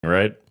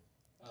Right?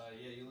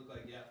 Yeah, you look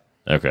like,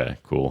 yeah. Okay,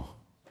 cool.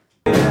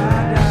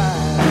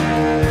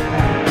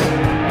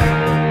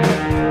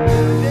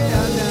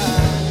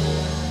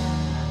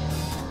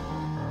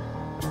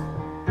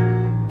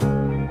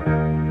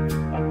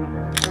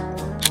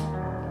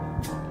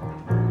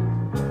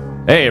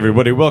 Hey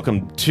everybody,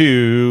 welcome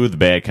to the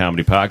Bad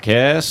Comedy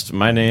Podcast.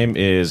 My name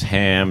is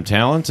Ham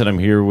Tallent, and I'm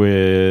here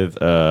with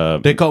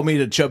They call me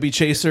the Chubby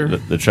Chaser.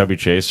 the Chubby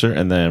Chaser,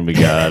 and then we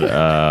got,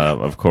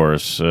 of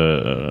course,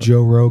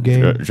 Joe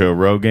Rogan. Joe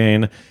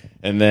Rogan,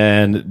 and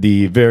then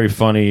the very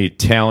funny,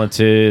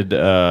 talented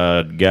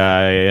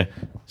guy,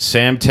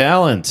 Sam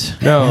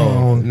Tallent.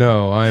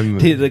 No, I'm...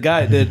 The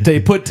guy that they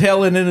put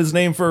Tallent in his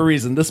name for a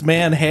reason. This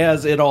man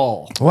has it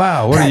all.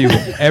 Wow, what are you,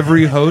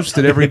 every host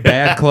at every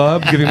bad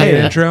club giving me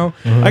an intro?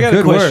 I got a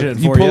Good question work.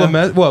 for You pull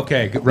you. well,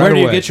 okay, right Where do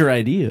away. you get your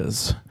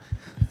ideas?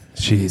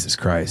 Jesus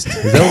Christ.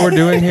 Is that what we're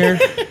doing here?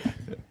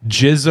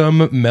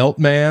 Jism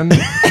Meltman?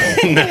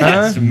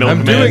 Huh? I'm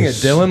Milkman. doing it,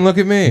 Dylan. Look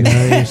at me.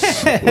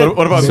 Nice.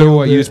 What about So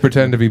what, you just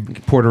pretend to be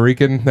Puerto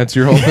Rican? That's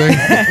your whole thing?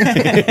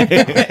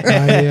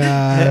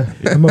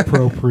 I'm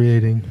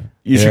appropriating.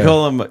 You should Yeah.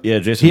 call him,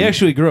 Jason. He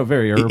actually grew up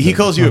very urban. He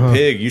calls you a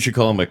pig. You should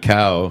call him a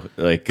cow,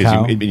 like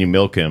Cow? because you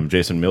milk him,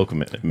 Jason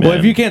Milkman. Well,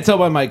 if you can't tell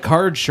by my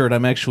card shirt,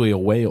 I'm actually a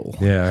whale.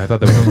 Yeah, I thought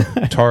that was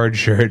a Tard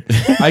shirt.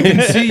 I can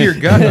see your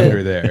gut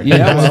under there. Yeah,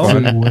 That's well,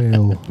 fun.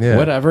 Whale. Yeah.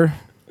 Whatever.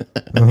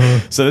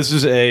 So this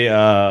is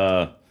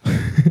a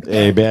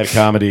bad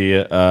comedy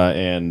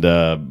and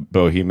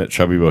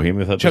chubby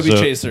behemoth episode. Chubby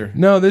Chaser.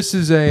 No, this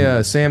is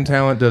a Sam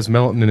Tallent does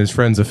Melton and his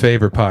friends a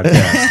favor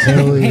podcast.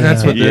 Hell yeah.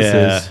 That's what Yeah.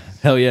 this is.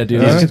 Hell yeah,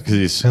 dude. Huh? Because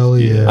he's Hell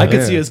yeah. I could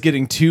Yeah. see us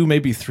getting 2,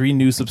 maybe 3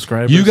 new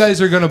subscribers. You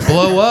guys are gonna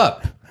blow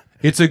up.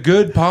 It's a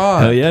good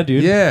pod. Hell yeah,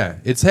 dude. Yeah.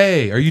 It's,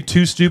 hey, are you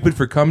too stupid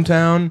for Come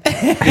Town?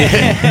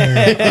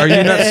 Are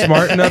you not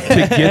smart enough to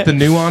get the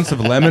nuance of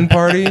Lemon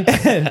Party?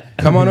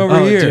 Come on over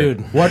Oh, here.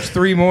 dude. Watch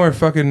 3 more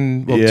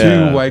fucking,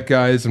 Yeah. 2 white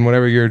guys and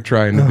whatever you're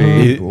trying to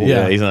be.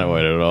 yeah, he's not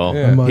white at all.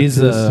 Yeah. I'm He's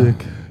autistic.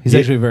 he's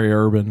actually very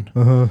urban.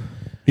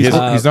 He's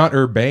not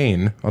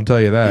urbane, I'll tell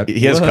you that.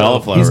 He has Whoa.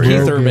 cauliflower He's ear.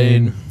 Keith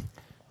Urban.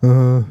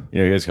 He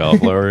has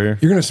cauliflower ear.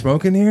 You're gonna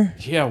smoke in here?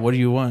 Yeah, what do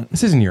you want?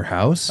 This isn't your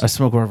house. I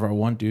smoke wherever I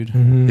want, dude.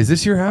 Is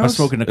this your house? I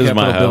smoke in a This is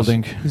my Capitol house.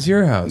 building. It's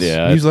your house.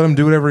 Yeah, You just let him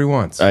do whatever he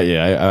wants. I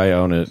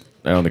own it.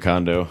 I own the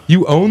condo.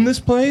 You own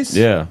this place?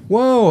 Yeah.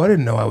 Whoa, I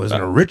didn't know I was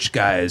in a rich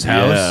guy's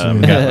house. I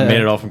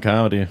made it all from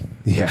comedy.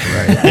 Yeah,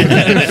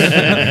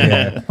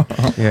 right.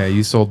 yeah,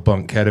 you sold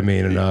bunk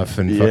ketamine enough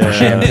in fucking Yeah.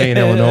 Champaign,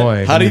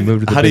 Illinois. How do when you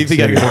moved to the how do you big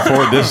think I city. can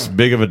afford this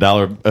big of a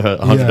 $100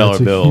 Yeah, it's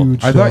a bill?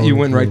 huge I thought you dollar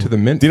went right bill. to the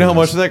mint. Do you know for how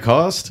much this. that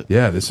cost?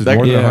 Yeah, this is That,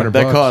 more than $100.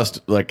 that cost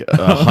like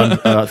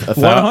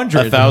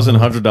 $1,000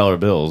 $100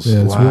 bills,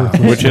 Yeah, it's Wow. worth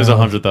it. which is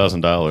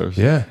 $100,000.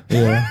 Yeah,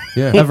 Yeah.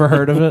 yeah. Ever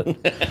heard of it?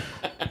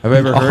 Have I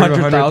ever heard of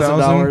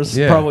 $100,000?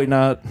 Yeah. Probably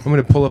not. I'm going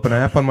to pull up an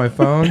app on my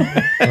phone,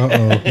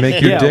 Uh-oh.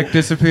 make your Yeah. dick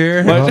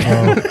disappear.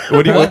 Uh-oh.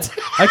 What do you?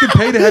 I could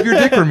pay to have your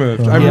dick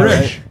removed. I'm Yeah, rich.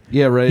 right.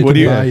 Yeah, right. What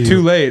do you? Buy you.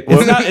 Too late.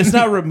 It's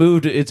not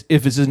removed. It's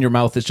if it's in your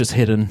mouth, it's just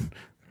hidden.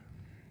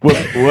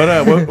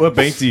 What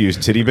bank do you use?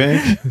 Titty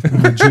Bank?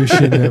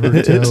 Magician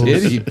never tells.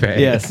 Titty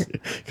pay. Yes.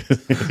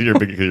 You're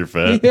big because you're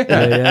fat.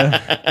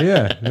 Yeah.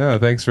 Yeah. No,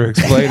 thanks for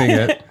explaining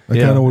it. I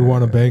kind of would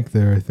want a bank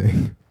there, I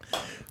think.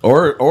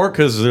 Or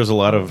because there's a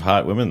lot of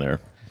hot women there.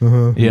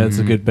 Yeah, it's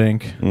a good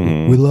bank.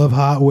 We love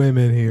hot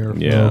women here,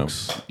 Yeah.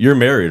 folks. You're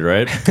married,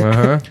 right?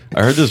 Uh-huh.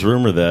 I heard this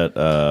rumor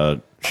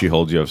that she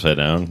holds you upside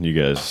down. You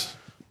guys.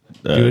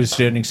 You was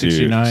standing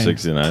 69.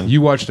 69.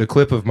 You watched a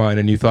clip of mine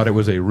and you thought it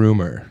was a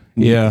rumor.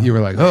 Yeah. You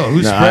were like, oh,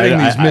 who's No, spreading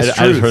these mistruths?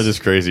 I just heard this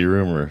crazy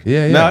rumor.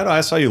 Yeah, yeah. No, I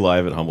saw you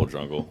live at Humble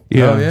Jungle.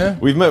 Oh, yeah?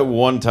 We've met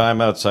one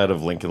time outside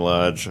of Lincoln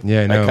Lodge.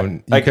 Yeah, I know.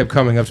 And you kept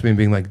coming up to me and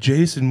being like,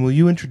 Jason, will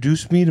you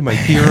introduce me to my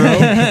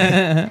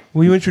hero?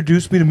 Will you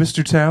introduce me to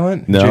Mr.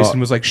 Tallent? No. Jason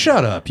was like,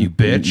 shut up, you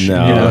bitch. No.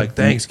 And you were like,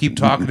 thanks, keep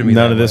talking to me.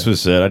 None that of this way.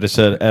 was said. I just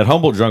said at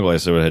Humble Jungle. I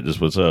said,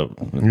 "Just what's up?"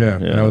 Yeah.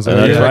 And I was like,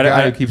 And you're that I-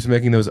 guy I- who keeps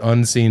making those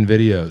unseen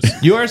videos.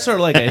 You are sort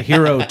of like a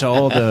hero to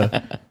all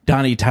the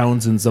Donnie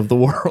Townsends of the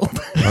world.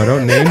 Oh,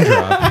 don't name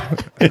drop.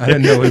 I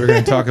didn't know we were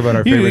going to talk about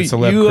our favorite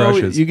celeb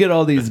crushes. You get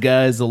all these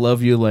guys that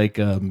love you like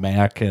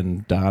Mac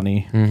and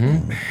Donnie.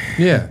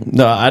 Yeah.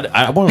 No,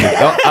 I wanted.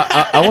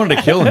 I wanted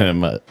to kill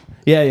him.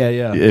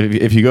 Yeah.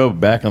 If you go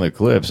back on the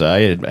clips, I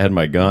had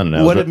my gun. And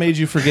I What was, had made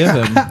you forgive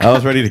him? I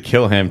was ready to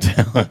kill Ham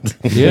Talent.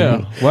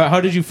 Yeah. Well,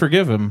 how did you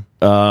forgive him?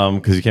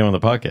 Because he came on the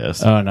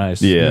podcast. Oh,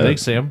 nice. Yeah.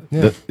 Thanks, Sam.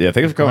 Yeah.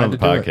 Thanks for coming on the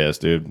Glad to do podcast,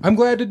 dude. I'm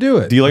glad to do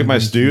it. Do you like my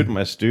stewed?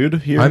 My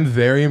stewed here? I'm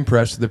very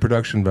impressed with the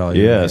production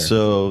value. yeah. here.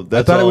 So I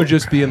that's thought it all- would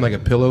just be in like a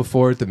pillow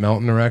fort that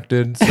Melton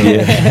erected. So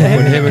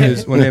when him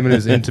and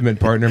his intimate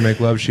partner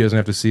make love, she doesn't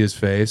have to see his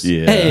face.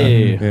 Yeah.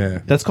 Hey.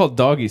 Yeah. That's called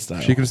doggy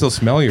style. She can still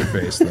smell your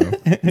face though.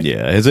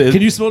 Yeah.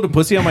 Can you smell the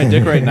pussy on my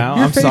dick right now?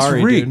 Your I'm face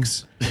sorry,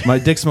 reeks. dude. My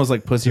dick smells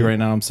like pussy right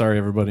now. I'm sorry,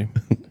 everybody.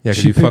 Yeah, 'cause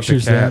She you fucked a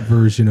pictures that cat.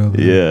 version of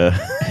it. Yeah.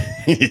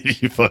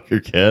 You fuck your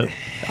cat.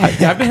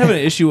 I've been having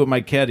an issue with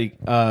my cat.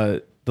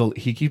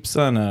 He keeps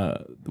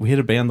on. We had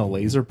to ban the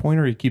laser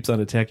pointer. He keeps on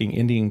attacking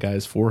Indian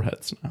guys'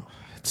 foreheads now.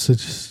 It's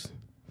such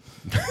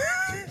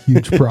a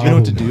huge problem. Do you know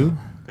what to do?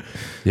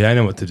 Yeah, I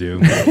know what to do.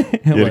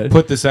 What?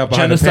 Put this out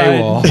behind a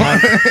Genocide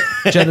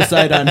paywall.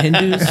 Genocide on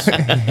Hindus.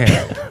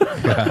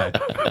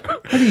 God.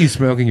 Look at you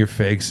smoking your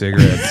fake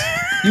cigarettes.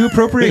 You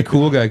appropriate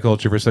cool guy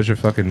culture for such a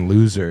fucking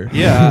loser.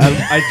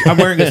 Yeah, I'm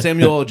wearing a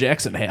Samuel L.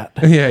 Jackson hat.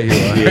 Yeah, you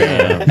are.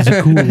 Yeah. He's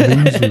a cool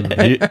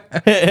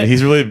loser.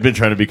 He's really been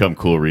trying to become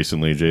cool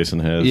recently. Jason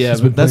has. Yeah,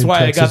 been but that's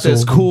playing why I got Texas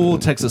this Hold'em. cool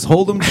Texas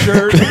Hold'em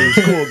shirt and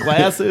these cool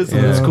glasses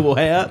and this Yeah. cool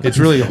hat. It's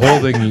really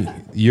holding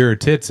your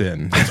tits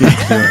in. That's what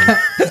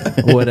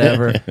it's doing.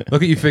 Whatever.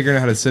 Look at you figuring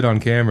out how to sit on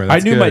camera. I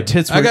That's knew good. my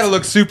tits I were- gotta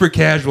look super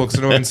casual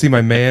because no one can see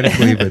my man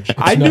cleavage.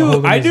 I not knew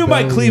holding I his knew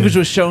my belly cleavage in.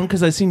 was shown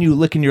because I seen you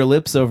licking your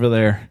lips over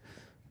there.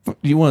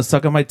 You want to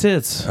suck on my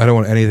tits? I don't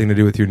want anything to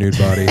do with your nude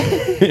body.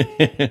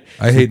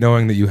 I hate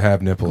knowing that you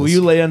have nipples. Will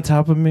you lay on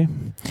top of me?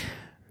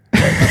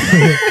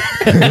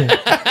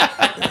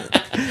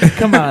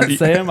 Come on,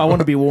 Sam. I want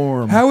to be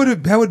warm. how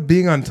would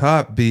being on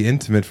top be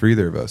intimate for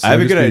either of us? I have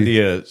a Would good just be-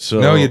 idea. So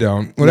No, you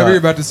don't. Whatever No. you're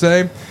about to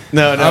say,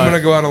 No, I'm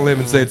gonna go out on a limb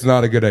and say it's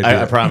not a good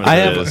idea. I promise. I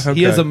it have. is.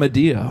 He has Okay. a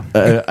Medea.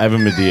 I have a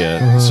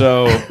Medea.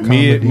 So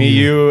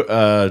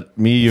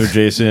you,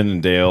 Jason,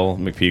 and Dale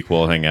McPeak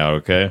will hang out.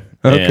 Okay.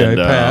 Okay, And,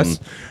 pass.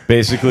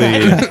 Basically,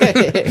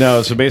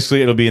 no. So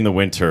basically, it'll be in the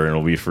winter and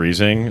it'll be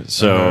freezing.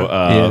 So,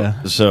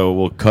 Yeah. so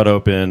we'll cut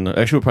open.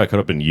 Actually, we'll probably cut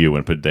open you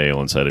and put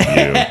Dale inside of you,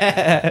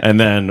 and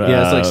then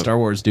Yeah, it's like Star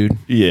Wars, dude.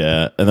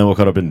 Yeah, and then we'll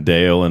cut open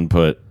Dale and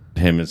put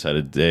him inside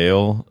of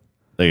Dale,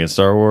 like in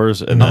Star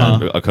Wars, and then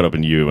I'll cut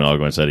open you and I'll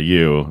go inside of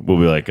you. We'll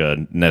be like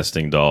a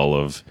nesting doll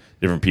of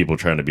different people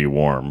trying to be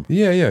warm.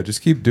 Yeah.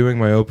 Just keep doing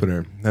my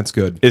opener. That's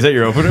good. Is that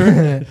your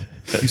opener?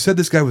 You said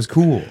this guy was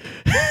cool.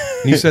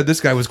 And you said this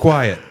guy was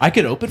quiet. I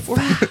could open for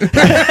you.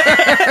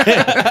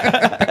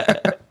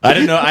 I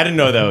didn't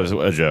know that was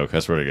a joke. I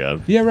swear to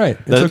God. Yeah, right.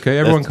 It's That's- okay.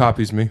 Everyone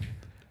copies me.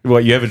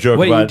 Well, you have a joke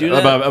Wait, you about do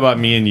that? about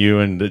me and you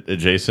and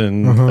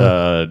Jason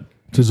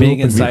Just Being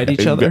open- inside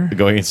each other.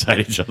 going inside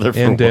each other. For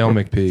And Dale warm.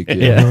 McPeak.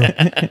 Yeah.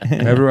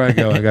 Yeah, Wherever I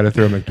go, I got to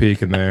throw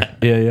McPeak in there.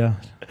 yeah.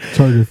 It's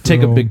hard to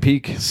Take a throw big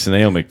peek.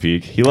 Snail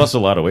McPeak. He lost a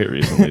lot of weight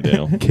recently,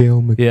 Dale. Kale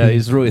McPeak. Yeah,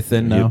 he's really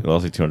thin He now.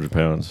 lost like 200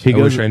 pounds. He I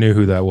goes. wish I knew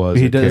who that was.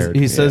 He or does. cared.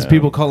 He says Yeah.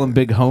 people call him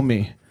Big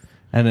Homie,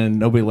 and then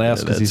nobody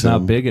laughs because that's he's not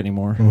him. big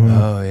anymore.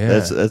 Oh, yeah.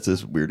 That's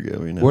this weird guy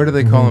we know. Where do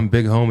they call him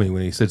Big Homie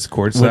when he sits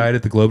courtside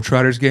at the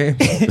Globetrotters game?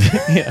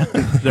 Yeah,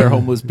 they're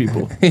homeless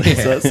people. He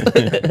says.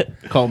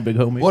 Call him Big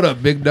Homie. What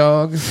up, big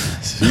dog?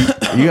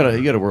 you got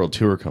a world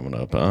tour coming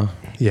up, huh?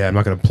 Yeah, I'm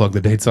not going to plug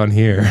the dates on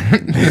here.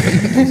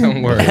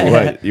 Don't worry.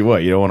 What?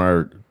 You don't want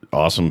our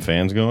awesome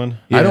fans going?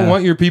 I don't Yeah.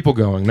 want your people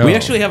going. No. We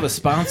actually have a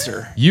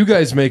sponsor. You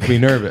guys make me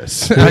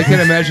nervous. I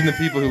can imagine the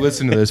people who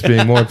listen to this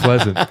being more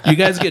pleasant. You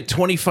guys get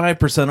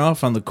 25%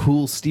 off on the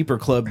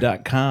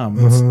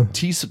coolsteeperclub.com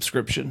tea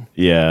subscription.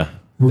 Yeah.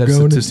 We're That's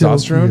going the to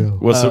testosterone? Tokyo.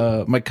 What's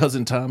the My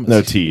cousin Thomas.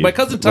 no tea? My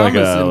cousin Like,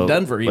 Thomas in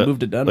Denver. He moved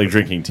to Denver. Like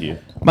drinking tea.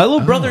 My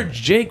little brother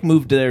Jake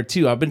moved there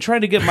too. I've been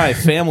trying to get my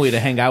family to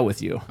hang out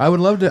with you. I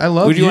would love to. I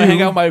love Would you want to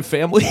hang out with my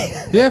family?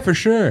 Yeah, for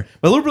sure.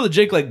 My little brother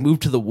Jake like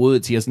moved to the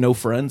woods. He has no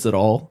friends at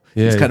all.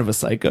 Yeah, He's yeah. kind of a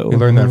psycho. I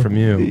learned that from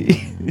you.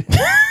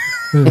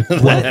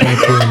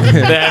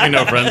 They having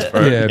no friends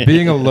part. Yeah,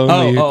 being a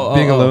lonely, Oh,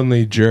 being a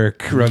lonely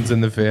jerk runs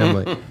in the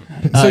family.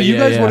 So you yeah,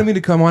 guys yeah. wanted me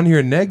to come on here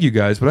and neg you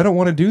guys, but I don't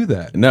want to do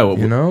that. No,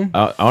 you know,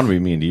 I want to be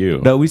mean to you.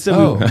 No, we said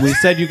Oh. we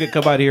said you could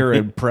come out here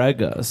and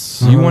preg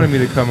us. you wanted me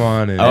to come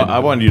on and I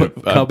wanted you to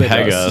Cub at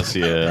peg us. us.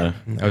 Yeah.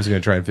 I was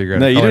going to try and figure out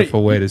No, a you didn't-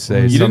 colorful way to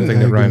say you something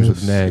didn't that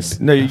rhymes neg with us.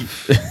 neg. No, you,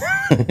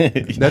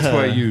 That's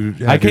why you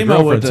have I your came out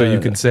girlfriend with so the- you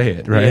can say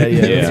it, right? Yeah,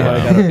 yeah, that's Yeah. why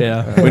I got it.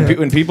 Yeah.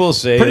 when people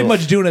say Pretty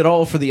much doing it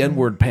all for the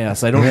N-word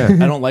pass. I don't Yeah.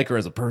 I don't like her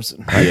as a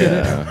person.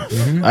 Yeah.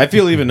 I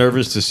feel even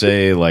nervous to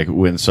say like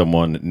when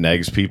someone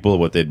negs people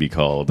what they'd be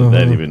called.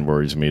 That even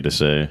worries me to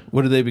say.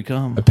 What do they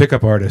become? A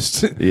pickup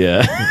artist.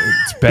 Yeah.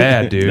 It's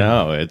bad, dude.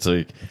 No, it's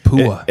like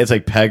Pua. it's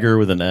like pegger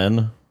with an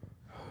N.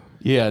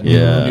 Yeah,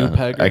 Yeah. new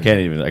peg. I can't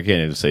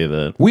even say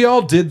that. We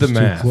all did the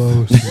math.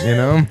 close. You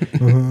know?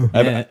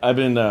 I've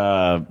been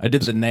I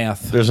did the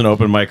nath. there's an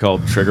open mic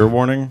called Trigger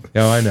Warning.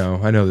 Oh, I know.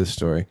 I know this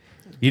story.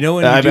 You know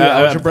when you I- do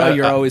I- algebra, I-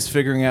 you're I- always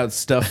figuring out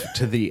stuff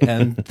to the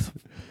nth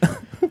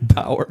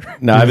power.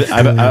 No, I've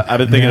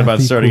been thinking about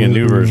Math starting a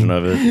new equals version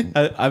of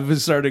it. I've been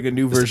starting a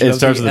new version It of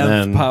starts the with an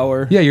nth N.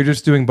 power. Yeah, you're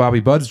just doing Bobby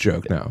Bud's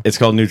joke now. It's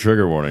called New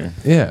Trigger Warning.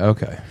 Yeah,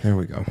 okay. There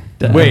we go.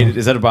 Wait,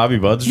 is that a Bobby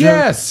Buds joke?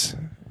 Yes!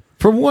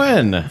 From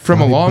when? From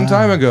a Bobby long Bud.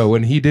 time ago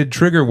when he did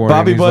Trigger Warning.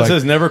 Bobby he's Buds like,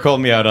 has never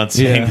called me out on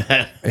saying Yeah.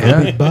 that.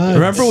 Yeah, Buds.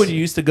 Remember when you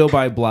used to go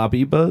by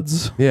Blobby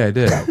Buds? yeah, I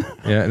did.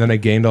 Yeah, and then I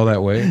gained all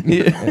that weight.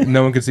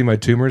 No one could see my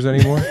tumors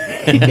anymore.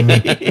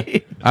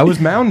 I was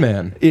Mound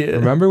Man. Yeah.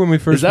 Remember when we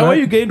first Is that met? why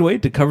you gained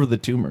weight to cover the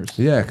tumors?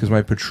 Yeah, because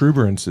my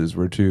protuberances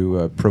were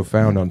too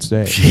profound on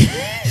stage.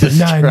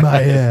 Nine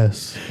my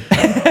ass.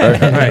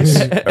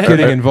 Nice.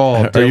 Getting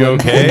involved. Are you Dylan.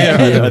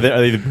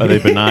 okay? Are they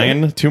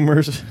benign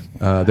tumors?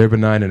 They're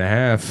benign and a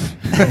half.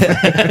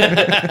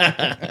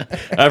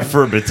 I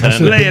prefer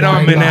Beten. Lay it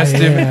on me, Nine my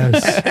nasty.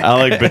 ass. I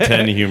like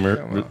Beten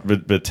humor.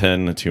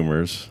 Beten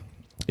tumors.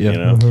 Yeah. You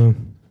know?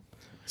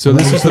 So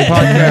this is the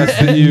podcast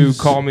that you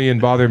call me and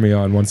bother me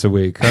on once a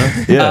week,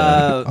 huh?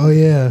 Yeah. Oh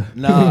yeah.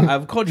 No,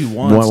 I've called you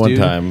once, one dude.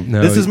 time.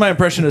 No, This is my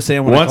impression of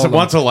Sam. When Once I called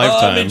once him. a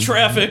lifetime. I'm in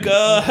traffic.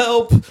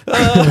 Help!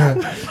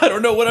 I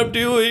don't know what I'm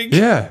doing.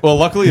 Yeah. Well,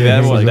 luckily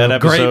that he's like,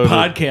 that great episode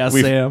podcast,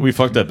 we, Sam. We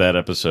fucked up that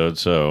episode,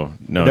 so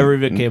no, Never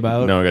even came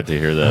out. No one got to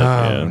hear that.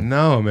 Oh yeah.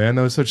 no, man,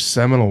 that was such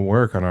seminal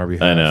work on our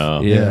behalf. I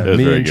know. Yeah. It was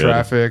Me very in good.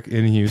 traffic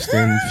in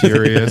Houston,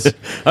 furious.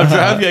 I'm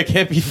driving. I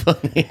can't be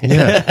funny.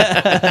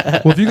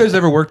 Yeah. Well, if you guys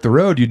ever work the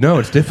road, you'd know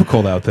it's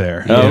difficult out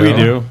there. Oh, you we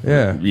know? do.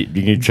 Yeah. You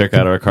can check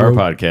out our car Road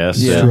podcast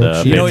Yeah.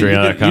 at You know, you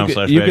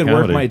patreon.com/badcomedy. you could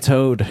work my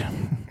toad.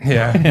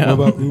 Yeah.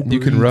 What about Uber You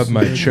can rub Eats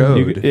my and that?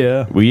 chode.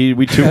 Yeah. We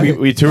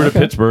toured to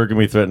Pittsburgh and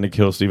we threatened to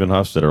kill Stephen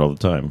Hofstetter all the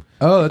time.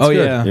 Oh, that's Oh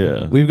good. yeah.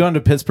 Yeah. We've gone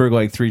to Pittsburgh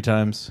like 3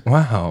 times.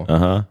 Wow.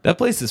 Uh-huh. That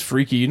place is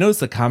freaky. You notice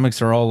the comics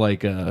are all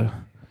like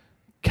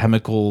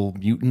chemical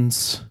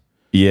mutants.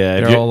 Yeah.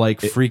 if They're you- all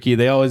like freaky.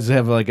 They always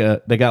have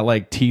they got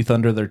like teeth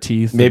under their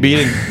teeth. maybe you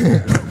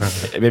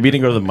didn't maybe you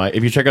didn't go to the mic.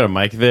 If you check out a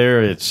mic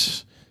there,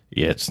 it's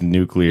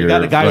nuclear. You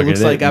got a guy who fucking-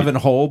 looks like Evan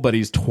Hull, but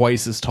he's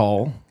twice as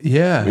tall.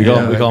 Yeah. We call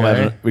him, yeah, we call him that guy.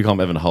 Evan. We call him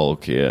Evan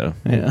Hulk. Yeah.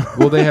 Yeah.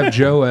 Well, they have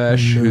Joe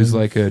Ash, who's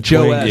like a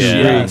Joe twink Ash,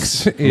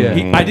 freaks. yes.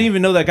 Yeah. I didn't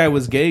even know that guy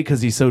was gay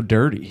because he's so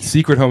dirty.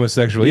 Secret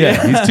homosexual.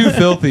 Yeah. He's too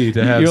filthy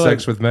to have You're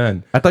sex like- with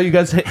men. I thought you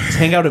guys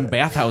hang out in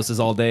bathhouses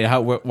all day.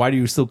 Why are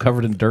you still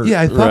covered in dirt? Yeah,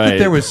 I thought that Right.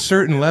 there was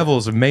certain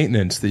levels of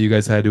maintenance that you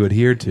guys had to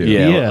adhere to.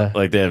 Yeah. Yeah.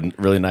 Like they have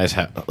really nice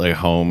like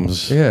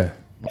homes. Yeah.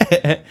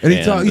 And he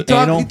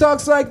anal.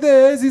 talks like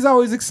this. He's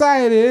always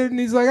excited, and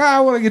he's like,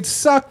 "I want to get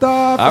sucked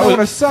off. I was-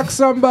 want to suck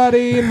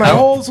somebody, and my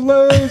hole's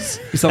loose."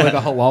 You sound like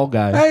a halal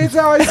guy. Hey, it's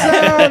how I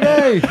sound.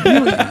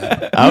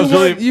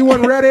 Hey, you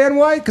want red and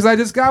white? Because I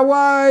just got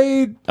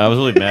white. I was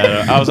really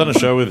mad. I was on a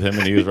show with him,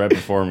 and he was right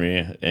before me,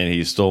 and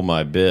he stole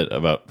my bit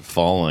about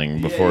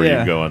falling before Yeah.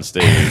 you go on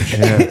stage.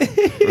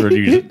 Or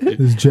you- This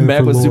is Jennifer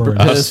Mac was super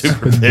Lawrence. pissed.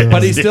 super And, pissed.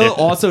 But he still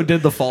also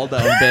did the fall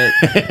down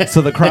bit.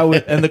 So the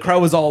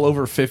crowd was all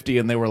over 50,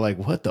 and they were like,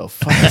 "What the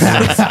fuck?" Is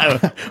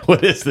this?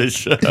 What is this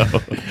show?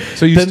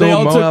 So you Then they stole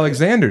all Mo took-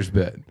 Alexander's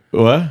bit.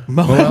 What?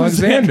 Mo Mo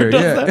Alexander,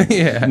 does yeah, that?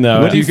 yeah.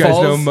 No. Do you guys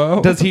know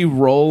Mo? Does he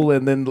roll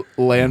and then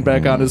land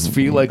back on his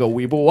feet like a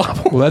weeble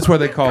wobble? Well, that's why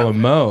they call him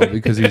Mo,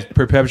 because he's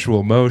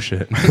perpetual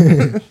motion.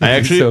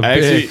 I so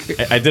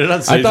did it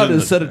on stage. I thought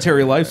his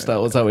sedentary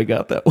lifestyle was how he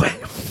got that way.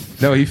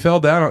 No, he fell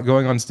down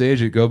going on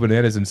stage at Go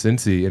Bananas in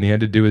Cincy, and he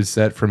had to do his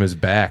set from his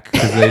back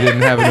because they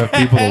didn't have enough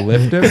people to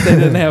lift him. They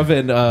didn't have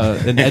an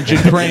engine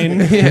crane.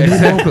 Yeah,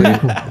 exactly.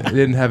 They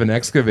didn't have an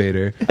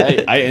excavator.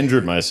 I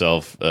injured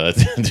myself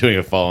doing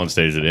a fall on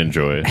stage at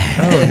Enjoy.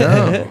 Oh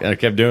no! And I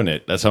kept doing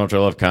it. That's how much I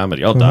love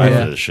comedy. I'll die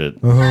Yeah. for this shit.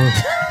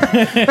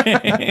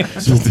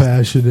 So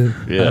passionate.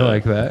 Yeah. I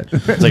like that.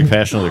 It's like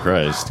Passion of the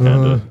Christ,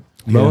 kind of.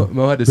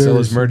 Mo had to sell Very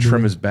his merch similar.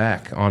 from his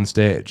back on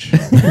stage.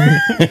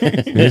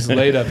 He's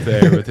laid up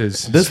there with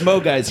his. This Mo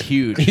guy's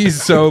huge.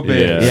 He's so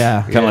big.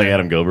 Yeah. Kind of like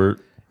Adam Gilbert.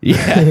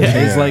 Yeah,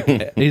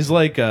 he's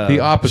like The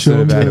opposite Show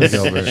him, of Adam the,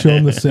 Gilbert. show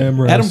him the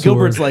samurai Adam sword.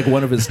 Gilbert's like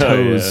one of his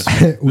toes.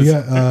 We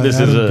got This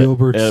Adam is a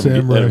Gilbert's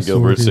samurai Adam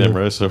Gilbert's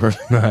sword. samurai sword.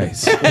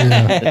 Nice.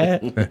 Yeah.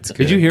 That's good.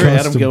 Did you hear Custom.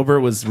 Adam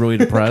Gilbert was really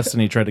depressed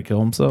and he tried to kill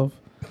himself?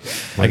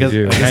 I guess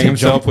I guess hang he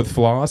himself jumped- with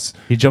floss.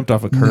 He jumped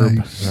off a curb.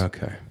 Nice.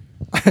 Okay.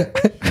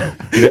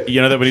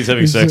 You know that when he's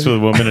having sex with a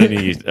woman and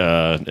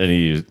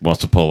he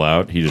wants to pull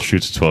out, he just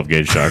shoots a 12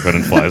 gauge shotgun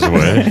and flies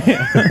away.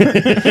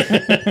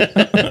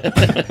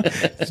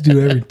 Just do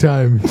it every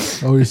time.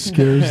 Always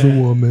scares the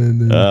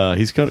woman. And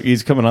He's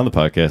coming on the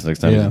podcast next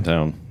time he's Yeah. in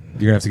town.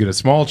 You're gonna have to get a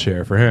small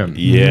chair for him.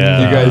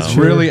 Yeah, You guys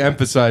Sure. really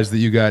emphasize that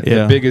you got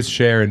Yeah. the biggest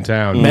chair in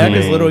town. Mac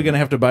is literally going to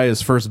have to buy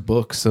his first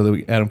book so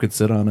that Adam could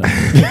sit on it.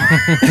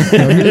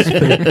 I guess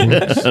fake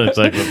books. An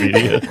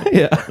encyclopedia.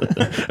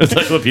 Yeah.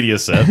 Encyclopedia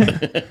set.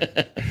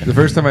 The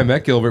first time I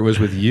met Gilbert was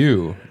with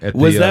you at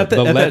Was the, that the-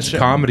 the at that Let's show?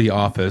 Comedy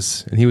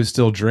office, and he was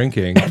still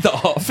drinking. The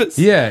office.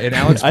 Yeah, and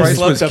Alex I Price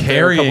slept was up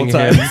there a couple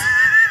carrying him.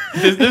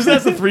 times.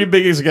 That's the 3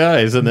 biggest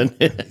guys, and then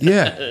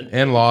Yeah,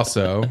 and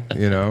Lasso,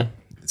 you know.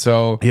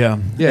 So Yeah.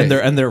 Yeah.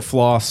 And their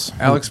floss.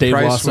 Alex Dave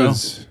Price Lasso.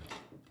 was.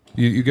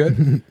 You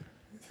good?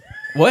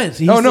 What?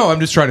 He's Oh no, I'm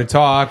just trying to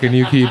talk, and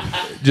you keep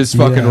just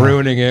fucking Yeah.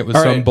 ruining it with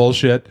All some right.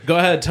 bullshit. Go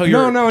ahead. Tell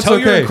No, it's tell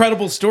your okay.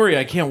 incredible story.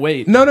 I can't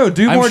wait. No,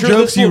 do I'm more sure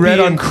jokes this you will read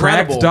be on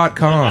incredible.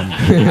 cracked.com.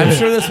 I'm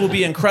sure this will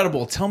be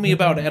incredible. Tell me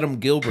about Adam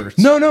Gilbert.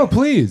 No,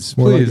 please.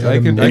 More like Please. I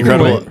Adam can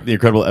incredible, wait. the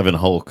incredible Evan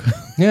Hulk.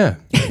 Yeah.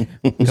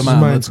 Come my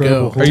on, let's go.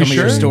 incredible- Are you Tell me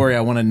your sure? story.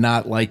 I want to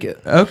not like it.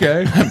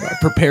 Okay.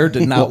 Prepared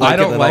to not Well, like I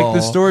don't it at like all.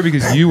 this story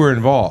because you were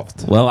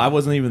involved. Well, I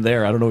wasn't even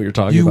there. I don't know what you're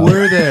talking You about.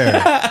 were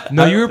there.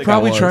 No, you were think I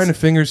probably was. trying to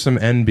finger some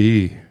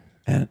NB.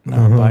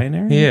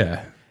 Non-binary?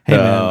 Yeah. Hey,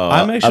 man, Oh,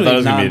 I'm I actually thought it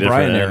was gonna be a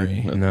different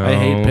non-binary. end. No. I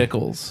hate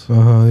pickles.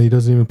 He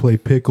doesn't even play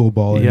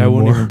pickleball Yeah, I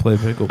anymore. won't even play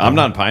pickleball. I'm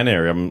not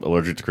binary. I'm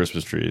allergic to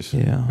Christmas trees.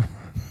 Yeah.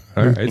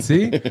 All right.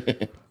 See?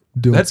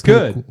 doing That's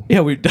good.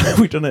 Yeah, we've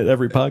done it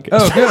every podcast.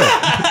 Oh, good.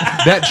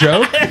 That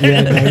joke?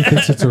 Yeah, no, he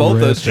thinks it's a Both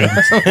those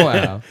risk. jokes.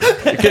 Wow.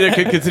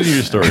 Continue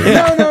your story.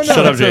 No. Shut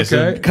up, it's Jason.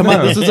 Okay. Come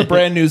on, this is a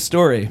brand new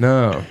story.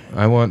 No,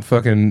 I want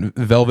fucking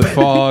Velvet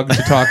Fog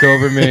to talk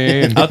over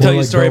me. And I'll tell you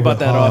a like story about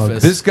Velvet that Hog.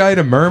 office. this guy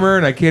to murmur,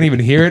 and I can't even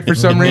hear it for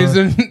some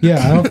reason.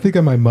 Yeah, I don't think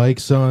my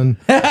mic's on.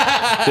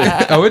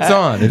 Oh, it's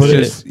on. It's But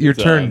just you're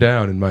it's turned on.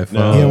 down in my No.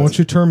 phone. Yeah, why don't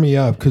you turn me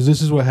up? Because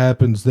this is what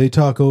happens. They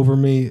talk over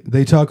me.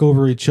 They talk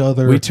over each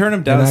other. We turn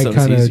 'em down and so I it's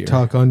kind easier. of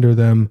talk under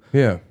them.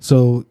 Yeah.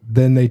 So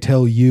then they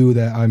tell you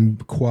that I'm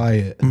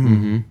quiet.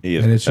 He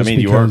is- And it's I just mean,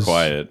 you are because-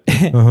 quiet.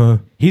 Uh-huh.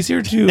 He's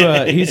here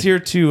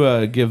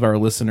to give our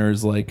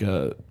listeners like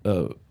a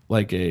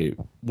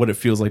what it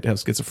feels like to have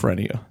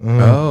schizophrenia.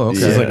 Oh, okay.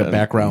 This is like Yeah. a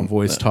background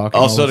voice talking.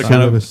 Also, all to the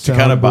kind time. Have a of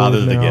soundboard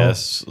bother the now.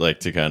 guests,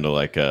 like to kind of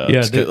like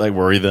they- like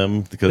worry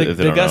them because if they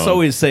the don't guests know.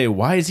 always say,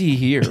 "Why is he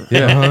here?"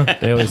 Yeah.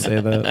 They always say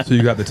that. So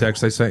you got the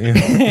text I sent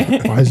you?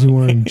 Why is he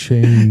wearing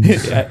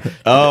chains?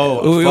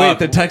 Oh, Wait, fuck.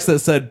 the text that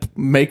said,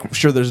 "Make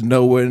sure there's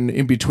no one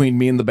in between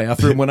me and the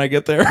bathroom when I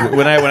get there."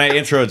 when I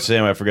introed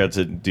Sam, I forgot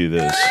to do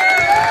this,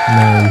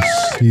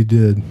 Nice. You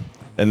did.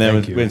 and then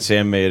Thank you. when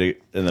Sam made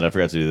it, and then I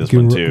forgot to do this You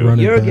one can too. run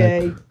it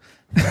back.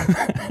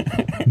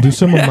 Do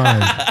some of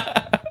mine.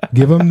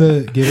 Give him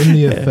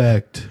the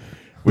effect.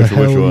 Which The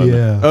hell one?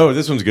 Yeah. Oh,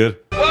 this one's good.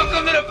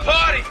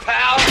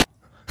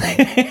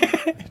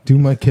 Do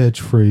my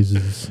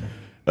catchphrases.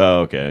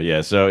 Oh, okay,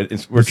 yeah. So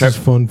we're This is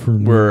fun for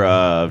me.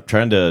 we're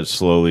trying to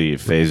slowly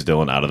phase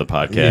Dylan out of the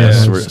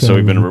podcast. Yeah. So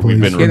we've been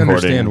Please. Can't recording.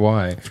 understand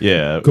why.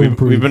 Yeah, Go we've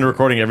breathe. been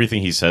recording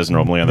everything he says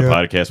normally on the Yeah.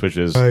 podcast, which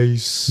is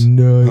Nice.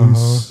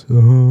 Nice.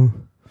 Uh-huh.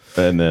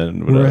 and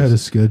then what We're else? ahead of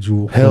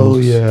schedule. Hell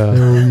folks. yeah.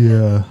 Hell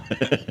yeah.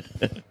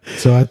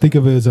 So I think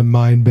of it as a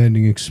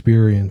mind-bending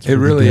experience. It for the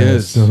really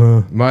guests. is.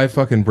 Uh-huh. My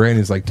fucking brain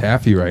is like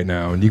taffy right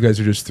now, and you guys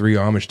are just three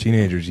Amish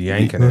teenagers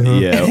yanking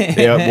it. Yeah.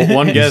 Well,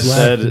 one guest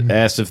laughing.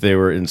 asked if they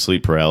were in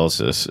sleep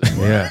paralysis.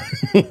 Yeah.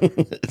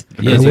 It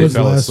they was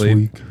fell last asleep.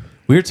 week.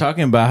 We were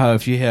talking about how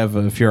if you're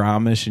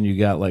Amish and you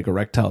got like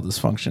erectile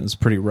dysfunction, it's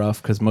pretty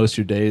rough because most of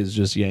your day is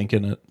just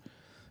yanking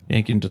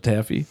to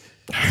taffy.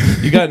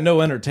 You got no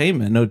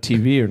entertainment, no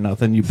TV or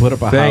nothing. You put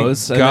up a Thank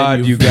house. God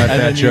and then you got and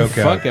that then joke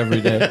you out. fuck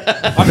every day.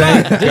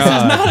 Thank This is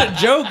God. not a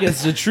joke.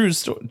 It's a true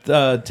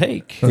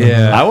take.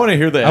 Yeah. I want to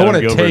hear the. I Adam want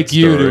to Gilbert take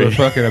you to story. a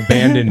fucking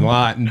abandoned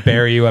lot and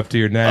bury you up to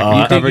your neck and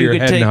You cover think you your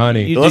could head in take-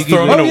 honey. you Let's think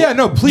throw you him Oh in a- yeah,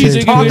 no, You please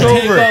think talk you could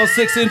take over all it.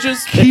 6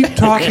 inches? Keep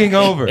talking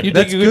over it. You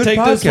That's think you could good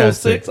take this whole podcasting.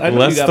 6? I know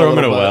Let's you got throw him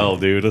in a little well,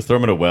 dude. Let's throw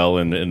him in a well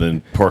and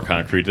then pour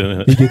concrete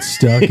in He it. gets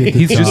stuck at the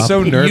He's top. just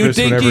so You nervous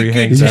think whenever you he could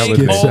hangs out take with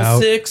me. Gets all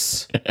out.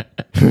 6?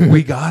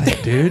 We got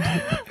it, dude.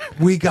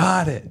 We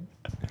got it.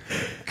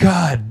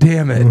 God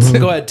damn it.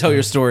 Go ahead, tell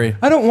your story.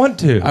 I don't want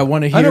to. I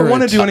wanna I don't hear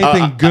want to it. do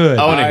anything good.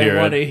 I wanna hear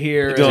want it. to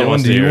hear. Dylan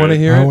wants Do to you hear want to it.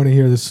 hear I it? want to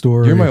hear the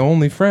story. You're my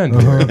only friend.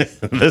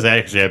 This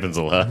actually happens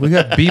a lot. We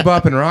got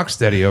Bebop and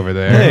Rocksteady over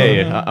there.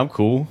 Hey, I'm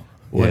cool.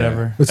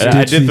 Whatever. Let's I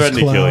ditch did these threaten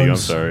to kill you. I'm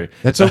clowns. sorry.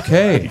 That's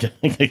okay.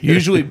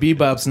 Usually,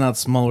 Bebop's not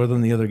smaller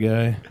than the other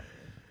guy.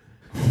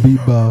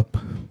 Bebop.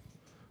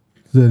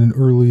 Is that an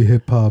early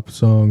hip hop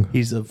song?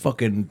 He's a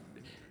fucking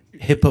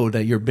hippo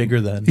that you're bigger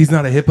than. He's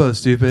not a hippo,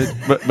 stupid.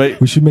 But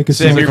We should make a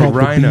Sam, song you're called a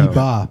rhino. the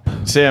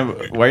Bebop. Sam,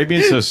 why are you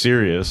being so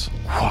serious?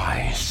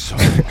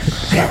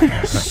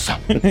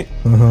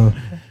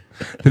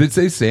 Did it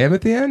say Sam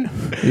at the end?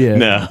 Yeah.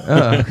 No.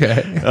 Oh,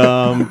 okay.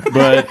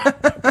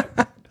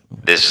 But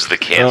This is the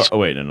kids. oh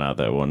wait, no, not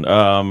that one.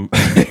 All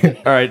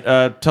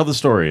right, tell the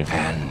story.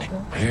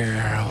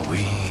 Here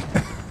we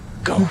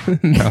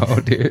No,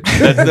 dude.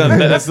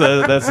 That's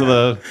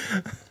the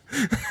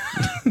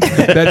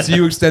That's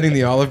you extending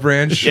the olive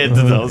branch. Yeah, to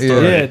tell the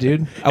story. Yeah,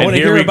 dude. I And want to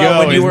here hear we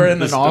about go when you were in in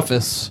the an sto-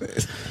 office.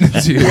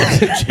 Dude,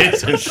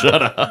 Jason,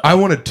 shut up. I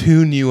want to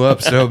tune you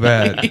up so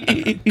bad.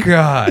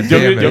 God Do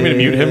you damn want me to it.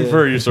 mute him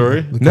for your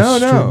story? Like No, a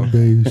no.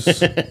 string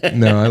bass.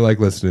 No, I like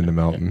listening to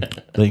Melton.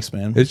 Thanks,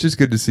 man. It's just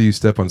good to see you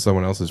step on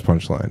someone else's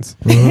punchlines.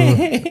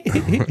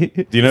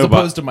 Do you know As Bob?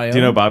 opposed to my Do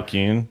you know own? Bob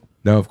Keane?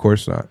 No, of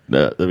course not.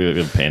 That'd be a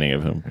good painting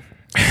of him.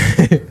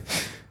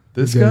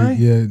 This Yeah, guy?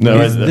 Yeah. No,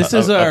 This- this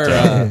is our.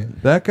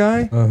 That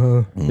guy?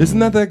 Uh-huh. Isn't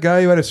that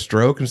guy who had a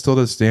stroke and still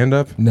does stand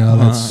up? No,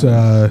 that's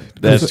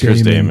That's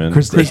Chris Damon.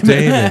 Chris Chris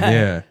Damon. Damon,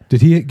 yeah.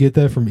 Did he get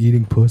that from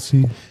eating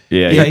pussy?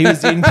 Yeah, Yeah, he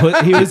was eating.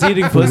 He was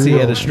eating pussy. He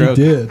had a stroke.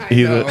 He did.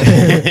 he's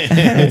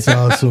That's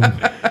awesome.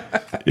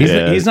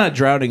 He's not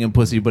drowning in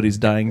pussy, but he's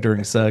dying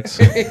during sex.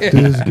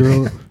 This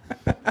girl,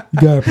 you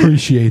gotta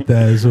appreciate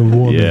that as a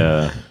woman.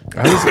 yeah.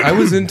 I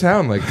was in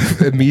town like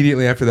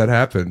immediately after that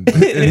happened,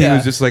 and he Yeah.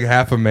 was just like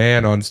half a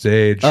man on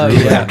stage. Oh,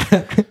 really.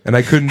 yeah. And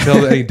I couldn't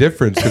tell any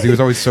difference because he was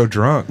always so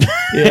drunk.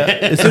 Yeah.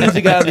 As soon as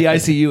he got out of the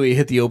ICU, he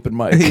hit the open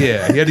mic.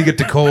 Yeah, he had to get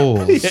to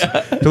Coles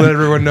to let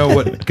everyone know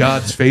what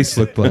God's face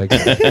looked like.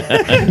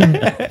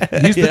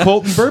 He's the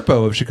Colton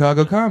Burpo of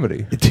Chicago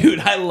comedy. Dude,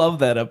 I love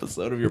that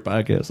episode of your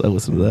podcast. I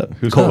listened to that.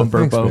 Oh, Colton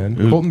thanks, Burpo.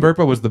 man. Colton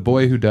Burpo was the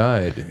boy who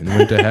died and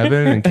went to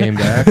heaven and came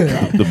back.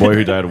 The boy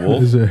who died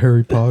wolf. Is it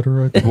Harry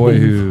Potter? I The think? boy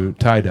who to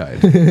tie-dyed.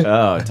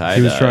 Oh, tie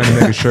He was trying to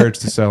make a shirts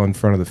to sell in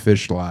front of the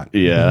fish lot.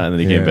 Yeah, and then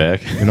he came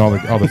back. And all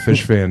the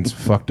fish fans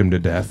fucked him to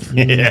death.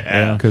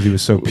 Yeah. Because he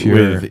was so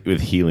pure.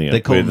 With helium.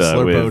 They called him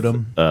Slurp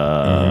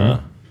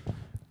with,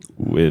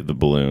 with the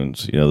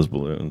balloons. You know those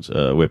balloons?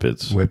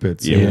 Whippets.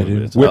 Whippets. Yeah, Yeah,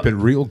 Whippets. Whip it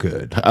real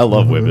good. I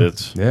love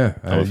Whippets. Yeah.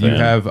 I'm a You fan.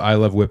 have I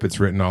Love Whippets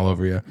written all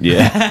over you.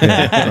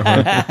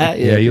 Yeah.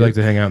 Yeah, you like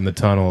to hang out in the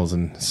tunnels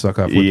and suck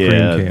off whipped cream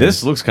Yeah. cans.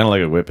 This looks kind of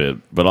like a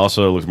Whippet, but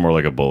also looks more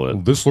like a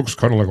bullet. This looks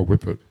kind of like a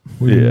whippet.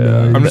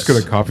 Yeah. I'm just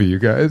going to copy you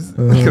guys.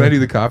 Can I do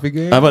the copy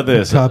game? How about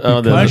this? Copy, Oh,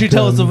 Why don't you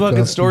tell us a Copy.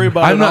 fucking story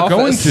about I'm an not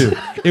office? going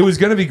to. It was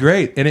going to be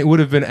great, and it would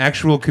have been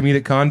actual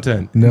comedic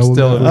content. No, we'll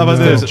Still, never How about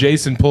instead this?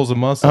 Jason pulls a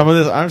muscle. How about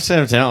this? I'm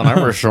Sam Tallent. I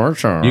wear short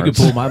shorts. You can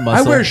pull my I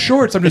muscle. wear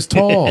shorts. I'm just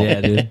tall.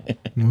 Yeah, dude.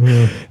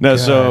 No,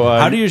 so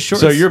How do your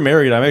shorts- So you're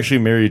married. I'm actually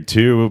married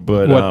too,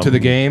 but What, to the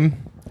game?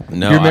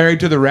 No, You're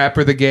married to the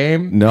rapper The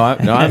Game? No,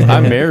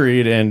 I'm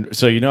married, and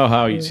so you know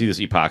how you see this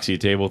epoxy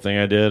table thing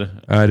I did.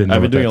 I didn't know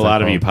I've been what doing a that's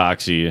lot of called.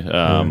 epoxy.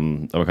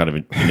 I'm kind of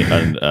an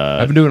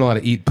I've been doing a lot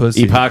of eat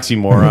pussy. epoxy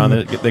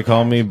moron. They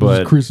call me,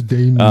 but Chris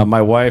Damon.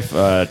 my wife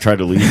tried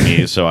to leave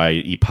me, so I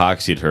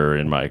epoxied her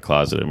in my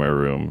closet in my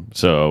room.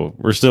 So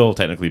we're still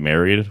technically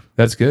married.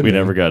 That's good. We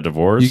man. never got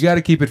divorced. You got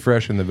to keep it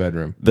fresh in the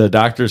bedroom. The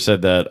doctor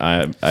said that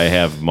I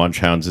have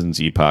Munchausen's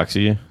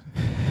epoxy,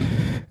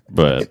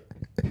 but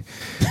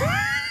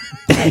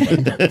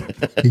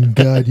Thank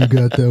God you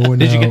got that one.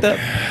 Did you get out.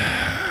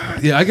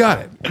 that? Yeah, I got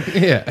it.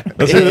 Yeah.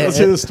 let's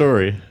hear the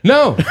story.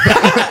 No. You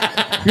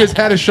guys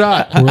had a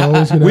shot. We're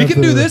always gonna We have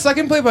can to- do this. I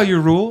can play by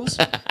your rules.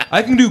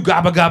 I can do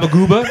gabba gabba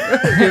gooba.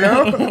 You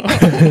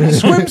know?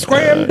 Swim,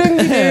 scram, ding,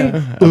 ding.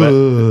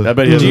 I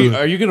bet he has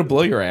Are you going to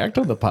blow your act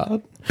on the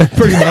pod?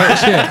 Pretty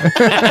much, yeah.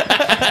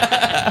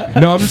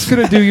 No, I'm just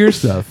going to do your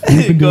stuff.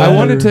 I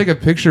wanted to take a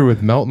picture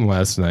with Melton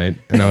last night,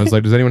 and I was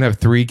like, does anyone have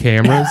 3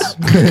 cameras?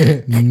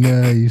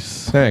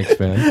 Nice. Thanks,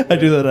 man. I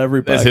do that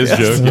every That's his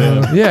joke.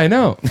 Yeah. Yeah, I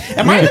know.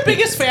 Am I the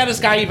biggest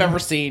fattest guy you've ever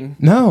seen?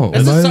 No.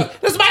 This, Am is I- so,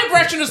 this is my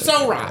impression of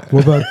So Rock.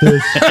 What about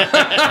this?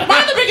 Am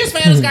I the biggest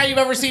fattest guy you've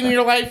ever seen in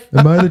your life?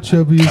 Am I the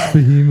chubbiest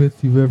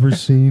behemoth you've ever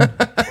seen?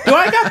 Do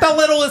I got the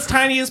littlest,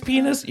 tiniest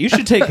penis? You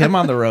should take him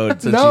on the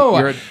road since No.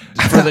 you're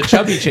for the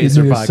Chubby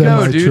Chaser Give me a podcast. No,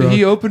 My dude, truck.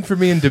 he opened for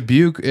me in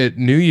Dubuque at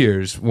New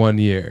Year's one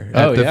year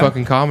at Oh, the yeah?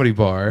 fucking comedy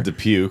bar. The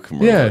puke.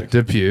 more Yeah, like.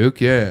 Dubuque,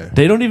 yeah.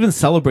 They don't even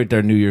celebrate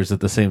their New Year's at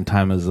the same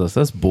time as us.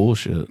 That's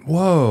bullshit.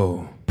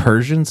 Whoa.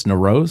 Persians,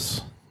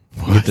 Naros,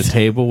 with the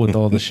table with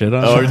all the shit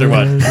on Oh, it. you're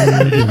talking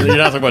about. You're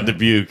not talking about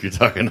Dubuque. You're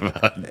talking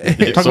about.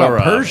 Talk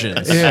about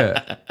Persians.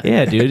 Yeah,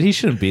 Yeah, dude, he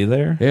shouldn't be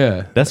there.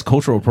 yeah. That's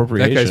cultural That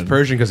appropriation. guy's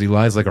Persian because he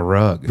lies like a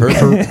rug.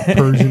 Persian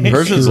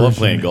Persians love excursion.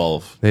 playing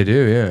golf They do,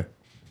 yeah.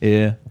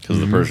 Yeah. because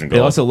of the Persian They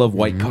golf. also love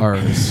white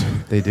cars.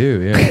 They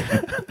do,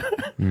 yeah.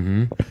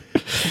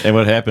 And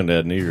what happened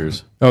at New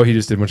Year's? Oh, he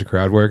just did a bunch of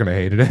crowd work and I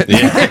hated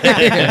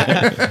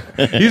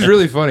it. He's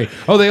really funny.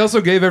 Oh, they also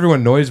gave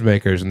everyone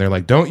noisemakers and they're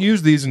like, don't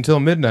use these until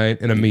midnight.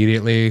 And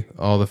immediately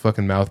all the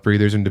fucking mouth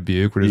breathers in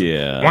Dubuque were just,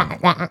 Yeah. wah,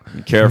 wah.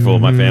 Careful.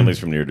 My family's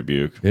from near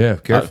Dubuque. Yeah,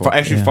 careful.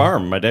 Actually,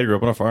 farm. My dad grew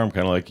up on a farm,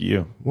 kind of like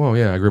you. Well,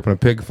 yeah, I grew up on a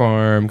pig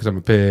farm because I'm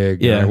a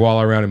pig. Yeah. And I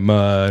wallow around in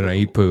mud and I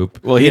eat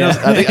poop. Well, he knows.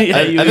 I think.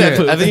 Yeah, you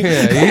I think.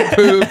 Yeah, I eat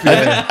poop.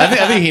 Yeah.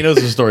 I think he knows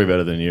the story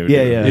better than you.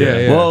 Yeah, do. yeah, Yeah,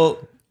 yeah. Well,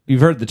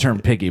 you've heard the term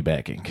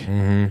piggybacking.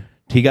 Mm-hmm.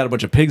 He got a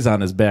bunch of pigs on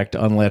his back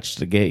to unlatch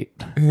the gate.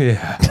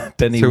 Yeah.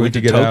 Then he So we went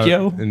could to get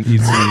Tokyo. out and eat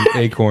some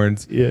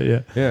acorns.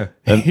 Yeah. Yeah.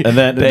 And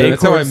then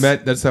That's how I Acorns.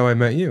 met. That's how I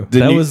met you.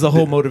 That was the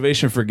whole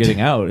motivation for getting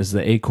out is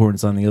the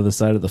acorns on the other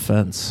side of the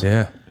fence.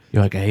 Yeah.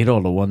 You're like, I hate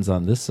all the ones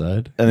on this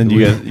side. And then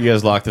you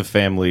guys locked the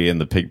family in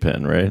the pig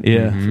pen, right?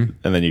 Yeah. And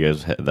then you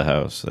guys had the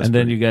house. That's And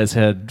then pretty- you guys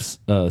had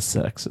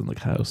sex in the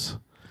house.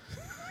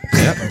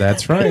 Yep,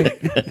 that's right.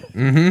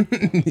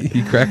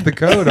 He cracked the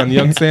code on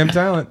young Sam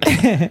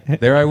Tallent.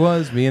 There I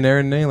was, me and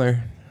Aaron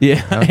Naylor,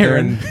 Yeah, out there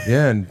Aaron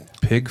in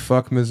Pig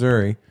Fuck,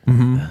 Missouri,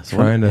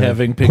 trying to.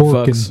 having pig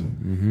Porking.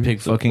 fucks,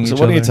 pig fucking So each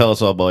why don't other. you tell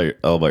us all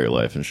about your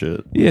life and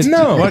shit? Yeah,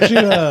 No. why don't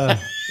you, No,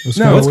 what's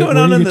Where- going where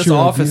on do you in get this your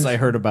office? ideas? I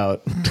heard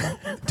about.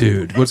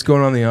 Dude, what's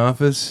going on in the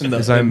office?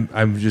 Is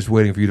I'm just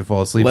waiting for you to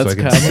fall asleep so Let's I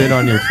can comment. sit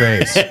on your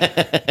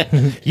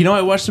face. You know,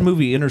 I watched the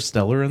movie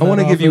Interstellar. In I want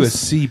to that give you a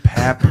office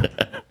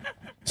CPAP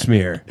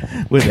smear.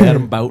 with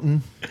Adam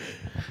Boughton.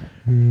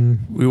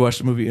 We watched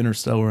the movie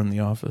Interstellar in the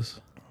office.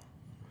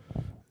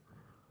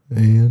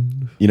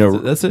 And You know,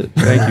 That's it.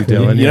 Thank you,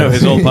 Dylan. you know Yes.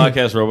 his old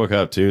podcast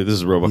RoboCop 2. This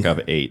is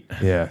RoboCop 8.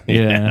 Yeah.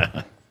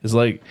 Yeah, it's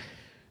like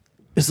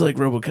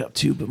RoboCop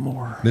 2, but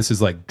more. This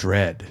is like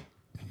dread.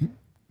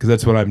 Because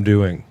that's what I'm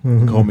doing.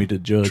 Call me the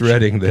judge.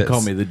 Dreading They this.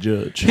 Call me the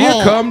judge. Here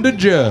come the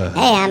judge.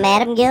 Hey, I'm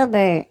Adam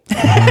Gilbert.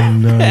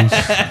 nice.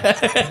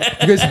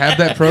 You guys have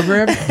that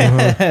program?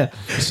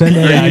 Send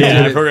him.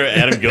 Yeah, I forgot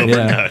Adam Gilbert.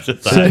 Yeah. now. It's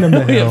just- Send him to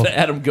We have hell. the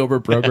Adam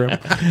Gilbert program.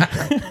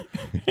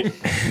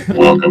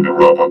 Welcome to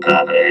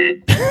RoboCop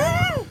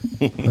 8.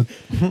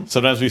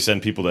 Sometimes we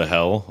send people to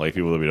hell, like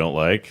people that we don't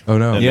like. Oh,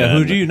 no. And Yeah, then-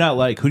 who do you not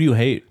like? Who do you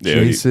hate? Yeah,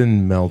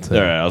 Jason Melton.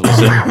 All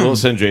right, we'll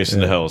send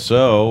Jason to hell.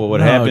 So what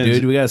No, happens?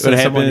 dude, we gotta what send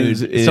someone happens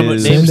who- is someone-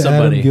 Send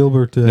somebody. Adam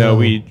Gilbert to no, hell.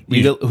 we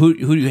Who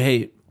do you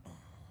hate?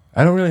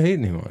 I don't really hate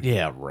anyone.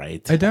 Yeah,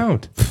 right. I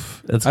don't.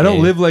 That's I don't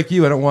gay. live like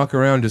you. I don't walk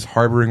around just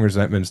harboring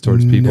resentments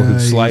towards people who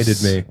Nice.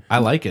 slighted me. I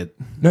like it.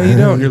 No, you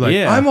don't. You're like,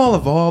 Yeah. I'm all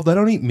evolved. I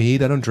don't eat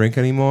meat. I don't drink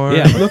anymore.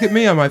 Yeah. Look at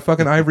me on my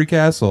fucking ivory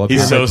castle. Up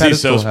he's here in so my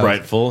he's so pedestal house.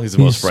 spriteful. He's the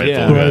most He's- spriteful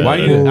Yeah. guy. Why I've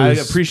you, ever- I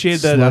Always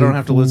appreciate that. I don't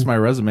have to slightful. list my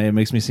resume. It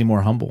makes me seem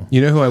more humble.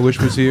 You know who I wish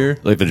was here?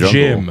 Like the jungle.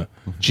 Jim.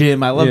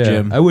 Jim, I love Yeah.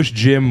 Jim. I wish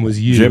Jim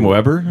was you. Jim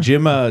Weber.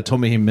 Jim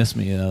told me he missed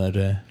me the other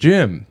day.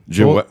 Jim.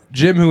 Jim Well, what?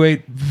 Jim who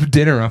ate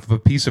dinner off of a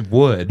piece of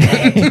wood.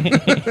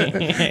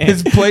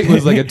 His plate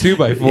was like a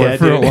 2x4 Yeah,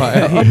 for dude. a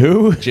while.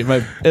 Who? Jim,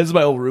 it's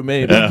my old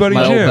roommate. His buddy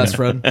my Jim. old best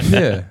friend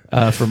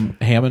Yeah. from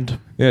Hammond.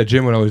 Yeah,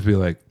 Jim would always be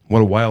like,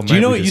 what a wild Do you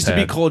night know we it used just to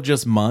be had. called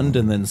just Mund,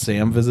 and then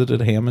Sam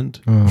visited Hammond?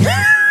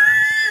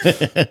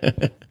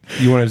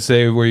 You want to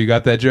say where you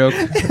got that joke?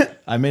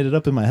 I made it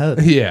up in my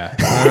head. Yeah.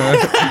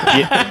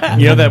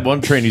 You know that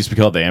one train used to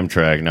be called the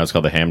Amtrak. Now it's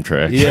called the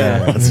Hamtrak.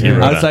 Yeah, Let's hear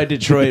about outside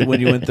Detroit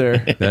when you went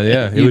there.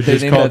 Yeah, it You- was they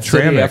just named called that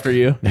city Trammick. after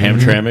you,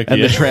 Hamtramck. and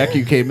Yeah. the track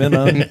you came in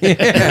on.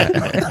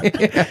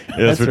 Yeah,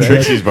 that's what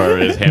Trixie's bar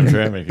is.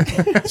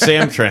 Hamtramck.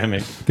 Sam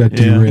Trammick. Got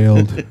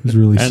derailed. It was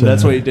really sad. And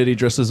that's what he did. He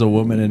dressed as a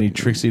woman and he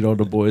trixied all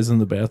the boys in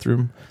the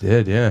bathroom.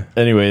 Did, yeah.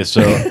 Anyway,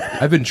 so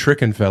I've been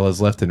tricking fellas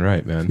left and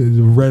right, man. It was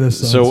a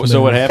Renaissance.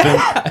 so what man.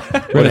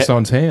 happened?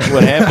 Renaissance hand.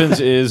 What happens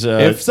is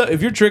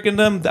If you're tricking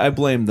them, I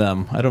blame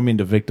them. I don't mean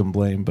to victim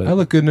blame, but I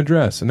look good in a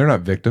dress, and they're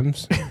not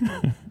victims.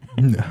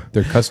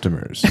 They're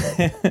customers.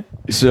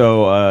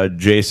 so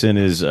Jason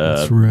is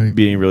right.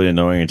 being really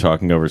annoying and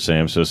talking over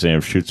Sam. So Sam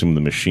shoots him with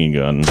a machine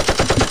gun, and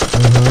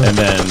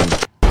then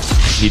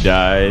he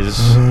dies,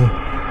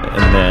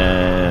 and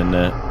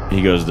then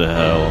he goes to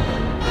hell.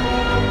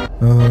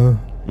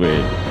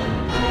 Wait,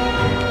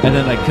 and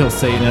then I kill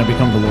Satan and I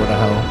become the Lord of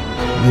Hell.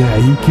 Yeah,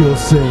 you kill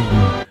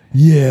Satan.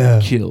 Yeah.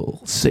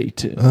 Kill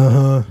Satan.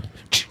 Who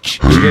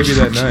gave you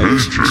that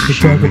knife? To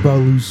talk about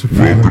Lucifer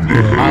like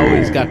that. I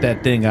always got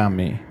that thing on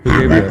me. Who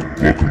gave you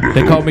that?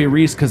 They call me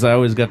Reese because I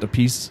always got the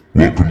piece.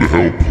 Welcome to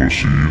hell,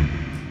 pussy.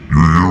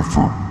 You're here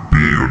for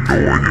being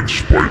annoying and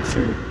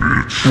spiteful,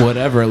 bitch.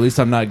 Whatever. At least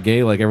I'm not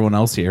gay like everyone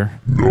else here.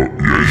 No,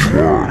 yeah, you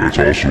are. That's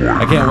also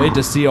why I can't wait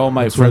to see all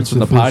my friends from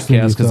the the first thing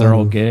you podcast because they're thought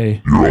all of.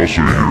 gay. you're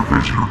also here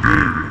because you're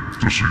gay.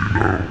 Just so you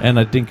know. And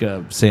I think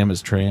Sam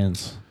is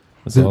trans.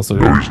 That's also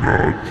No, he's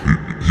not.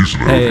 He's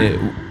not. Hey,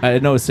 I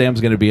know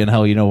Sam's going to be in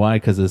hell. You know why?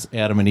 Because it's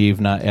Adam and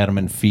Eve, not Adam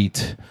and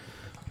feet.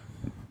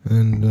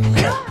 And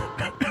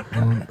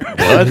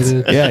what?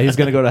 Yeah, he's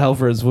going to go to hell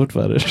for his foot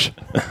fetish.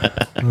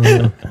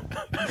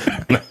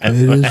 it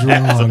is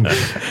wrong.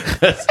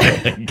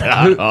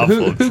 God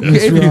awful. Who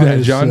gave you wrong that?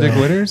 as John Dick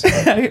hell. Winters?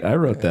 I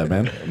wrote that,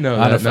 man. No,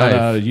 on that knife.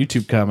 a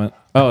YouTube comment.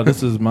 Oh,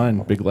 this is mine.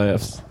 Big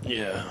laughs.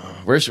 Yeah.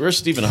 Where's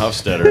Stephen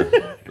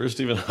Hofstetter? Where's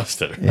Stephen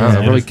Hofstetter? I don't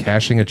know, probably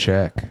cashing a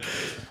check.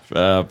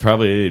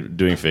 Probably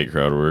doing fake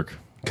crowd work.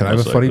 Can I have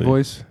a most funny likely.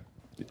 voice?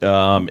 It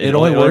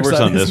only works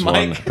on his this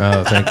mic. one.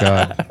 Oh, thank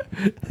God.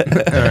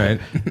 All right.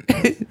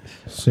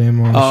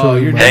 Sam, I'll Oh, show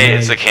you you're my Hey, knife.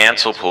 it's the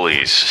cancel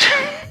police.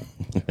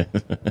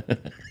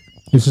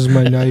 This is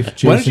my knife.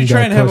 Jason Why don't you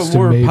try got and have a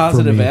custom more made for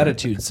positive me.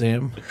 attitude,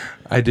 Sam?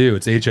 I do.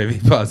 It's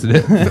HIV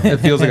positive. It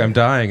feels like I'm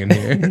dying in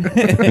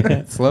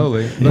here.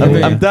 Slowly. Look at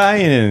me. I'm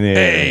dying in there.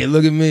 Hey,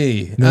 look at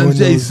me. No I'm one knows.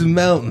 Jason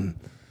Melton.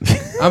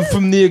 I'm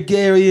from near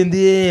Gary,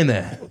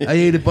 Indiana. I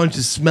ate a bunch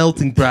of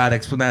smelting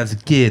products when I was a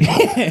kid,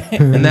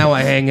 and now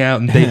I hang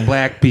out and date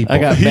black people. I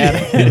got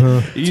bad.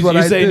 You what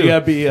I saying do. you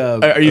gotta be?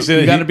 Are you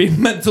saying you that gotta be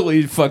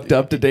mentally fucked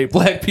up to date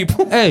black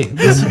people? Hey,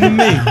 listen to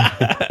me.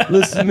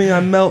 Listen to me.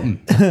 I'm Melton.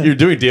 You're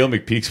doing Dale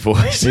McPeak's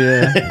voice.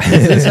 Yeah.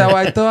 Is this how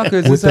I talk, or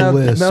is With this the how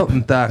lisp.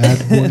 Melton talks?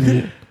 Add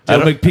one-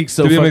 Joe McPeak's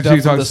so Do fucked you up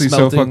from talk the so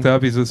smelting. fucked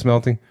up? He's with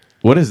smelting.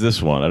 What is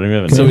this one? I don't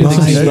even have So a he Can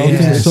thinks I he's smelting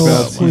yeah. salt,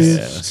 Smells.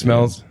 please?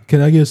 Smells.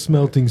 Can I get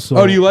smelting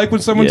salt? Oh, do you like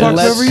when someone Yeah. talks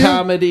Let's over you?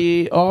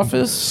 Comedy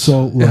Office.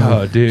 Salt Oh,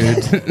 love. dude.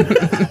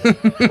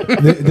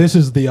 This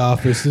is The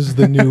Office. This is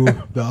the new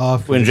The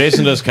Office. When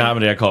Jason does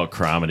comedy, I call it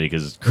cromedy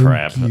because it's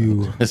crap.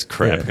 you. It's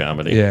crap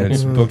comedy. Yeah, and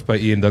it's booked by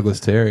Ian Douglas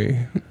Terry.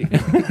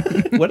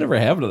 Whatever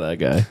happened to that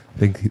guy? I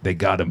think they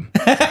got him.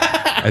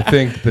 I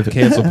think the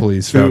cancel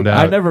police found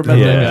out. I never met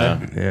Yeah.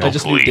 that guy. Yeah. I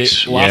just knew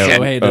Police. Lasso Yeah.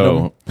 hated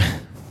him.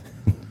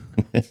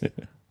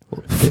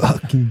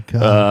 Fucking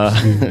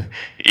God. dude.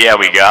 Yeah,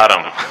 we got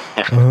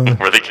him.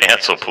 We're the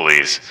cancel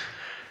police.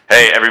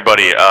 Hey,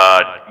 everybody,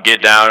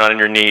 get down on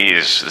your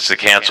knees. It's the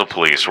cancel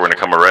police. We're going to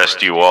come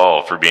arrest you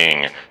all for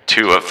being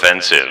too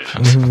offensive.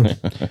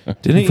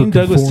 Didn't Ian For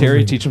Douglas Terry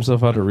conforming. teach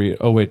himself how to read?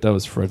 Oh wait, that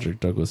was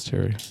Frederick Douglass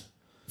Terry.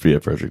 Yeah,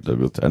 Frederick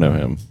Douglass. I know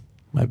him.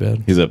 My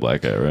bad. He's that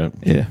black guy, right?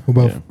 Yeah. What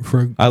about Yeah.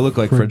 Fred? I look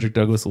like Frederick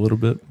Douglass a little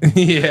bit.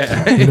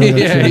 Yeah, know that's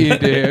yeah, right. you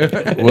do.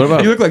 What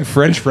about You look like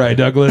French Fry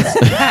Douglas,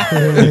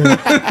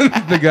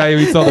 the guy who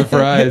eats all the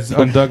fries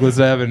on Douglas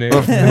Avenue.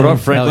 what about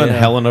Franklin Hell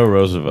yeah. Delano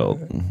Roosevelt?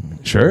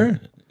 Sure,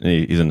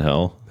 He's in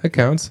hell. that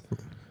counts.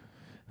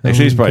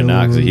 Actually, he's probably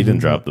not because he Killer. didn't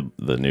drop the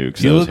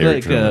nukes. You That was look Harry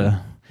like Truman.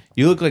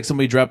 you look like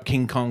somebody dropped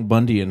King Kong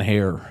Bundy in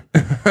hair.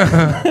 I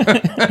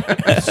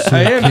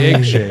am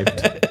egg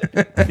shaped.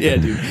 Yeah,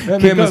 dude.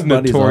 That man was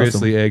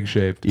notoriously egg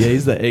shaped. Yeah,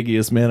 he's the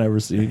eggiest man I've ever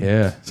seen.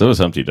 Yeah, So was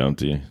Humpty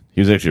Dumpty. He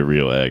was actually a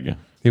real egg.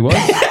 he was.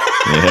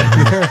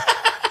 Yeah.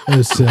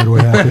 That's sad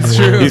what happened. It's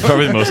there. true. He's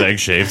probably the most egg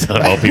shaped out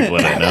of all people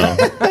that I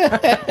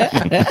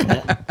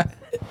know.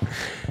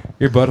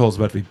 Your butthole's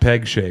about to be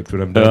peg shaped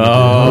when I'm done.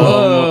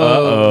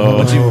 Oh,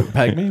 Would you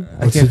peg me?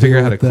 I What's can't the figure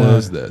out deal how to with that?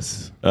 close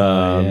this. You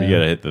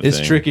gotta hit the It's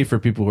thing. tricky for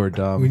people who are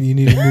dumb. When you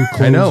need a new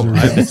closer. I know.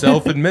 I'm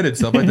self-admitted,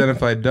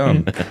 self-identified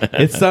dumb.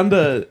 It's on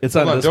the. It's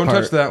on Hold on, this don't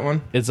part. touch that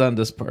one. It's on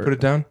this part. Put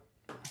it down.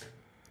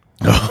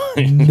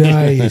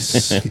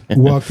 Nice.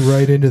 Walked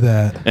right into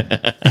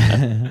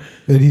that.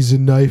 And he's a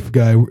knife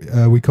guy.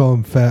 We call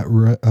him Fat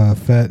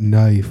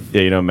Knife.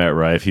 Yeah, you know Matt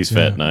Rife. He's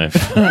Fat Knife.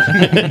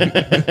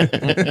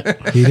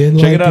 He didn't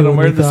Check like it out. I'm when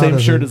wearing we the thought same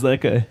of shirt it. as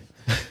that guy.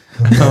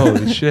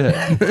 Holy shit!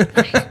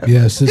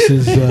 Yes, this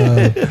is.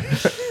 Where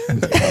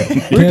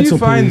do you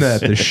find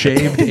that? The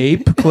Shaved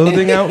Ape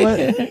clothing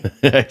outlet?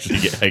 Actually,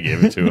 yeah, I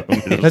gave it to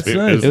him. That's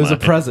nice. It was a mine.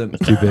 present.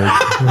 Too big.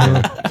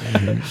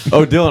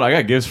 Oh, Dylan, I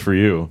got gifts for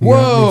you.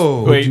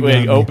 Whoa! Wait, you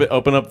wait. got me?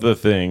 Open up the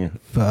thing.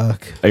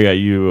 Fuck. I got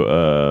you.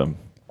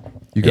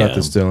 You got Yeah.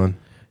 this, Dylan.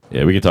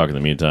 Yeah, we can talk in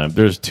the meantime.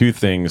 There's two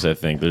things I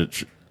think.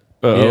 There's,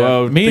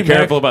 Yeah. Me be and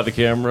careful Mac- about the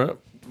camera.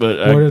 But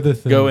What are the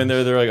go things? in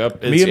there. They're like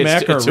up. Me and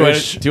Mac are two,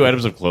 rich. two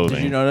items of clothing.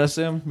 Did you know that,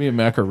 Sam? Me and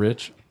Mac are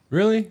rich.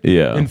 Really?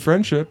 Yeah. In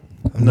friendship.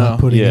 I'm not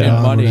putting Yeah. it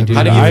on. Money, whatever. dude.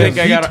 How do you I- think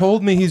I He got?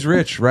 told me he's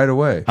rich right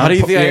away. How do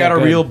you think I Yeah, got a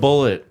good. real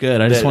bullet?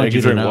 Good. I just that wanted I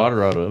you can to drink know.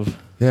 water out of.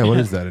 Yeah, what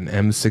is that? An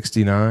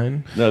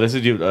M69? No, this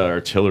is your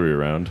artillery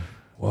round.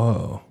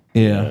 Whoa.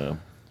 Yeah.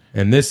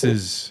 And this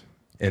is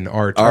an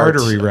Art.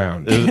 artery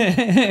round.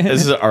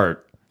 This is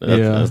art.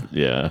 Yeah.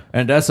 Yeah.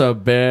 And that's a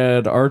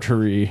bad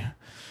artery.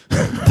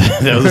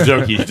 That was a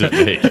joke you just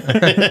made.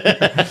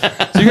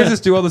 So you guys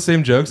just do all the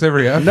same jokes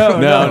every episode?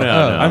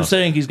 No. I'm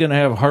saying he's gonna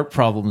have heart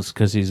problems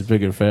because he's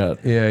big and fat.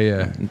 Yeah,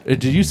 yeah.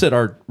 You said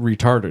art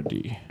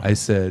retarded. I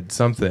said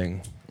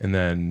something, and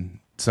then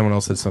someone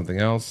else said something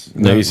else.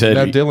 No, you said-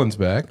 now Dylan's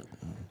back.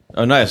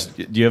 Oh, nice.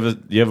 Do you have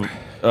a?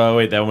 Oh,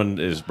 wait, that one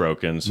is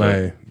broken.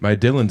 So My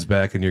Dylan's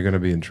back, and you're going to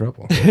be in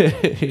trouble.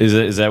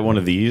 is that one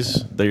of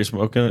these that you're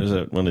smoking? Is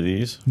that one of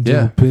these?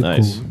 Yeah. Pickle.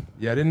 Nice.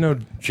 Yeah, I didn't know.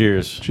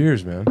 Cheers.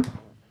 Cheers, man.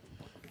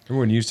 Remember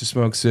when you used to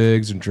smoke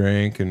cigs and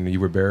drink, and you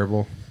were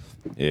bearable?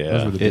 Those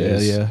Yeah. were the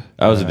days.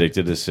 I was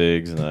addicted to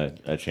cigs, and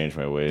I changed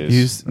my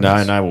ways. You- Now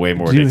I'm way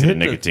more You addicted to hit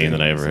the nicotine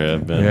than I ever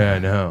have been. Yeah, I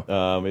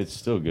know. It's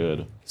still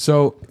good.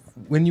 So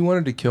when you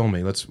wanted to kill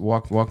me, let's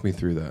walk me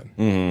through that.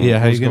 Yeah,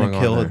 how What's you gonna going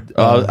on kill there? it?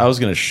 I was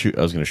gonna shoot.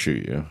 I was gonna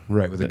shoot you.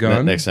 Right, with a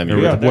gun? Next time you Or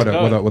do with,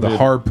 that. with a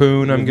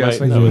harpoon, I'm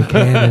guessing? no.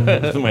 Cannon.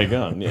 That's my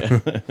gun. Yeah.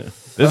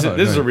 This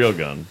is a real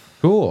gun.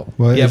 Cool.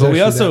 Well, Yeah, it's but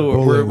we actually also that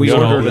bullet we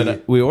don't ordered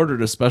always- we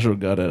ordered a special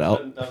gun at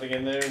Al. Nothing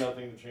in there.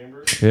 Nothing in the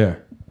chamber. Yeah.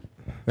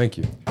 Thank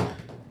you.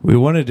 We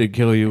wanted to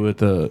kill you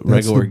with a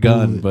regular the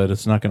gun, bullet. but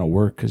it's not gonna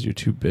work because you're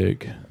too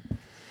big.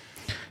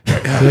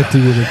 Fifty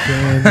with a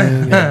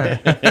cannon.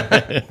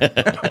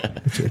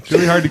 It's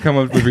really hard to come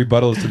up with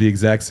rebuttals to the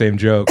exact same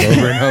joke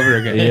over and over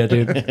again. Yeah,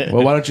 dude.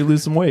 Well, why don't you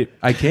lose some weight?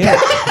 I can't.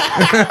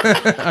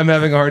 I'm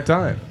having a hard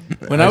time.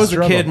 When I was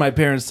struggle. a kid, my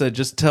parents said,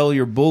 just tell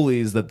your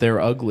bullies that they're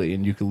ugly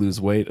and you can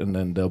lose weight and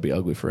then they'll be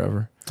ugly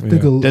forever.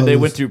 Then they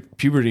went through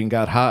puberty and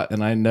got hot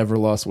and I never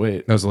lost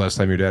weight. That was the last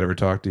time your dad ever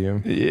talked to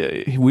you.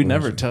 Yeah, we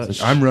never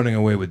touched. I'm running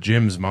away with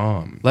Jim's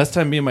mom. Last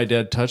time me and my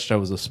dad touched, I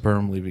was a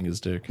sperm leaving his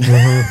dick.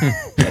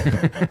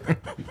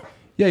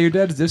 Yeah, your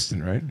dad's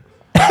distant, right?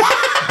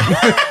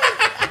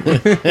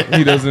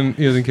 he doesn't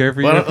care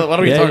for you. Why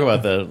don't we Yeah. talk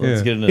about that? Let's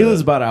Yeah. get into He that.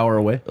 lives about an hour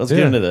away. Let's Yeah.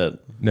 get into that.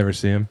 Never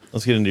see him.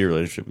 Let's get into your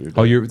relationship with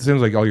your dad. It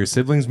seems like all your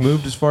siblings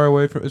moved as far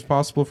away as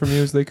possible from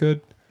you as they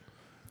could.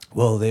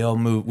 Well, they all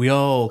moved. We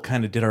all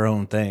kind of did our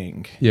own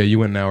thing. Yeah, you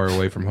went an hour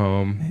away from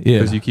home. Yeah.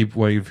 Because you keep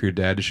waiting for your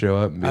dad to show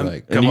up and be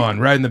like, and come you- on,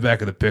 ride in the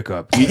back of the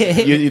pickup.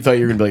 You thought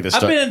you were gonna be like the I've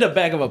star. been in the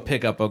back of a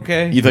pickup,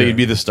 okay? You thought you'd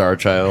be the star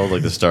child,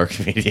 like the star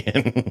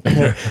comedian.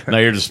 Now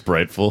you're just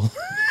spriteful.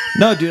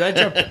 No, dude, I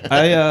jumped.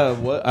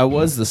 I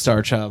was the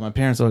star child. My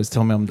parents always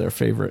tell me I'm their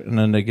favorite, and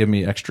then they give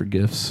me extra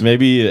gifts.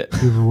 Maybe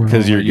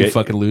because you're You gay,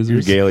 fucking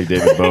losers. You're gay like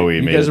David Bowie.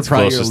 You made guys it are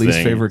probably your closest least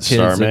thing. favorite kids.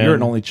 Starman. And you're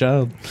an only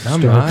child. I'm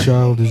Star not.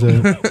 child is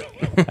a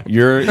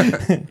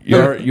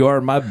You are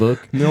in my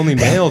book. I'm the only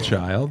male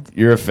child.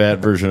 You're a fat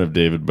version of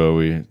David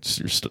Bowie. It's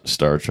your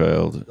star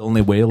child The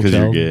only whale because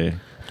you're child. gay.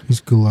 he's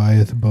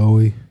Goliath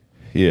Bowie.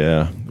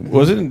 Yeah,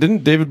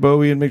 didn't David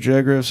Bowie and Mick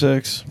Jagger have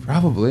sex?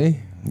 Probably.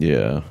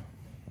 Yeah.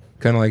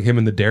 Kind of like him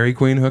and the Dairy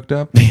Queen hooked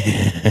up.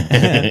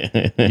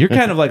 You're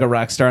kind of like a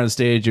rock star on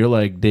stage. You're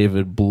like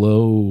David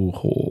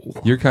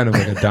Blowhole. You're kind of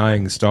like a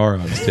dying star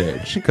on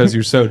stage because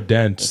you're so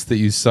dense that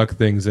you suck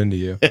things into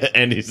you.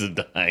 And he's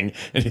dying,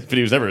 but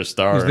he was never a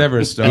star. He's never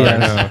a star.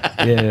 Yeah.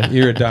 No. Yeah.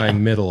 You're a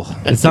dying middle.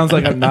 It sounds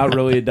like I'm not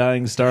really a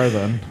dying star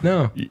then.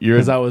 No.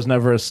 Because I was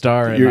never a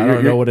star, and You're- I don't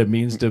you're- know what it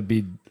means to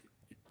be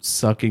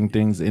sucking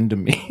things into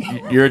me.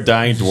 You're a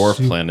dying dwarf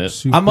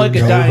planet. I'm like a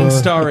dying supernova.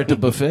 star at the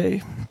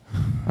buffet.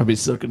 I'll be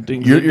sucking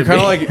things. You're into kind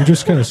of me. like You're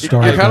just kind of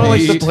starving. you're kind of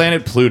like the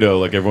planet Pluto.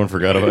 Like everyone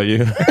forgot about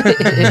you.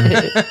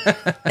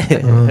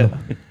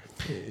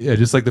 Yeah,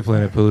 just like the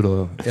planet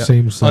Pluto. Yeah.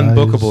 Same size.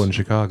 Unbookable in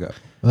Chicago.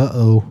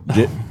 Uh-oh.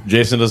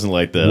 Jason doesn't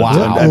like that.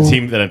 Wow. I'm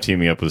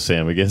teaming up with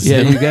Sam against. Yeah,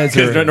 him. you guys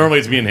 'Cause are- normally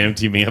it's me and him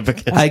teaming up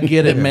against. I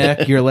get it,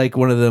 Mac. You're like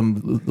one of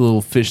them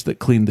little fish that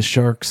clean the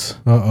sharks.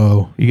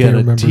 Uh-oh. You Can't got to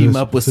remember team this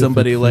up with specific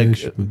somebody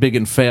fish, like but- big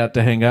and fat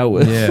to hang out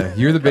with. Yeah,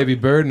 you're the baby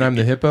bird and I'm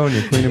the hippo and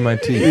you're cleaning my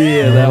teeth.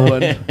 Yeah, that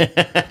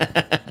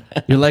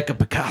one. You're like a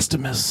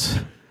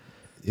Picostomus.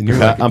 And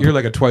you're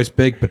like a twice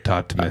baked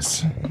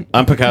potatomous.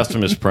 I'm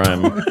Picostomus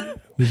Prime.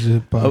 Is it A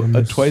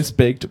bottomless? twice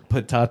baked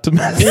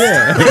potatomous.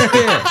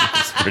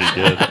 It's pretty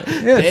good.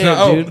 Yeah, it's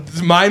Damn, not-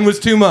 oh, mine was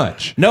too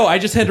much. No, I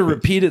just had to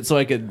repeat it so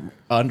I could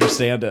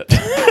understand it.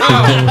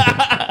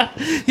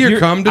 Here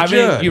come to I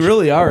judge. mean, you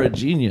really are a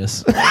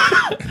genius.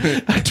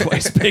 A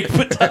twice baked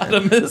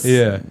potatomous.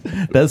 Yeah.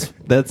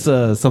 That's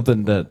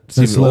something that That's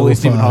only level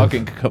Stephen 5.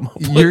 Hawking could come up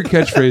with. Your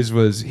catchphrase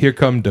was "Here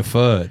come the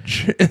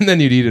fudge," and then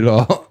you'd eat it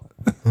all.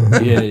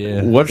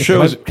 Yeah. What My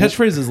shows?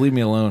 catchphrase is "Leave me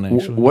alone."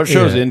 Actually, What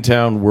shows Yeah. in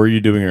town were you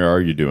doing or are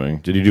you doing?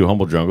 Did you do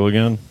Humble Jungle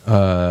again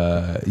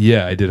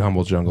Yeah, I did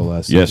Humble Jungle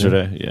last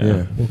yesterday?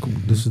 Yeah.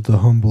 Welcome. This is the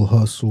humble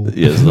hustle.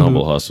 Yeah, it's the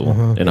Humble Hustle.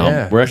 And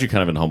Yeah. we're actually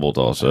kind of in Humboldt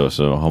also.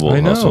 So Humble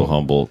I know. Hustle,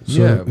 Humboldt.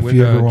 So Yeah, if when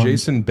you ever want-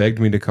 Jason begged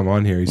me to come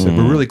on here, he said,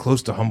 "We're really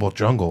close to Humble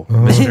Jungle,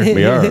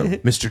 We are.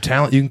 Mr.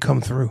 Talent. You can come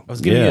through." I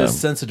was giving you Yeah. a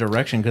sense of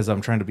direction because I'm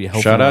trying to be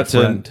helpful. Shout to my out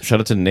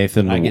to friend.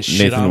 Nathan I get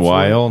shit on Nathan for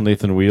Weil,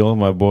 Nathan Wheel,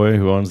 my boy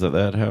who owns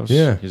that house.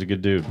 Yeah. He's a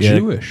good dude. Yeah,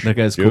 Jewish. That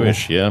guy's cool.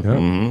 Jewish, yeah. Yeah,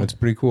 Mhm. that's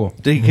pretty cool.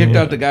 He kicked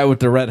out the guy with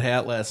the red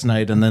hat last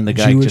night, and then the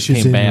guy Jewish just is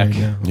came in back. right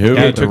now. Who? Yeah,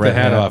 Yeah, he took the red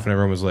hat hat. off, and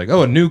everyone was like,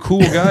 "Oh, a new cool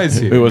guy's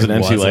here." It was an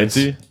MC wasn't.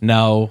 Lightsey.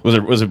 No,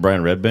 Was it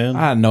Brian Redband?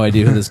 I had no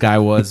idea who this guy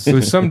was. It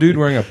was some dude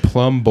wearing a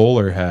plum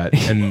bowler hat,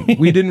 and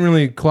we didn't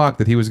really clock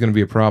that he was going to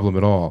be a problem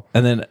at all.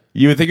 And then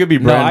You would think it'd be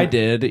no, Brian. I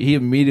did. He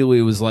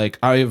immediately was like,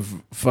 "I have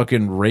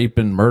fucking rape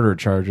and murder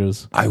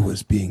charges." I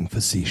was being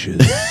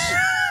facetious.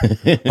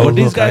 Oh,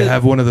 these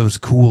guys. one of those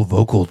cool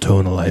vocal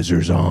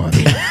tonalizers on.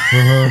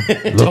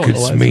 Look,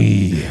 it's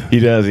me. He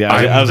does. Yeah,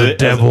 I was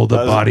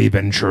body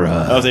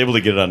Ventura. I was able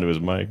to get it onto his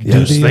mic.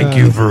 Yes, Did he, thank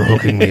you for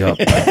hooking me up.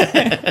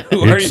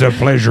 Who are It's you? a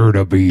pleasure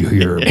to be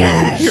here,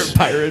 boys. Your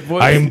pirate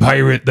voice. I'm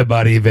Pirate the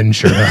Body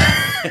Ventura.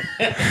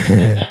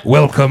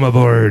 Welcome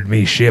aboard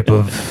me ship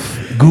of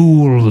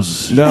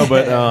ghouls, No,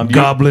 but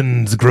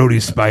goblins,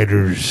 grody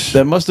spiders.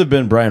 that must have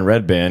been Brian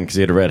Redband because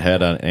he had a red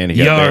hat on and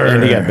he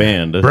got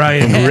banned.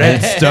 Brian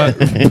Red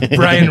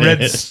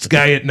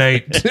Sky at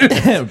Night.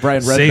 Brian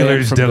Redband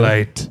Sailor's from the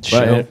Delight.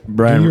 show.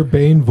 Brian Do your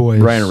Bane voice.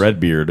 Brian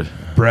Redbeard.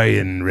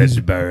 Brian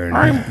Redburn.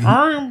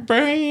 I'm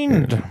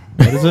Bane.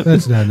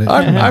 That's not it.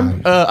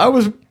 I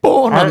was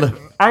born on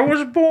the. I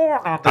was born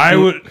on the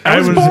I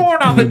was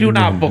born on the Do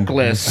Not Book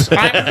list.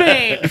 I'm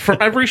banned from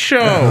every show.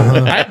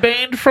 I'm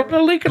banned from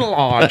the Lincoln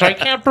Lodge. I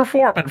can't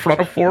perform in front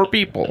of 4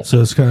 people. So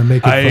it's kind of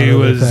making fun I of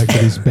was- the fact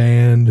that he's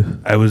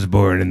banned. I was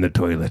born in the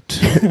toilet.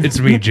 It's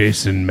me,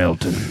 Jason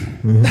Melton.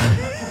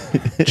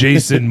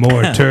 Jason,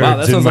 more turds Wow,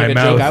 that in sounds my like a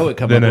joke I mouth would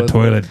come than up a with.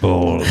 toilet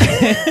bowl.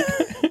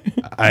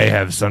 I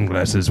have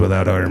sunglasses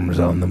without arms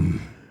on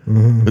them.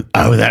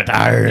 Oh, that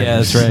arms. Yeah,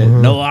 that's right.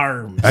 No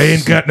arms. I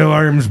ain't got no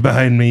arms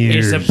behind me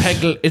ears.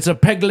 It's a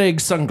peg leg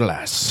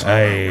sunglass.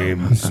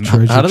 I'm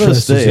Treasure How do those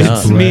chest stay, is huh?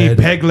 it's me, red.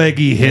 Peg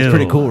Leggy Hill.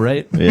 Pretty cool,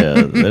 right? Yeah,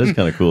 that is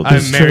kind of cool.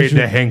 I'm married treasure-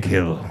 to Hank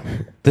Hill.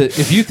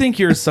 If you think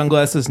your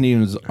sunglasses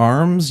needs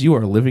arms, you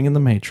are living in the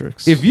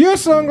Matrix. If your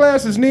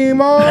sunglasses need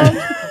arms,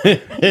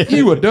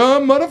 you a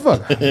dumb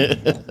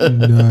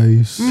motherfucker.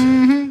 Nice.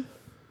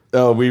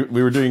 Oh, we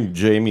were doing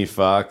Jamie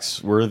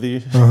Foxx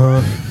worthy,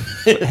 Uh-huh.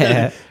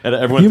 and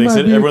everyone You thinks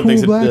might that be a everyone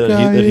thinks cool black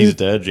guy. that he's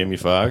dead. Jamie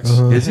Foxx.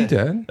 Is he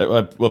dead?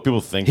 Well,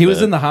 people think he was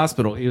that. in the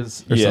hospital. He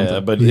was, or Yeah,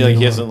 something. but Yeah, like,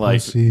 he I hasn't like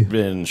see.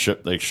 been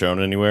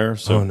shown anywhere.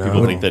 So Oh, no.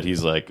 people think that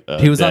he's like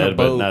He was on dead, a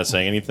but boat. not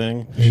saying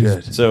anything.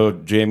 Shit. So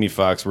Jamie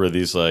Foxx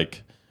worthy's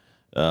like,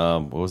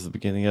 what was the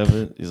beginning of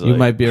it? He's you like,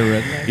 might be a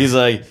redneck. He's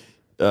like,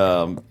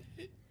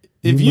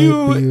 if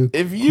You might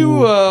be you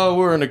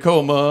were in a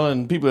coma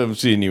and people haven't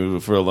seen you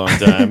for a long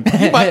time,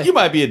 you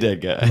might be a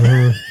dead guy.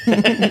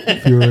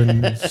 If you're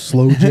in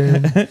slow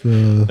jam,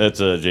 That's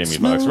Jamie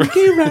Foxx.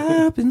 Smokey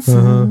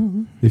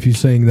Robinson. if you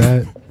sang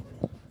that,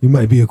 you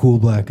might be a cool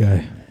black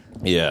guy.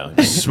 Yeah,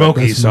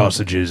 Smoky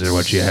sausages are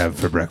what you have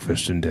for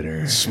breakfast and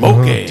dinner.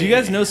 smoky. Do you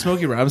guys know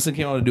Smokey Robinson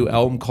came out with a new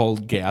album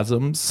called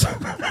Gasms?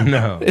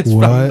 No. It's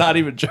What? I'm not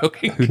even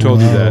joking. Who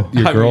told you Wow. that?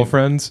 Your I mean-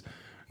 girlfriends?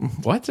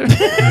 What?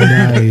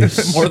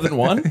 Nice. More than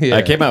one? Yeah.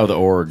 I came out with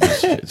orgs.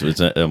 It's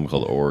an album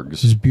called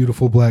Orgs. These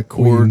beautiful black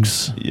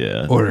queens.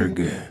 Yeah. Org.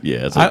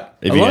 Yeah. It's like,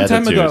 A long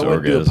time ago, I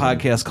would do a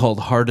podcast called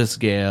Hardest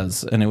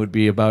Gas, and it would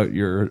be about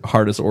your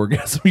hardest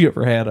orgasm you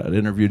ever had. I'd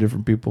interview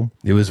different people.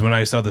 It was when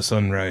I saw the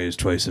sun rise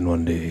twice in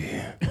one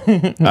day.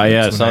 Oh,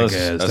 yeah. I I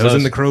was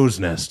in the crow's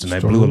nest and I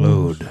blew a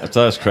load. I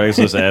saw this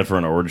Craigslist ad for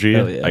an orgy.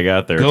 yeah. I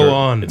got there. Go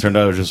on. It turned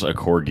out it was just a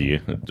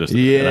corgi. Just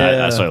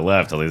Yeah. So I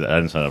left. At least I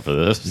didn't sign up for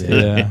this.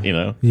 Yeah. You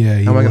know. Yeah.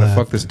 How am I going to laughed.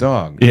 fuck this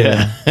dog?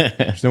 Yeah.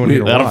 There's no one here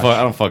to watch.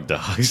 I don't fuck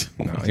dogs.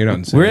 No, you're not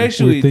insane. We're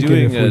actually We're thinking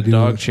doing if we a do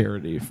dog it.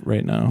 charity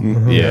right now.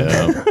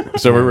 Yeah.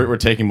 So we're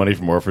taking money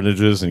from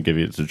orphanages and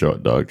giving it to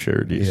dog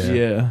charities.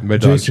 Yeah. My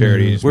dog Jason,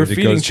 charities. We're means it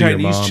feeding goes to your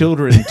Chinese mom.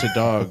 children to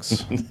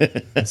dogs.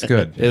 That's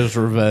good. It was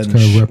revenge.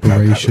 Kind of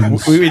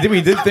reparations. We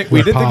did think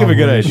of a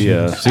good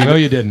idea. See, No,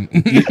 you didn't.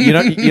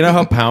 you know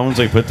how Pounds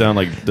like put down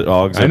like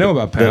dogs. I know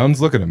about Pounds.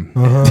 Look at him.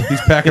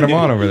 He's packing them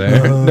on over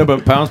there. No,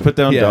 but Pounds put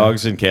down Yeah.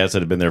 dogs and cats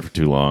that have been there for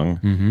too long.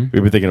 We've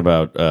been thinking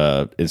about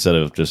instead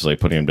of just like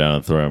putting them down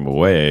and throwing them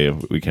away,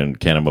 we can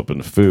can them up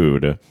into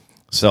food,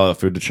 sell that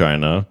food to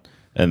China,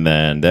 and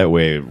then that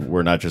way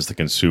we're not just the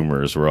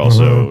consumers, we're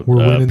also We're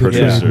winning the trade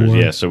producers. war.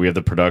 Yeah, so we have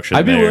the production.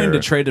 I'd be there. willing to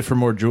trade it for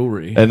more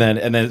jewelry. And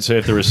then so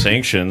if there were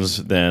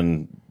sanctions,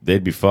 then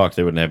they'd be fucked.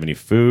 They wouldn't have any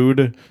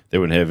food. They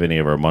wouldn't have any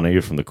of our money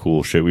from the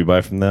cool shit we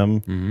buy from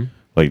them.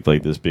 Like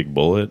this big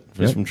bullet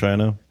from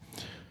China.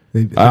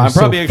 I'm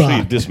probably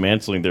actually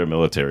dismantling their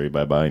military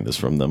by buying this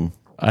from them.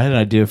 I had an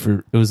idea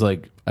for it was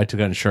like I took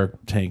on Shark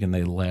Tank and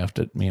they laughed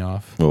at me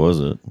off. What was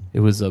it? It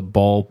was a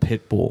ball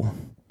pit bull,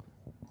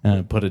 and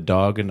I put a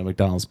dog in a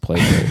McDonald's play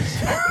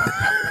place.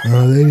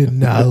 Oh, they did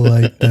not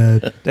like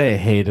that. They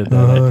hated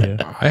that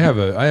idea. I have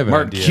an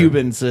Mark idea.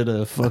 Cuban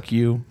said, "Fuck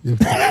you." What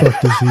the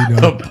fuck does he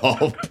know?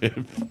 Ball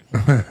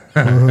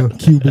pit.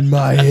 Cuban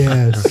my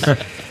ass.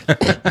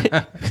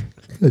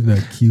 That's not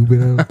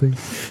Cuban, I don't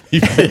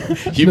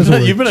think.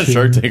 You've been on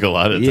Shark Tank a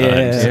lot of times.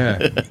 Yeah. Yeah.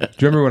 Do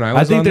you remember when I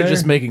was I think on they're there?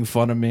 just making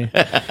fun of me.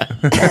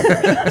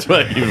 That's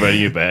why he's inviting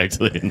you back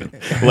to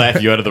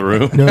laugh you out of the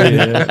room. No,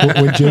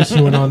 when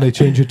Jason went on, they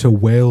changed it to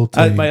whale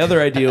tank. My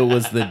other idea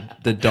was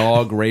the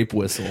dog rape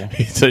whistle.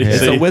 So,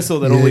 It's a whistle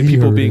that Yeah, only he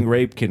people heard being it.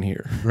 raped can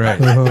hear. Right.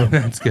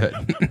 That's good.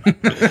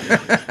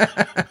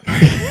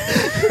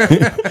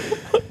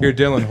 Here,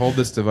 Dylan, hold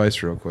this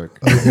device real quick.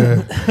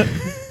 Okay.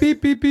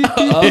 Beep, beep, beep, beep.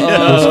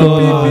 What's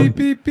going on? Beep,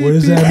 beep, beep, What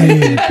does beep, that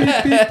beep, mean?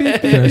 beep,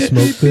 beep, beep, Can I beep,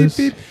 smoke beep, this?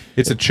 beep.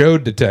 It's a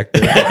chode detector.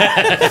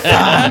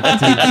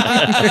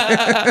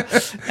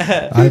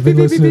 I've been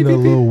listening to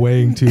Lil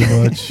Wayne too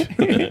much.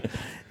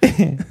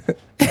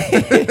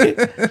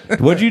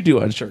 What'd you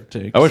do on Shark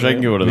Tank? I wish I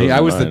could get one of those. Me, I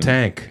was the mine.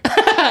 tank.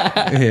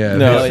 Yeah,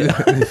 No,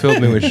 they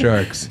filled me with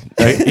sharks.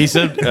 He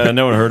said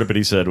no one heard it, but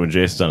he said when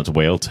Jason's on its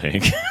whale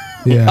tank.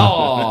 Yeah.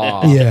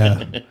 Aw.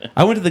 Yeah.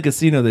 I went to the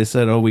casino. They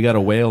said, "Oh, we got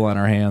a whale on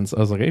our hands." I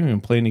was like, "I didn't even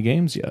play any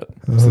games yet."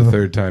 It's the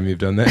third time you've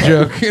done that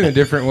joke in a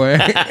different way.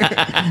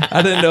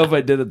 I didn't know if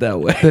I did it that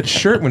way. That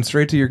shirt went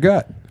straight to your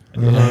gut.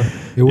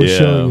 It was Yeah.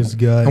 showing his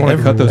gut. I want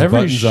to cut those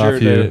Every buttons off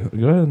shirt you.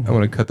 Go ahead. I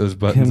want to cut those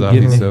buttons Him off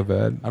you getting- so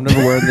bad. I'm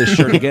never wearing this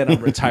shirt again.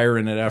 I'm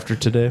retiring it after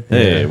today.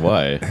 Hey,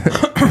 why?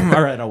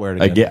 All right, I'll wear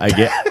it again.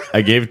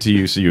 I gave it to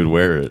you so you would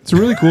wear it. It's a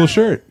really cool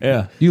shirt.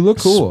 Yeah. You look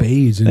cool.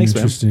 Spades and Thanks,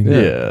 man. interesting.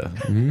 Yeah.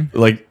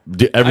 Like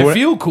everyone, I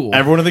feel cool.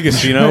 Everyone in the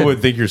casino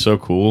would think you're so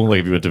cool.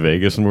 Like if you went to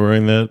Vegas and were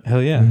wearing that,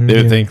 Hell yeah. they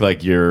would think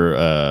like you're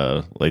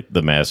like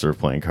the master of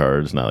playing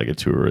cards, not like a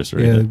tourist or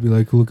Yeah, anything. they'd be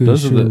like, look at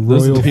Those his are the- shirt,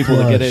 those are the royal people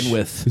to get flush, in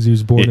with. because he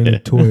was born in a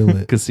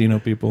toilet. Casino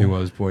people. He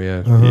was, boy,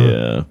 yeah.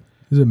 Yeah.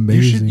 He's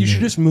amazing. You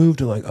should just move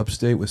to like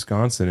upstate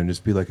Wisconsin and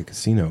just be like a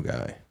casino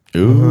guy.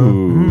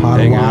 Ooh.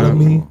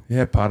 Potawatomi.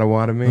 Yeah,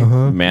 Potawatomi.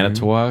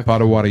 Manitowoc.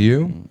 Potawata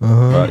you.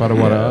 Pot-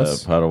 Potawata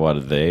us.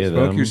 Potawata they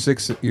Smoke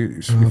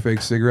them. your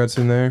fake cigarettes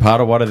in there.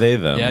 Potawata they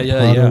them. Yeah.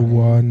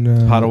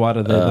 Padawana.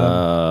 Potawata, they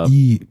them.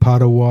 Eat.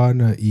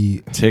 Padawana.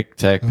 Eat. Tic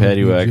tac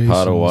paddywhack Jason's.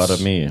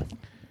 Potawata me.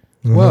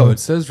 Whoa, it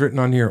says written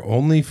on here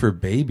only for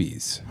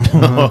babies.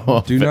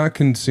 Do not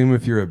consume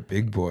if you're a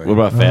big boy. What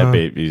about fat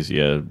babies?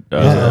 Yeah.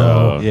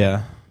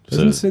 Yeah.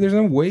 Doesn't say there's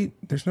no weight.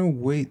 There's no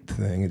weight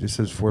thing. It just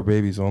says for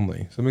babies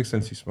only. So it makes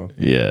sense you smoke.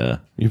 Yeah.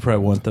 You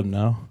probably want them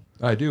now.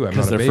 I do. I'm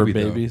Because not a they're baby. for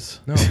though. babies.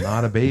 No, I'm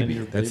not a baby.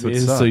 You're That's what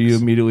babies, sucks. so you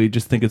immediately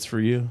just think it's for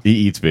you. He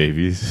eats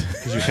babies.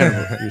 Because you're kind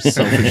of you're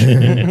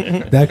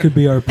selfish. That could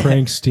be our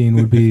prank scene.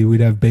 Would be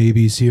we'd have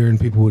babies here and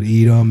people would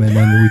eat them, and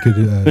then we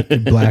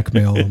could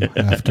blackmail them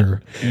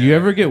after. You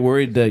ever get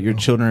worried that your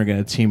children are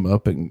going to team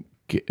up and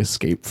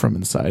escape from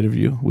inside of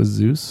you with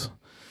Zeus?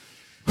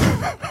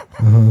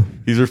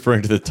 He's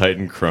referring to the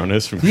Titan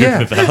Cronus from Yeah.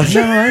 Greek mythology.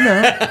 No, I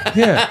know.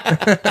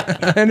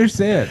 Yeah. I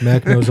understand.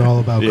 Mac knows all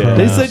about Yeah. Cronus.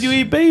 They said you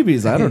eat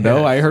babies. I don't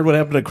know. I heard what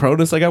happened to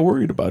Cronus. I got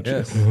worried about you.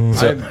 Yes.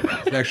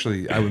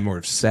 I would more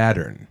of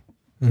Saturn.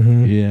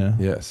 Yeah.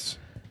 Yes.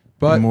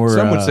 But More,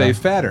 some would say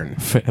fattern.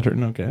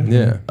 Fattern, okay.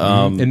 Yeah.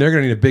 And they're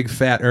going to need a big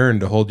fat urn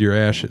to hold your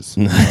ashes.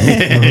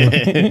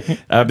 If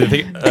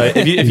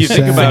you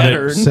think about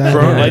it,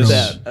 Saturn. Like Crohn's,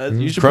 that.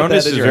 You should put Crohn's that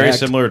is in your very act.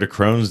 similar to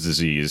Crohn's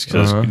disease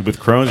because with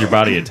Crohn's, your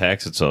body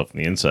attacks itself from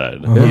the inside,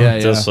 Yeah,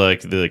 just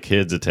like the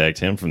kids attacked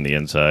him from the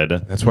inside.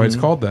 That's why it's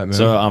called that, man.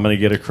 So I'm gonna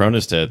get a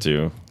Cronus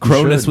tattoo.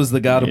 Cronus was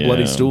the god of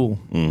bloody Yeah. stool.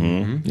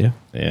 Mm-hmm. Yeah.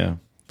 Yeah.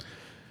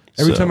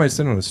 Every So- time I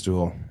sit on a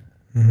stool,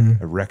 I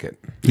wreck it.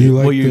 Do you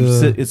like Well, you the,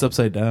 sit, it's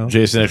upside down.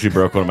 Jason actually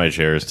broke one of my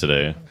chairs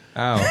today.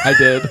 Ow. I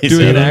did. He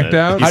Doing sat an on act it.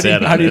 out? He How do you,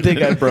 sat how on do you it.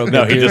 think I broke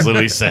No, it? he dude? just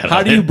literally sat How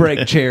on do you it.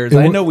 break chairs?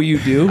 I know what you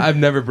do. I've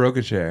never broke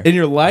a chair. In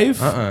your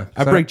life? Uh-uh.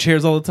 I break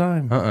chairs all the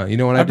time. You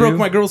know what I do? broke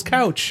my girl's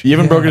couch. You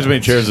haven't broken as many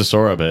chairs as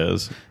Sorab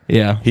has.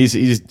 Yeah. He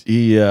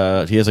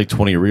has like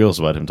 20 reels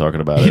about him talking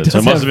about it. So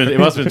it does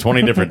must have been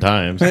 20 different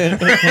times.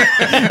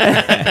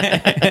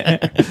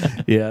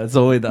 Yeah, it's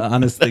only the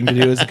honest thing to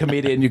do as a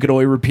comedian. You can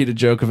only repeat a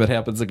joke if it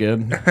happens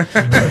again.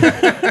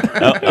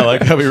 I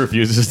like how he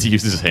refuses to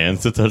use his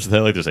hands to touch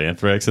that, like there's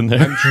anthrax in there.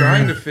 I'm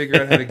trying to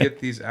figure out how to get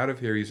these out of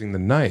here using the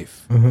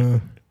knife.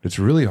 It's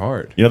really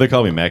hard. You know they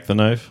call me Mac the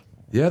Knife.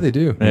 Yeah, they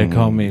do. They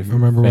call me I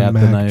remember Fat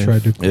when the Mac Knife.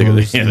 tried to Yeah,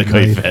 close they the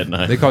call you knife. Fat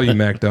Knife. They call you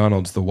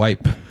McDonald's the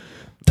wipe.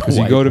 Because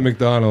you go to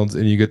McDonald's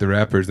and you get the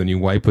wrappers, then you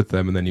wipe with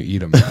them, and then you eat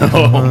them.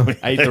 I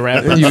eat the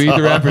wrapper. You eat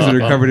the wrappers that are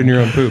covered in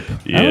your own poop.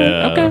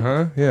 Yeah.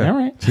 Huh? Yeah. All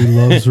right. He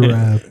loves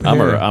rap. I'm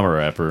a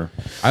rapper.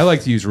 I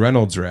like to use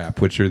Reynolds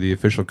Wrap, which are the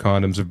official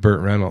condoms of Burt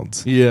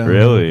Reynolds. Yeah.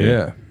 Really?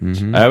 Yeah.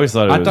 I always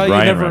thought it I was thought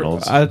Ryan you never.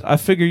 Reynolds. I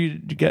figure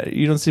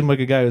you don't seem like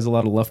a guy who has a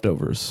lot of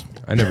leftovers.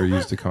 I never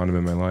used a condom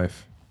in my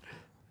life.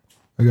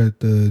 I got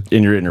the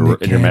in your Matt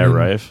Cannon.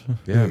 Rife.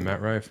 Yeah,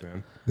 Matt Rife,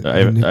 man. I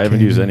haven't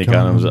used any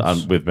condoms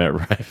condoms. with Matt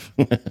Rife.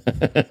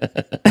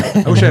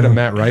 I wish I had a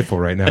Matt rifle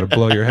right now to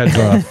blow your heads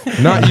off.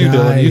 Not you,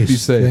 Dylan. You'd be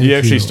Nice. safe. Thank You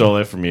actually you. stole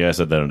that from me. I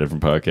said that on a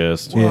different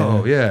podcast.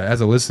 Whoa, yeah. As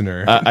a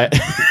listener,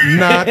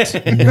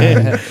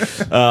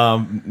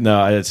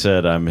 No, I had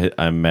said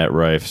I'm Matt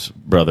Rife's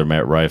brother,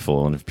 Matt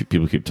Rifle, and if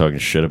people keep talking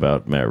shit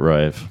about Matt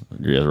Rife,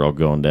 you guys are all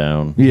going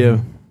down. Yeah.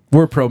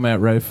 We're pro Matt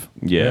Rife.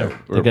 Yeah,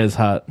 The guy's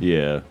hot.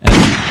 yeah,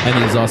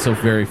 And he's also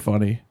very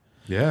funny.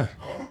 yeah.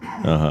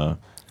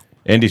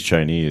 and he's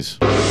Chinese.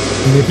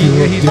 And if you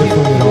look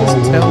different, it all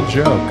Tell works.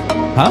 joke.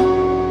 Huh?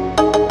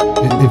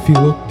 If you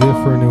look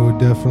different, it would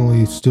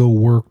definitely still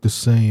work the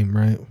same,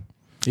 right?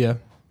 Yeah.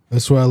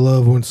 That's why I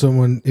love when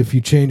someone, if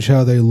you change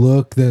how they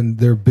look, then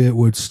their bit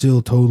would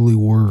still totally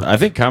work. I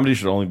think comedy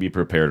should only be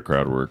prepared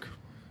crowd work.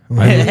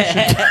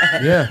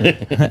 Yeah.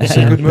 It's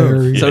a good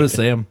move. Very- So does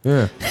Sam.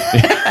 Yeah.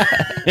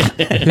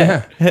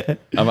 Yeah.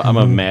 I'm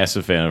a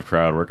massive fan of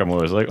crowd work. I'm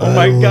always like, oh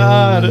my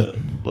god,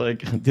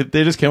 like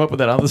they just came up with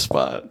that on the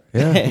spot.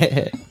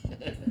 Yeah.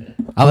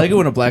 I like it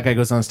when a black guy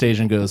goes on stage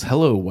and goes,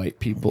 "Hello, white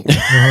people."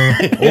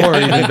 Or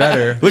even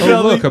better,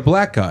 look, a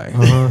black guy.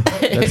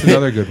 That's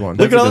another good one.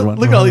 Look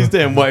at all these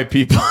damn white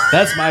people.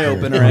 That's my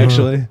opener,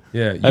 actually.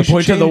 Yeah. I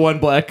point to the one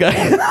black guy.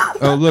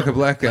 Oh, look, a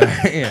black guy.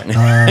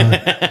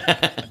 Yeah.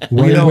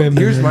 White You know, women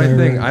here's in my there.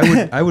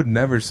 thing. I would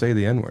never say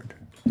the N-word.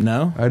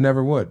 No. I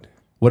never would.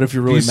 What if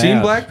you're really You seen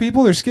mad? black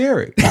people? They're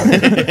scary.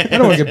 I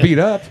don't want to get beat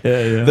up.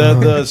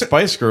 The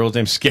Spice Girl's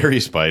named Scary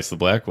Spice, the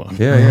black one.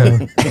 Yeah, yeah.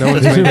 No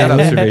one's made that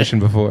observation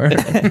before.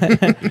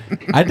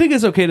 I think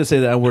it's okay to say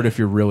that word if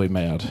you're really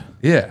mad.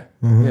 Yeah.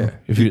 Yeah.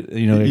 If you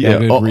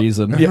got a good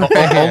reason.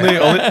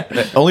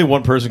 Only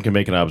one person can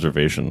make an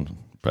observation.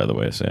 By the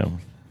way,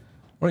 Sam.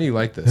 Why don't you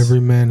like this? Every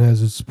man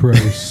has its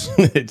price.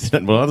 Well,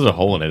 there's a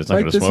hole in it. It's not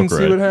Like going to this and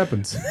smoke see what right.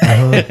 happens.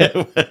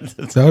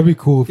 That would be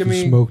cool if Give you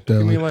me- smoked that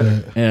give me like a lighter.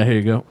 that. Yeah, here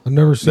you go. I've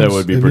never seen. That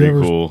would be have pretty you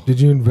ever- cool.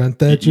 Did you invent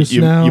that just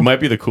You now?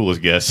 might be the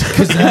coolest guest.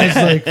 That's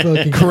like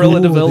fucking Corilla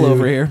cool, DeVille dude.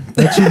 over here.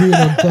 That should be in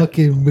a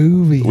fucking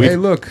movie. Hey,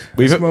 look. I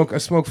we've-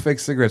 smoke fake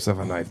cigarettes off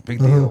a knife. Big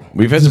deal.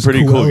 We've had some Just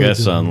pretty cool Corella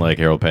guests DeVille. on, like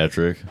Harold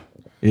Patrick.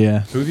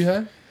 Yeah. Who have you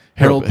had?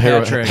 Harold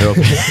Patrick.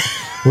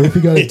 What if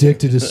you got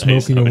addicted to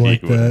smoking them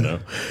like You wouldn't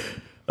that?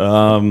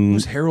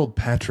 Who's Harold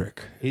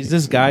Patrick? He's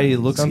this guy. He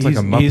looks. Sounds like a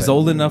Muppet. He's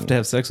old enough to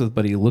have sex with,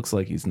 but he looks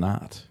like he's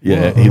not.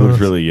 Yeah, he looks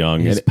really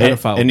young. He's and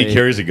pedophile and he bait.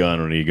 carries a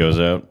gun when he goes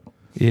out.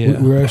 Yeah.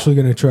 We're actually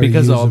going to try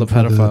Because to of use all the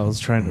them for pedophiles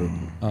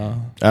trying to.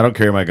 I don't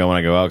carry my gun when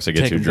I go out because I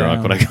get Take too him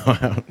drunk down. when I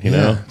go out. You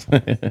know?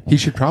 He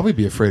should probably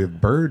be afraid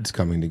of birds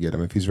coming to get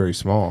him if he's very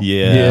small.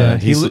 Yeah,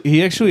 he's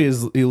he actually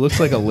is. He looks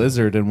like a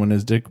lizard, and when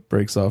his dick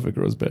breaks off, it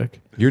grows back.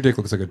 Your dick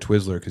looks like a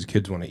Twizzler because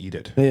kids want to eat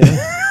it.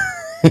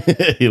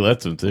 Yeah, he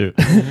lets him too.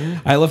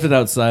 I left it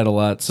outside a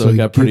lot, so So it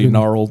got pretty given-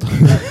 gnarled.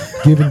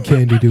 giving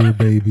candy to her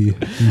baby.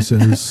 He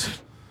says.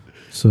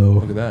 So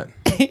Look at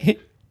that.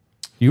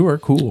 You are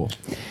cool.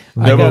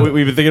 No, but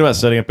we've been thinking about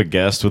setting up a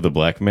guest with a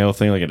blackmail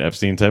thing, like an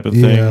Epstein type of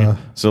thing. Yeah.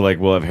 So, like,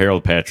 we'll have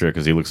Harold Patrick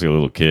because he looks like a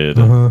little kid.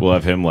 We'll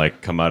have him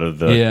like come out of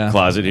the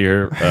closet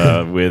here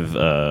with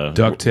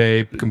duct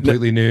tape,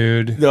 completely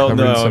nude. No,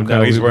 covered in some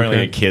kind of he's wearing like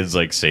a lubricant. kid's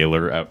like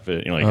sailor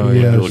outfit, you know, like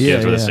yeah. little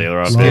kids with a sailor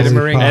outfit,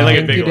 Lollipop. and like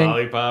a big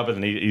lollipop,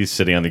 and he's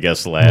sitting on the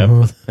guest's lap.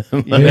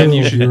 And then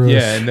you should,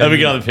 yeah, and Then then we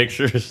get all the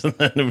pictures. And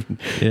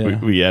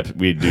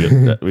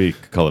then we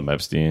call him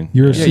Epstein.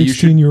 You're a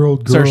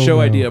 16-year-old girl. It's our show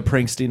now. idea,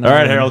 Prankstein. All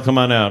right, Harold, come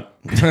on out.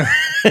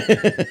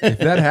 if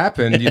that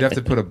happened, you'd have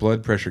to put a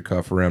blood pressure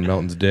cuff around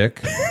Melton's dick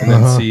and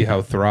then see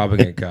how throbbing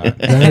it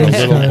got. And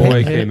a little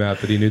boy came out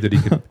that he knew that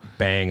he could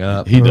bang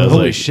up. He does.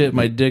 Holy like, shit,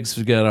 my dick's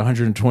got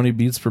 120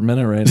 beats per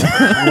minute right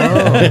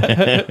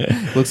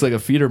now. Looks like a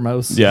feeder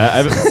mouse.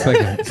 Yeah, It's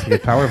like a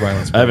power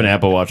violence. I have an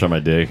Apple Watch on my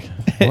dick.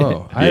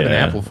 Whoa, I have an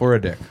Yeah. apple for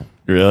a dick.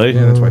 Really?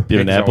 Yeah, that's why you have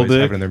pigs an Apple always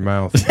have dick? it in their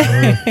mouth.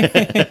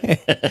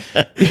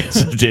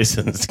 So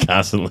Jason's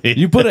constantly.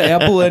 You put an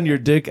apple in your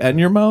dick and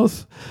your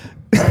mouth?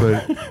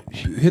 But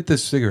hit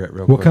this cigarette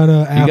real What quick. kind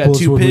of got apples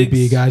two would we pigs?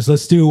 be, guys?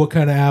 Let's do what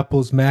kind of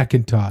apples?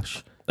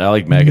 Macintosh. I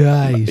like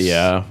Nice.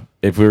 Yeah.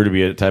 If we were to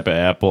be a type of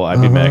Apple,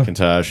 I'd be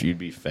Macintosh. You'd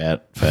be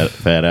fat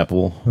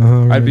Apple.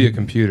 I'd be a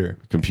computer.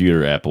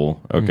 Computer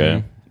Apple.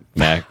 Okay.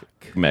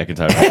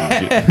 Macintosh.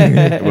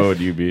 What would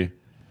you be?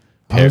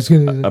 I was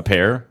gonna. A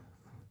pear?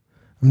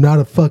 I'm not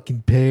a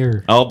fucking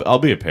pear. I'll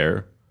be a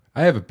pear.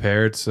 I have a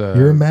pair. It's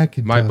You're a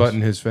Macintosh. my butt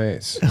in his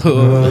face. I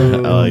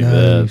like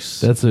nice.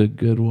 That's a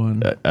good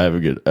one. I have a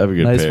good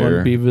Nice pear.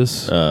 one,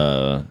 Beavis.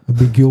 I'd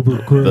be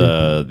Gilbert Grape.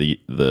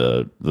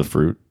 The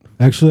fruit.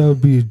 Actually, I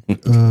would be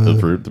The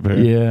fruit, the pear.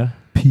 Yeah.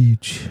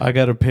 peach. I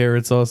got a pear.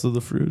 It's also the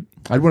fruit.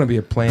 I'd want to be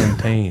a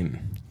plantain.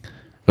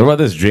 What about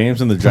this?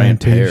 James and the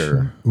Giant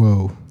Pear.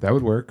 Whoa. That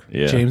would work.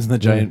 Yeah. James and the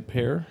Giant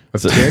Pear.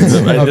 Of This, tits?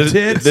 Of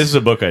tits? this is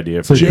a book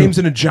idea for James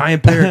in a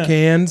giant pair of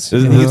cans,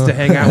 and he gets to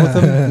hang out with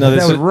them. No,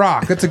 this that would is-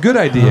 rock. That's a good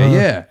idea.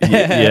 Yeah.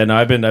 yeah, no,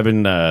 I've been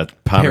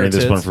pondering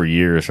this tits. one for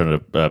years, trying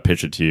to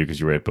pitch it to you because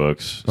you write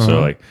books. So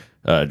like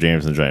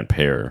James and the Giant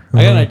Pear,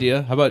 I got an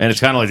idea. How about and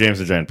it's kind of like James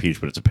and the Giant Peach,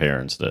 but it's a pear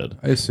instead.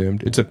 I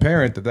assumed it's a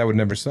parent that would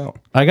never sell.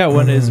 I got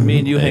one. Is me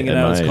and you hanging It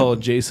out. It's might.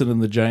 called Jason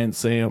and the Giant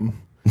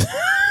Sam.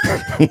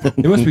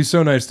 It must be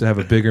so nice to have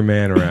a bigger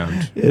man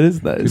around. It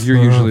is nice. Because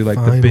you're usually like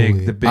the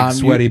Finally. big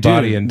sweaty dude,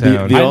 body in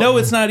town. the- I know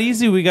it's not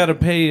easy. We got to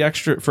pay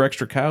extra for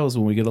extra cows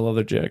when we get a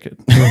leather jacket.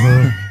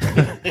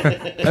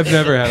 I've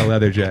never had a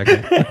leather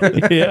jacket.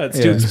 Yeah, it's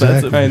too Yeah,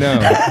 expensive. I know.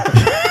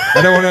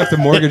 I don't want to have to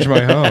mortgage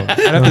my home. I'd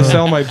have to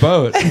sell my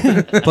boat.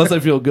 Plus, I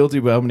feel guilty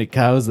about how many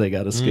cows they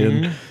got to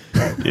skin.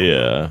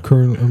 Yeah,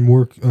 Currently,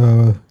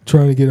 I'm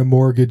trying to get a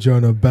mortgage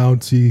on a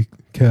bouncy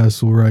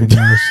castle right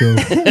now. So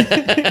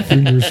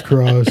fingers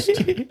crossed.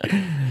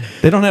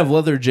 They don't have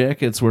leather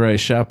jackets where I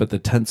shop at the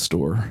tent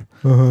store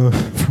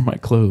for my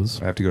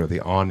clothes. I have to go to the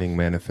awning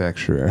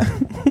manufacturer.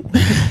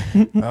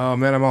 Oh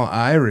man, I'm all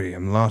irie.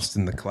 I'm lost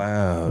in the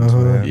clouds,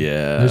 man.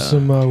 yeah. There's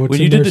some. What's When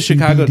in you did there, the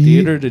Chicago CBD?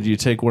 Theater, did you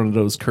take one of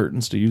those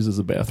curtains to use as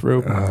a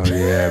bathrobe? Oh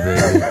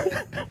yeah,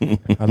 baby.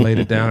 I laid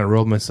it down and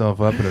rolled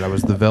myself up in it. I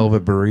was the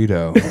velvet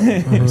burrito.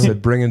 I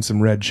said, "Bring in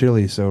some red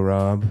chili, so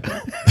Rob,"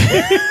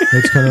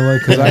 That's kind of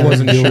like because I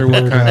wasn't sure what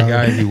Gilbert, kind of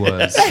guy he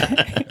was.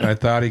 I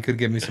thought he could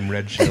give me some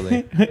red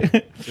chili.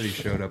 So he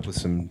showed up with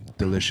some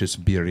delicious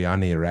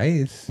biryani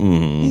rice.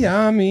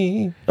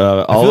 Yummy.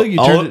 All, like you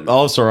turned it-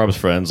 all of Sorob's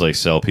friends like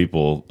sell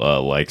people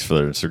likes for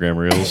their Instagram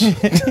reels.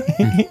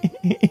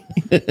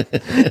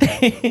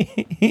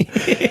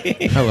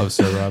 I love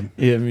Sir Rob.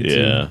 Yeah, me too.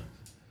 Yeah.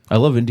 I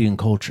love Indian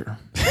culture.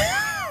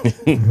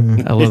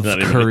 I love not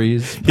even-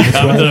 curries.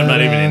 I'm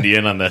not even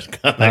Indian on that.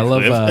 I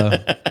love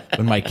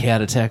when my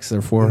cat attacks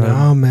their forehead.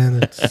 Oh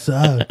man, it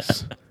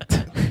sucks.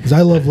 Because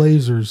I love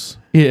lasers.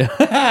 Yeah.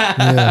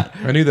 Yeah,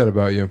 I knew that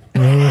about you.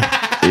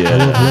 I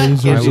love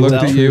lasers. I looked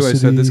at you. I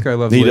said, "This guy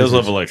loves." He does lasers."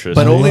 love electricity.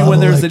 But only love when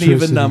there's an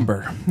electricity. even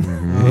number.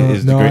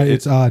 His No, gra-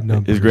 it's odd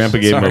numbers. His grandpa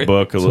gave him Sorry. a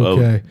book, a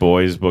okay.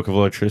 boy's book of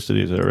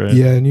electricity. Is that right?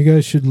 Yeah, and you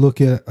guys should look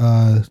at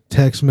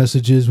text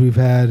messages we've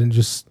had, and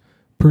just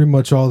pretty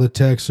much all the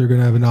texts are going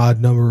to have an odd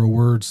number of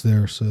words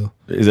there. So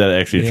Is that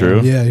actually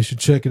true? yeah, you should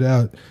check it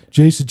out.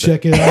 Jason,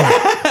 check it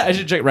out. I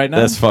should check right now.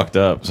 That's fucked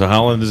up. So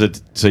how long does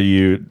it? So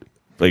you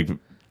like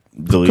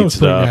delete Comes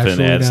pretty stuff and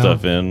naturally add now.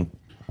 stuff in?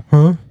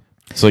 Huh?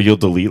 So you'll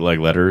delete like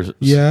letters?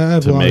 Yeah, I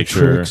have to a lot make of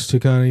sure tricks to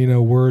kind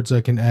of words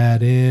I can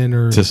add in,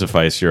 or to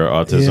suffice your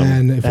autism. yeah,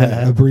 and if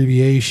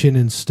abbreviation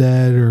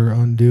instead, or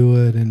undo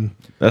it. And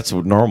That's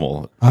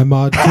normal. I'm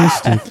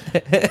autistic.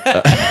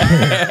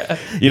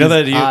 You know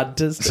that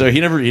autistic. So he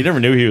never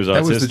knew he was autistic.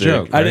 That was the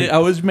joke. I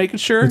was making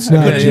sure. It's I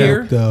not a couldn't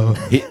hear. joke though.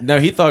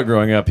 He thought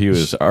growing up he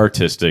was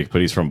artistic,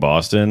 but he's from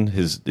Boston.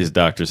 His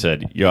doctor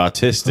said, "You're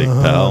autistic,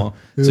 pal."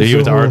 It So he was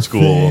went to a art whole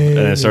school thing. and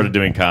then started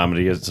doing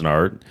comedy as an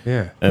art.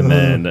 Yeah. And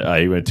then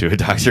he went to a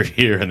doctor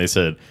here, and they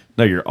said,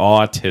 "No, you're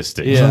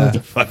autistic." Yeah.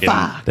 Fucking.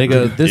 They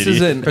go, this Idiot.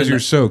 isn't Because you're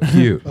so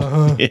cute.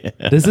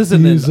 this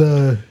isn't He's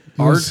an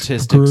he was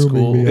artistic grooming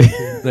school. me, I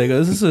think. They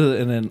go, this is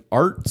in an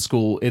art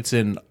school. It's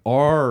an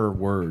R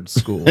word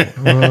school.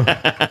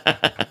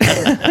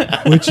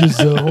 which is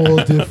a whole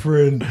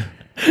different.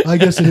 I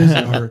guess it is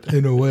art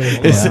in a way.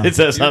 It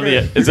says on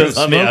the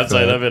smoke,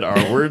 outside though. of it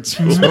our words.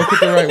 Smoke it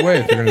the right way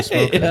if you're gonna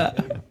smoke it.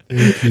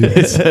 Thank you.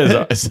 It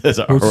says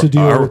our, What's the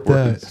deal our with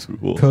word that?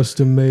 school.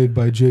 Custom made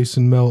by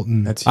Jason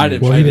Melton. That's I huge.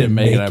 didn't, Well, I he didn't didn't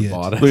make it. make I it.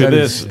 bought it. Look at That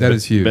this. is- that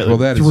is huge. Ba- Well,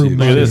 that is Through huge.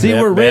 my- Look at this. See,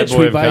 Bad- we're Bad rich. Boy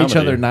We of buy each comedy.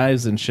 other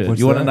knives and shit. What's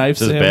You want a that? knife, It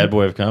says Sam? Bad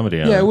Boy of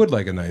Comedy on Yeah, I it. would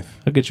like a knife.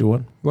 I'll get you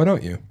one. Why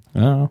don't you? I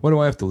don't know. What do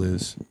I have to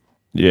lose?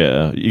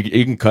 Yeah,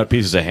 you can cut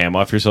pieces of ham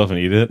off yourself and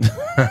eat it.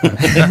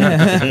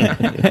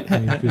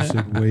 Just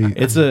like, wait.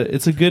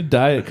 It's a good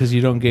diet because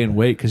you don't gain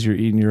weight because you're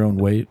eating your own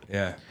weight.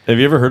 Yeah. Have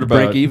you ever heard about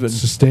Break even.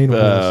 Sustainable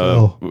as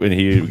hell. when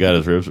he got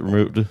his ribs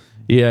removed?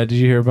 Yeah, did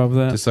you hear about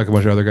that? Just like a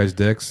bunch of other guys'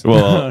 dicks.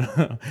 Well,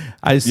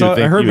 I you would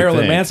heard Marilyn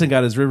think. Manson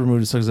got his rib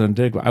removed to suck his own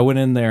dick. But I went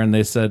in there and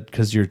they said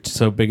because you're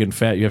so big and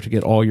fat, you have to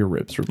get all your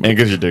ribs removed. and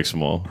because your dick's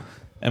small.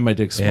 And my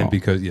dick's small. And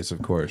because, yes,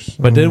 of course.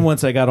 But then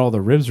once I got all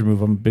the ribs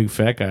removed, I'm a big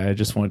fat guy. I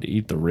just wanted to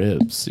eat the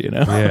ribs, you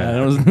know? Yeah.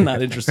 I was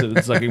not interested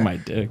in sucking my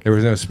dick. There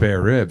was no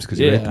spare ribs because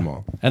you ate them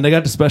all. And they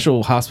got the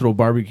special hospital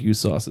barbecue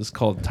sauce. It's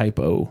called Type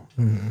O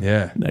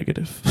Yeah.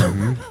 negative.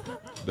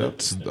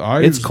 That's,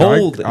 It's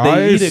cold.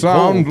 They eat it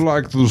cold.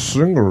 like the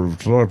singer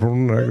type of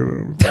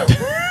negative.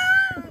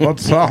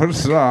 That's how it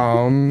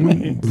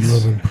sounds.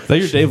 Is that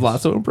your Dave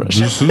Lotso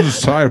impression? This is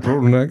type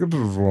of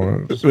negative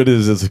one. What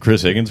is this? A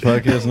Chris Higgins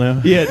podcast now?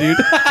 Yeah, dude.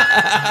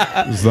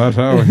 Is that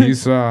how he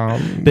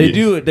sounds? They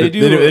do it. They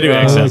do. They do uh,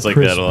 accents like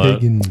Chris that a lot.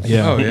 Higgins.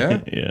 Yeah. Oh,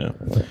 yeah? Yeah,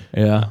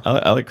 Yeah.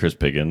 I like Chris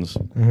Piggins.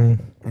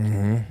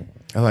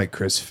 I like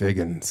Chris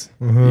Figgins.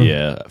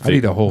 Yeah, I'd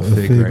eat a whole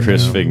fig fig. right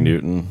Chris now. Fig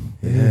Newton.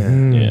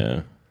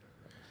 Yeah.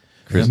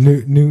 Yeah,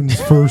 Newton's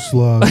first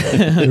love.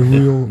 The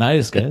real.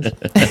 Nice, guys.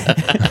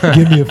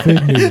 Give me a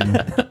fig Newton.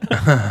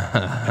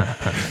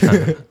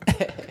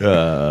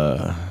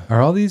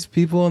 Are all these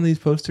people on these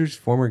posters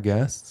former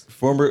guests?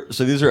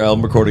 So these are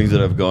album recordings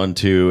that I've gone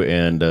to,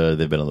 and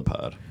they've been on the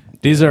pod.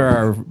 These are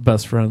our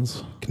best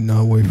friends.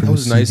 Cannot wait for That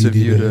was the nice of CBD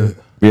you to hit.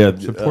 Yeah,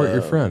 support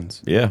your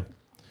friends. Yeah.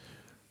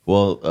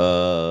 Well,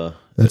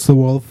 That's the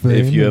wall of fame.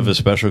 if you have a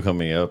special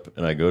coming up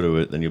and I go to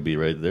it, then you'll be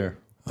right there.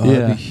 Oh,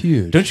 that'd be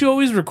huge. Don't you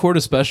always record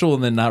a special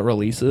and then not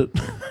release it?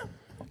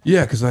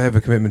 Yeah, because I have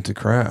a commitment to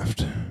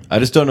craft. I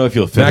just don't know if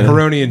you'll fit in.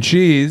 Macaroni and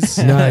cheese.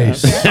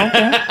 nice.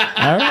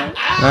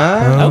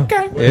 Huh?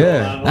 Okay.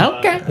 Yeah.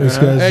 Okay. This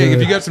guy's, Hey,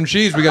 if you got some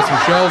cheese, we got some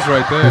shells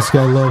right there. this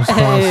guy loves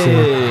pasta.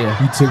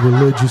 Hey. Eats it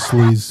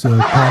religiously. He's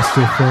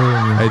pasta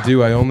fan. I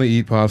do. I only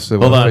eat pasta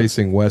Hold while on.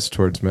 facing west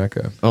towards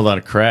Mecca. Hold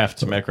on,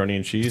 Kraft macaroni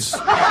and cheese.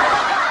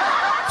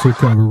 So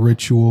kind of a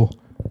ritual.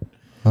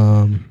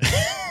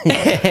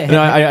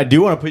 No, I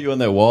do want to put you on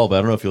that wall, but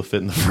I don't know if you'll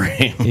fit in the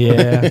frame.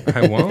 Yeah.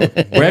 I won't.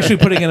 We're actually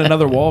putting in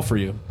another wall for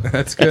you.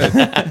 That's good.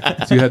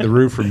 So you had the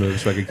roof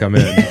removed so I could come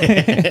in.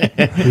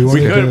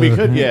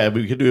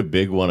 We could do a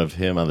big one of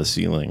him on the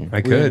ceiling.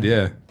 I could,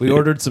 yeah. We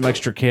ordered some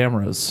extra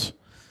cameras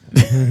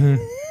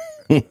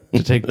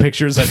to take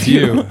pictures of That's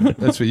you. you.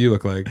 That's what you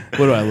look like.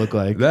 What do I look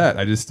like? That.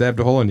 I just stabbed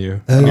a hole in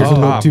you. That doesn't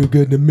look Top. too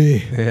good to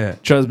me. Yeah.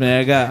 Trust me,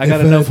 I got If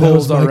enough that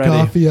was holes my already.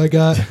 coffee I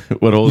got.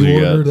 What holes You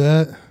you order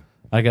got? that?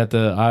 I got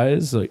the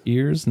eyes, the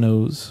ears,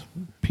 nose,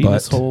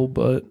 penis Butt. hole,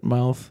 butt,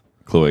 mouth,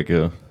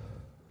 Cloaca.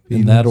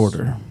 in that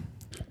order.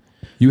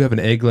 You have an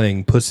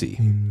egg-laying pussy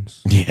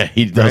Yeah,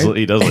 he does. Right?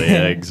 He does lay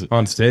eggs.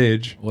 on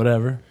stage.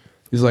 Whatever.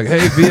 He's like, "Hey,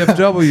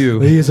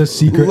 VFW." He has a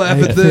secret. Laugh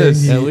egg at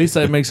this. thing. At least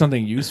I make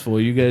something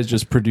useful. You guys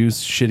just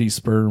produce shitty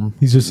sperm.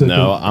 He's just like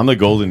No, I'm the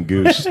golden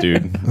goose,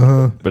 dude.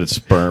 But it's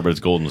sperm. But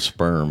it's golden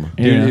sperm.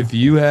 Dude, Yeah. if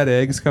you had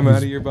eggs come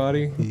out of your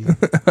body,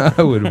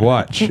 I would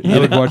watch. I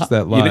would watch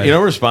that You live.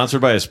 know we're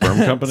sponsored by a sperm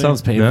company.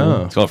 Sounds painful.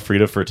 No. It's called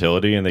Frida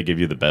Fertility, and they give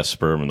you the best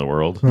sperm in the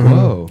world.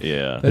 Whoa.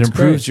 Yeah. It That's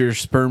improves great. your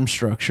sperm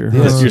structure.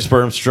 That's your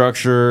sperm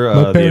structure,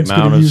 My the parents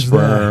amount could've of used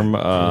that.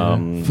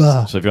 sperm.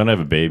 Fuck. So if you want to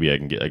have a baby, I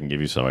can give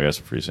you some. I got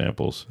some free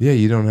samples. Yeah,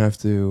 you don't have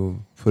to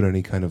put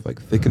any kind of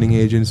like thickening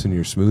agents in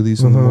your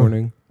smoothies in the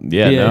morning.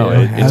 Yeah, Yeah, no,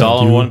 yeah. it's all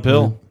in Dude, one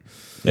pill.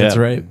 That's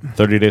Yeah. right.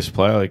 30-day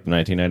supply, like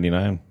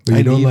 $19.99. But I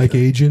you don't need like that.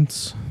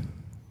 agents?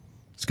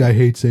 This guy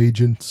hates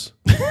agents.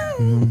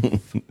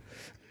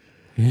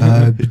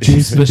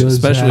 Jason does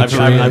especially have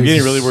I'm getting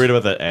eggs. really worried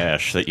about that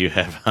ash that you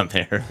have on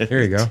there.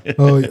 There you go.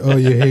 Oh,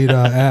 you hate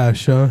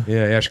Ash, huh?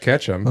 Yeah, Ash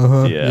Ketchum.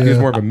 Yeah. He's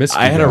more of a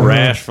mystery. I had a guy.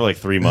 rash for like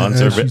 3 months.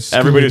 Ash Everybody, is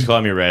everybody was skinny.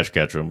 calling me Rash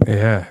Ketchum.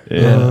 Yeah.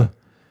 Yeah.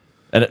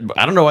 And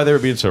I don't know why they were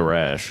being so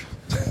rash.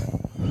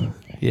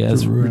 Yeah,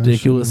 it's Irrational.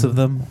 ridiculous of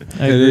them.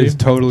 I It agree. is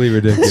totally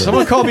ridiculous.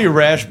 Someone called me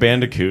Rash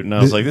Bandicoot, and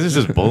I was like, "This is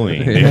just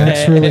bullying."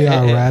 Matt's really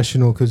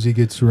irrational because he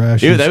gets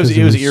rashes. It was 'cause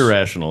it was of his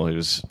irrational. It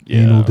was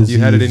anal yeah. disease.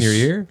 You had it in your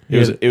ear?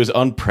 It was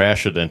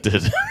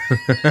unprecedented.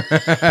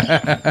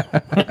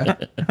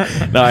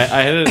 No,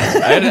 I had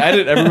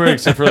it everywhere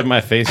except for like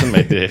my face and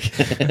my dick.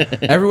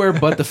 Everywhere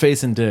but the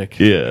face and dick.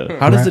 Yeah.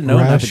 How does it know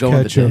not to Rash go in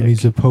the Ketchum, dick?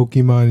 he's a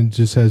Pokemon and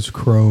just has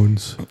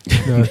Crohn's.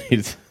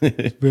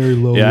 Very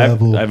low Yeah,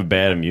 level. I have a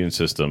bad immune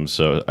system,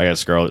 so I got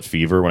scarlet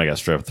fever when I got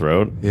strep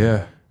throat,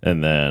 Yeah.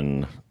 and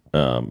then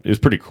it was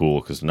pretty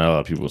cool because not a lot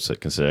of people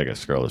can say I got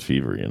scarlet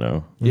fever. You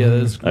know, Yeah,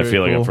 that's I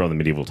feel like I'm cool. from the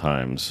medieval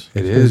times.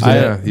 It is. I-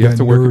 Yeah, you have to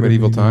got work in nerd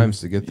medieval in me. times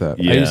to get that.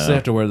 Yeah. I used to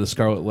have to wear the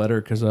scarlet letter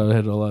because I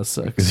had a lot of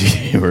sex.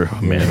 Because you were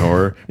a man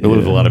whore. We live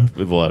with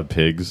a lot of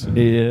pigs.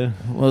 Yeah,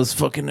 well, it's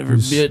fucking every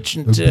bitch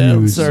in town.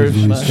 Abuse, Sorry, is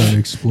what my he's trying to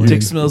explain.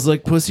 dick smells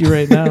like pussy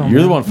right now.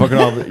 You're the one fucking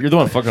all. You're the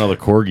one fucking all the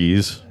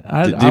corgis.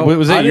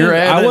 Was that your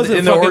didn't- ad? I wasn't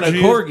in the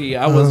fucking orgy? a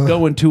corgi. I was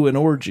going to an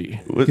orgy.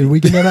 Can we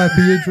get that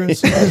IP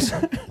address?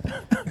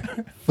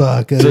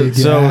 Fuck, I didn't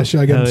get ashy.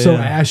 I got so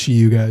ashy,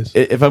 you guys.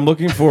 If I'm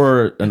looking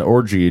for an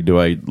orgy, do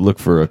I look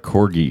for a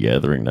corgi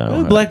gathering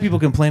now? Black people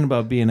complain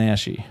about being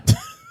ashy.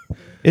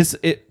 It's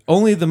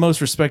only the most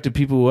respected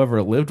people who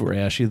ever lived were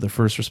ashy. The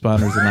first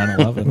responders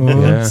of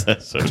 9/11. Yeah.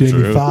 That's so Jamie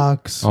true.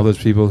 Foxx. All those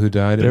people who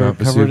died They at were Mount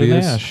covered in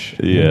Vesuvius. ash.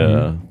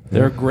 Yeah.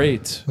 They're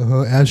great.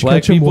 Ash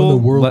Black Ketchum won the people,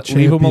 world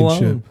leave 'em alone.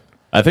 championship.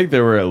 I think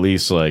there were at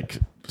least like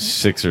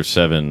 6 or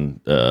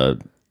 7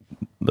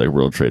 like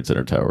World Trade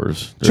Center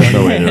towers. There's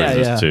no way there was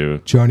Yeah, just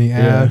 2. Johnny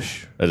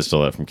Ash. I just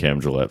stole that from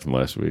Cam Gillette from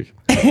last week.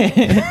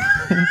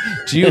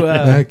 Do you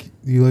Mac,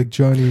 you like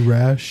Johnny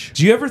Rash?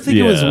 do you ever think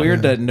it was Yeah.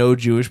 weird that no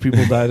Jewish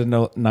people died in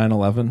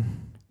 9/11?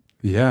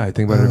 Yeah, I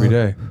think about it every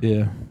day.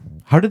 Yeah.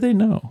 How did they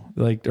know?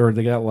 Like, or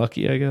they got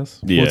lucky? I guess.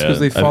 Yeah, Well, it's because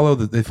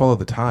they follow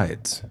the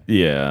tides.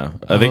 Yeah,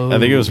 I think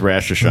it was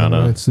Rosh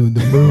Hashanah. That's the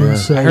moon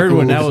cycle. I heard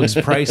when Alex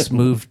Price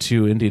moved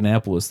to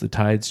Indianapolis, the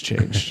tides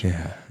changed.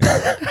 Yeah.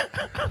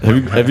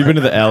 Have you been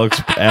to the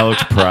Alex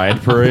Pride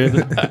Parade?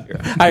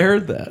 I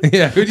heard that.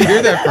 Yeah, who'd you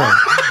hear that from?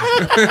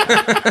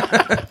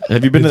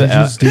 Have you been to Did the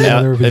you steal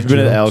other of his Have you been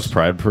to the jokes? Alex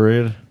Pride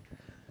Parade?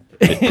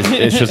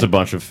 It's just a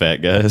bunch of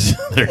fat guys.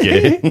 They're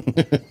gay.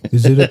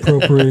 Is it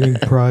appropriating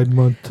Pride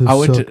Month to I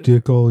went suck to-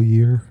 dick all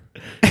year?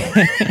 All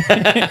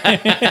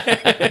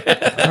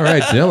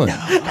right, Dylan.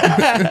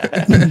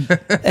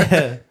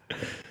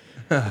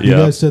 You Yeah.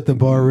 guys set the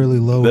bar really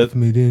low with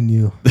me, didn't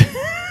you?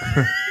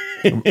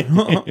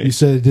 You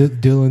said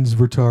Dylan's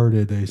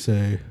retarded, they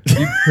say.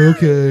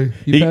 Okay.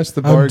 You passed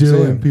the bar I'm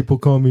Dylan. exam. People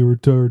call me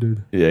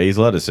retarded. Yeah, he's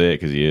allowed to say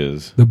it because he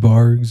is. The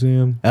bar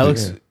exam?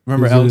 Alex,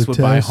 remember Is it Alex a would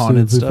buy test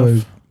haunted of if stuff?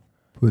 I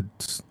put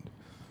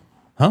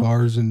Huh?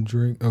 bars and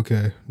drink.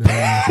 Okay. Never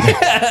mind.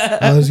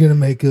 I was going to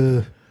make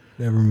a.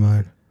 Never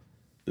mind.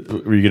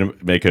 Were you gonna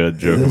make a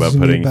joke This about is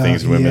putting about-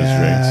 things in women's yeah,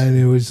 drinks? and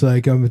it was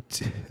like, I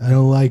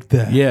don't like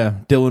that. Yeah,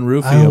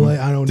 Dylan I don't Rufium. like.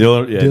 I don't.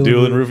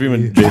 Dylan Ruffium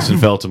and Jason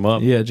felt him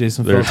up. Yeah,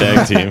 Jason They're a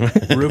felt tag team.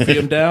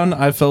 Rufium down.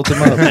 I felt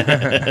him up.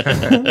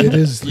 It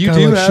is You kind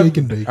do of like have. shake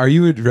and bake. Are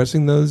you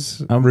addressing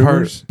those I'm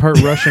rumors? part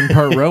Russian,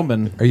 part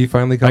Roman. Are you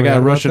finally I coming out got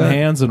about Russian that?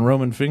 hands and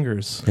Roman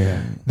fingers.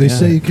 Yeah, They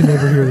say you can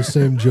never hear the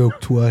same joke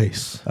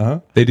twice.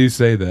 they do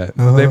say that.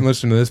 Uh-huh. They haven't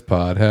listened to this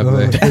pod, have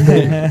they? And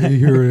then you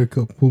hear it a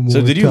couple more.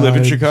 So did you live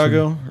in times.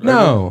 Chicago?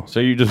 No. So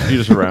you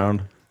just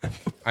around?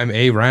 I'm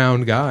a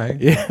round guy.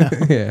 Yeah.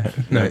 Yeah,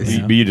 nice.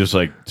 You just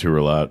like tour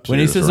a lot. so When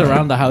he you're just says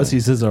around the house, he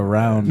says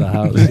around the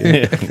house.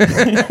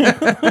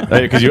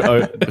 because you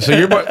so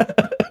you're more.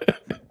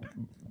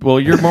 Well,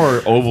 you're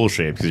more oval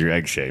shaped because you're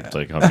egg shaped,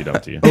 like Humpty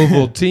Dumpty.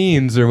 Oval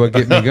teens are what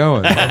get me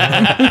going.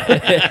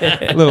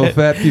 Little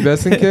fat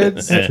pubescent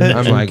kids.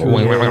 I'm like,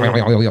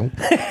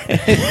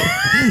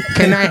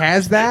 can I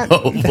has that?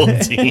 Oval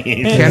team.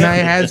 Can I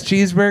has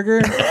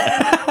cheeseburger?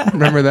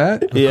 Remember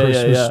that? Yeah,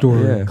 Christmas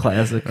story. Yeah.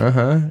 Classic.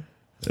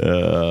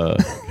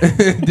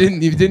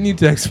 Didn't you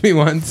text me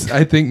once?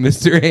 I think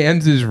Mr.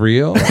 Hands is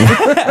real.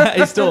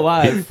 He's still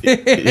alive. He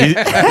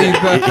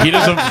doesn't.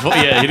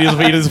 Yeah,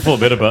 he does a full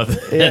bit about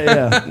that.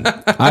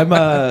 Yeah.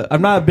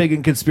 I'm not big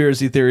in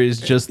conspiracy theories.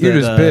 Just that,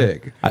 You're just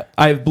big.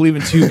 I believe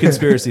in 2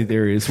 conspiracy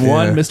theories.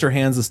 One, Yeah. Mr.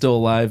 Hands is still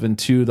alive, and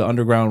 2, the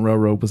Underground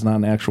Railroad was not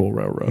an actual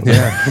railroad.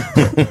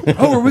 Yeah.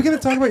 Oh, are we going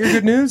to talk about your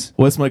good news?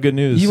 What's my good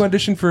news? You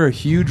auditioned for a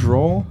huge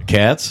role?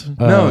 Cats.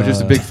 No,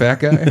 just a big fat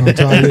guy. I'm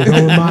telling you,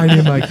 don't remind me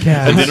of my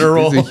cat. Dinner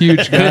roll. He's a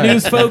huge good guy.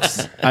 news,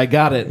 folks. I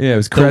got it. Yeah, it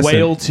was the Crescent.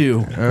 Whale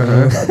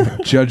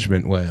 2.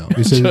 Judgment whale.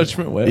 He said,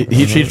 Judgment Whale.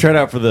 He tried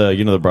out for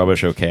the Broadway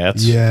show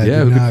Cats. yeah,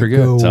 Yeah, did who could not forget?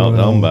 go Tell him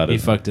well. about He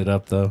it. fucked it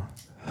up though.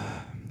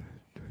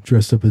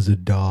 Dressed up as a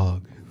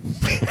dog.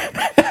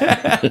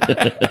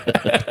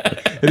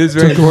 It is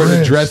very Took a important to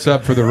risk. dress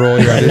up for the role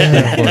you're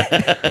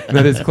auditioning for.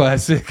 That is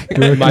classic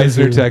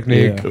Meisner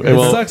technique. It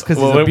Well- sucks because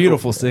well, he's a what-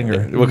 beautiful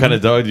singer. What kind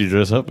of dog did you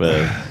dress up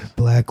as?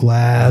 Black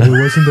lab. It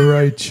wasn't the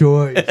right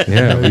choice.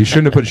 Yeah, well, you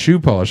shouldn't have put shoe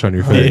polish on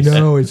your I face.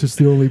 know. It's just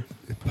the only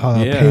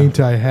paint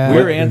I have.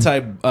 We're anti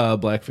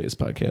blackface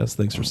podcast.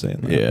 Thanks for saying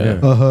that. Yeah.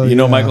 Uh-huh, You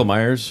know yeah. Michael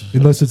Myers,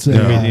 Unless it's a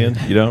comedian.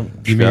 You don't.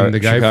 You mean the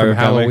guy from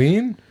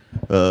Halloween?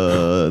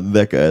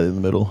 That guy in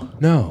the middle.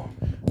 No.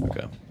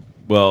 Okay.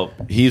 Well,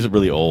 he's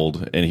really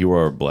old, and he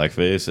wore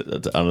blackface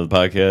on the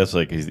podcast.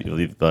 Like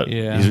he thought,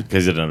 Yeah.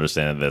 because he didn't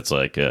understand that's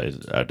like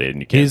outdated.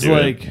 And you can't. He's do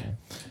like,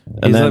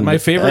 He's like, my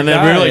favorite and then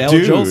guy, we were like, Al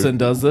dude. Jolson,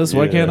 does this.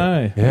 Why can't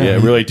I? Yeah,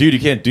 we were like, dude, you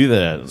can't do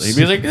that. He'd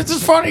be like, this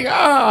is funny.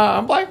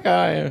 I'm a black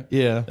guy.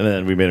 Yeah. And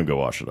then we made him go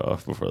wash it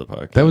off before the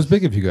podcast. That was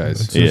big of you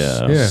guys.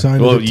 Yeah.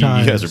 Sign Well, of the you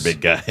times. guys are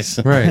big guys.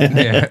 Right.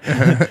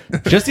 Yeah.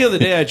 Just the other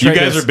day, I tried.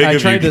 guys are big I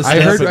of tried you. to.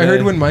 I step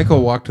heard a when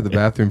Michael walked to the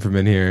bathroom from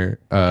in here,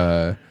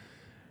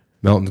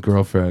 Melton's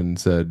girlfriend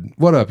said,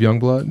 "What up, young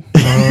blood?" He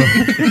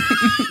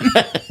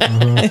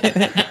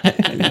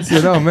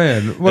said, "Oh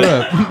man, what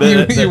up?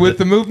 You with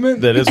the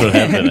movement?" That is what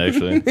happened,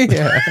 actually.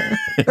 Yeah.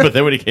 But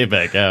then when he came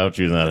back out,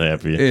 she was not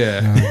happy.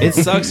 Yeah. It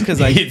sucks because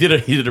He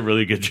did a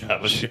really good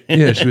job of shooting.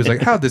 Yeah. She was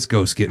like, "How'd this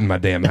ghost get in my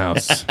damn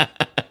house?"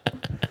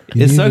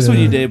 You It need sucks to- when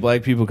you date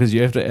black people because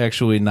you have to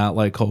actually not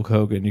like Hulk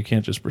Hogan. You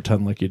can't just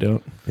pretend like you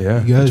don't.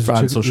 Yeah. You guys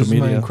on check- social this is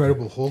my media.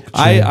 Incredible Hulk.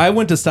 I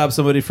went to stop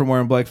somebody from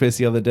wearing blackface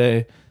the other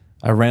day.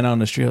 I ran out on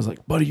the street. I was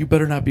like, buddy, you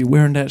better not be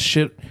wearing that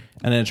shit.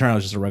 And then it turned out it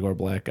was just a regular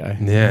black guy.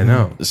 Yeah.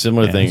 No. A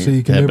similar thing so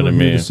you can happened never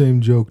to hear me. the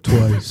same joke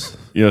twice.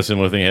 You know, a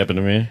similar thing happened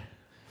to me.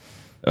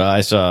 I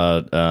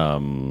saw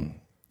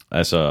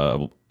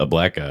a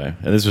black guy,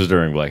 and this was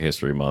during Black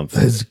History Month.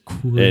 That's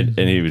crazy.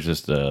 And he was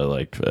just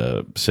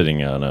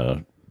sitting on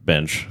a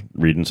bench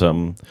reading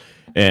something.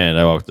 And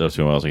I walked up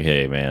to him. I was like,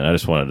 "Hey, man, I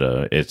just wanted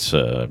to. It's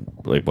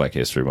like Black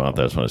History Month.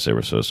 I just want to say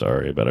we're so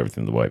sorry about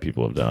everything the white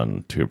people have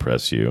done to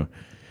oppress you."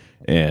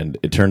 And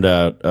it turned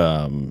out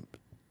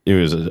it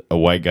was a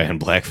white guy in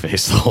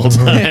blackface the whole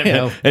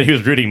time, and he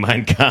was reading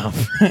Mein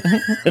Kampf.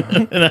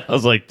 And I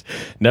was like,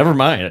 "Never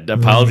mind.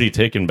 Apology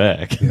taken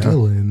back."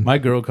 Dylan. My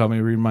girl called me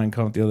reading Mein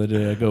Kampf the other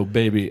day. I go,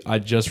 baby, I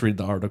just read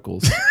the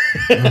articles.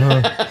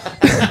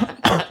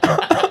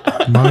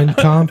 Mein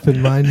Kampf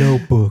and My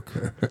Notebook.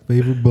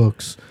 Favorite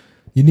books.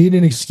 You need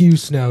an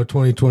excuse now,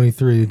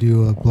 2023, to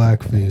do a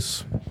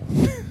blackface.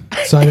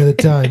 Sign of the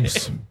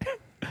times.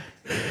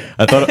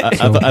 I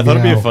thought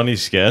it'd be a funny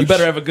sketch. You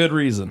better have a good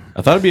reason.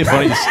 I thought it'd be a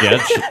funny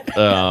sketch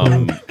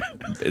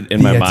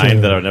in my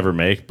mind that I would never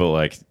make, but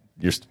like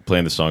you're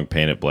playing the song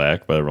 "Paint It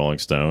Black" by the Rolling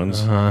Stones,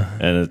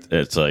 and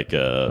it's like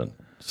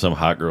some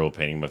hot girl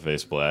painting my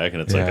face black,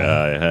 and it's like,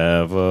 I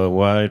have a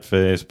white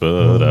face,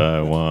 but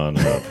I want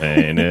to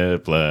paint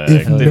it black.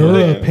 If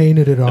Nura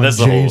painted it on And that's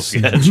the whole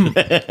Jason.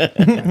 sketch.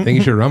 I think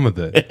you should run with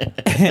it.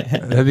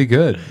 That'd be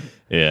good.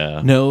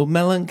 Yeah. No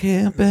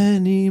Mellencamp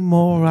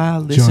anymore. I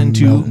listen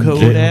John to Mellencamp.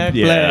 Kodak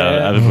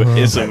Yeah, Black.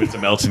 it's a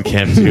Melton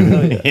Camp too.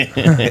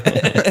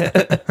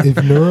 If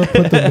Nura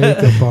put the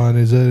makeup on,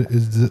 is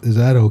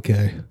that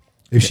okay?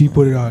 If she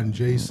put it on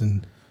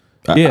Jason.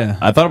 Yeah.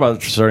 I thought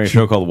about starting a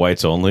show called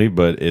Whites Only,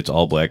 but it's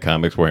all black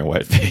comics wearing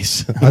white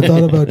face. I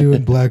thought about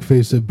doing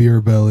blackface at Beer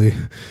Belly.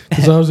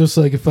 Because I was just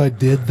like, if I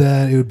did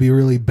that, it would be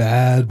really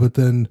bad, but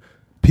then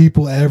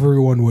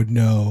everyone would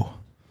know.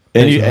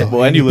 And you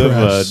Any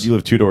press.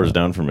 live 2 doors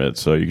down from it,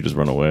 so you could just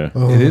run away.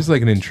 It is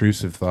like an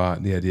intrusive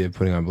thought, the idea of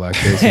putting on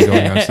blackface and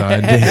going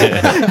outside.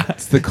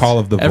 It's the call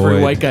of the Every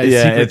void. white guy's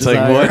Yeah, secret it's like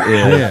desire. what?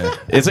 Yeah. Yeah.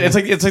 It's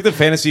like the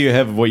fantasy you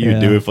have of what you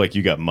would Yeah. do if like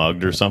you got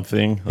mugged or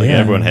something. Like Yeah.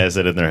 everyone has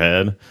it in their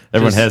head.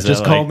 Everyone has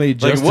just that, call like, me like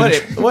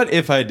Justin what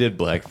if I did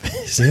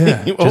blackface?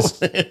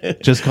 Yeah.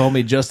 Just call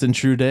me Justin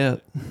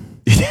Trudette.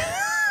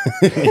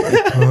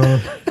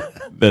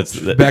 that's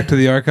Back to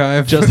the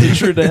archive. Justin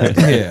Trudette.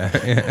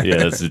 yeah. yeah,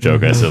 that's the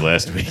joke I said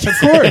last week. Of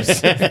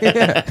course.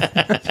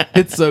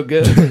 It's so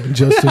good.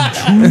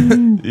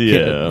 Justin True.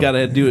 Yeah,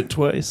 Gotta do it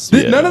twice.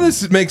 None of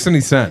this makes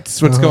any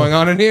sense. What's going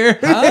on in here?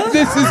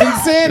 This is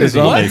insanity. This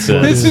all makes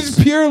sense. This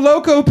is pure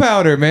loco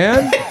powder,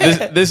 man.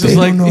 this is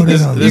like don't know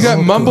this, that. You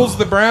got Mumbles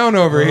the Brown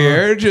over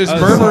here, just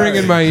murmuring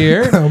in my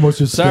ear. I almost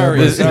just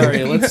Sorry. stabbed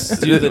Let's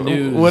do the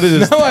news. what is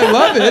this? No, I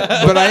love it,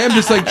 but I am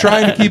just like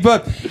trying to keep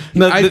up.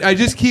 No, I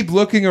just keep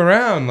looking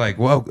around, like,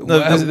 whoa. No,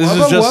 this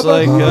is just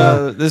like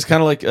this is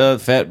kind of like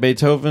Fat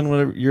Beethoven.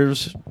 Whatever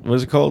yours, what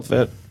is it called?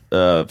 Fat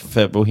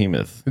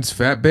Behemoth. It's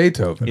Fat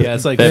Beethoven. Yeah,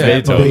 it's like Fat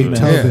Fat Beethoven.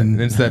 Beethoven. Yeah,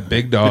 and it's that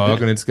big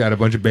dog, and it's got a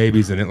bunch of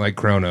babies in it, like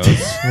Kronos.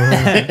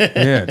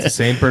 Yeah, it's a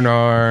Saint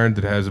Bernard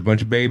that has a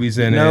bunch of babies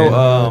in it.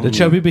 The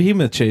chubby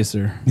behemoth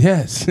chaser.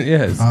 Yes.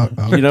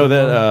 You know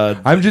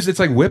that It's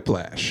like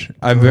Whiplash.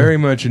 I'm very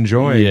much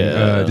enjoying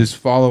Yeah. just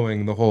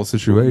following the whole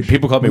situation.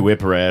 people call me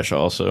Whip Rash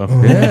also.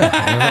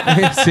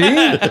 Yeah.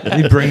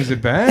 See? He brings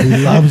it back. He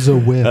loves a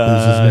whip.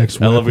 Is his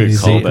next I love a weapon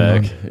he's sitting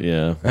on. callback.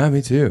 Yeah, Ah,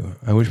 me too.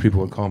 I wish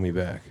people would call me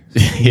back.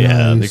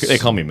 yeah. Nice. They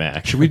call me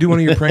Mac. Should we do one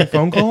of your prank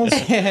phone calls? Oh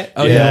Yeah.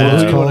 yeah, Let's what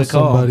do you call want to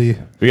call? somebody.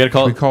 We gotta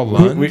call. We call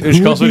Lund? We Who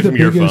should call would be somebody from the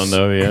your biggest- phone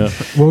though. Yeah,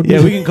 What would be Yeah,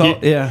 the- we can call.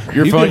 Yeah,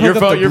 your You phone. can Your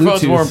hook up phone. the Your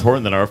phone's more Bluetooth.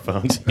 important than our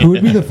phones. Who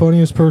would be the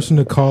funniest person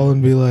to call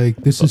and be like,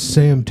 "This is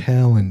Sam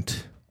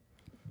Tallent"?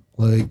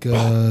 Like,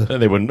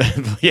 They wouldn't.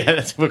 Yeah,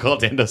 that's what we call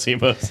Dan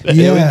Dosimos.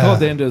 Yeah, we can call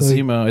Dan like,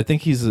 Dosimo. I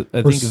think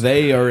I think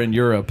they are in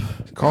Europe.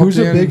 Call who's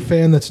a Dan- big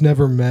fan that's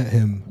never met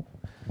him?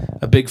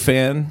 A big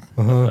fan.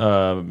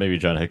 Maybe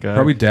John Hickok.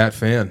 Probably Dat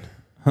fan.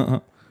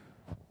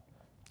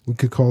 We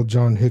could call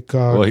John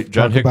Hickok. Well,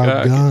 John talk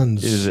about Hickok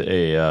guns. is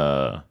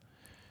a.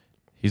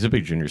 He's a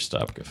big Junior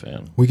Stopka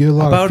fan. We get a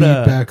lot of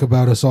About, feedback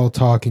about us all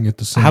talking at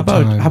the same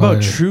time. How about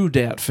by- True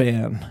Dat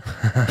fan?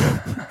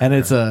 And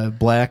it's a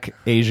black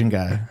Asian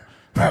guy.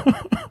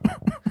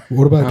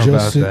 What about How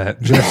about Justin?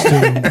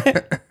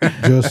 that?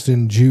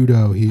 Justin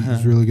Judo.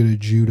 He's really good at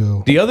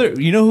judo. The other,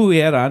 you know who we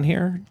had on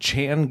here?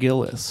 Chan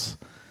Gillis.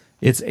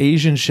 It's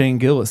Asian Shane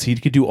Gillis. He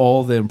could do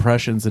all the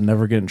impressions and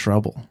never get in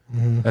trouble.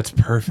 That's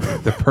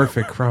perfect. The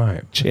perfect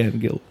crime. Chan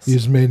Gillis.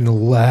 He's made in a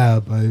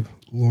lab by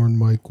Lorne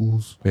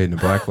Michaels. Made in a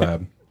black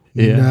lab.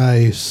 Yeah.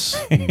 Nice.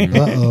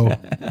 Uh-oh.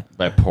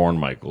 By Porn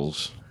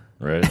Michaels,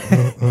 right?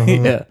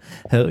 Yeah.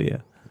 Hell yeah.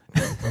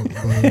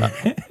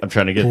 I'm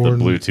trying to get Porn-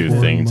 the Bluetooth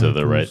Porn thing to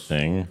the right Michaels.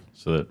 thing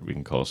so that we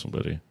can call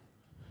somebody.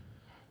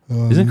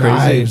 Isn't crazy?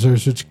 Knives are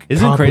such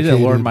Isn't it crazy that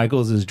Lorne complicated-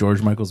 Michaels is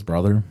George Michaels'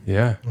 brother?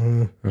 Yeah.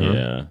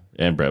 Yeah,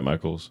 and Brett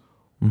Michaels.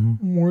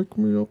 Wake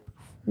me up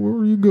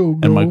before you go.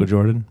 And Michael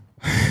Jordan?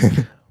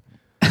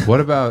 What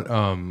about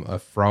a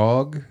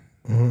frog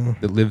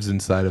that lives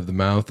inside of the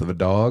mouth of a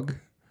dog?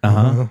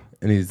 And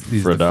he's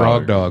For a the dog.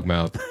 frog dog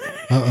mouth.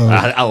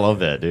 I love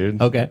that, dude.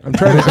 Okay. I'm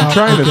trying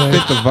to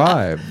fit the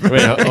vibe.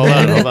 Wait,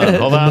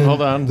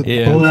 hold on.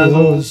 Yeah. Both of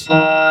those.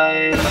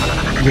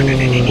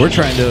 We're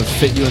trying to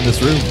fit you in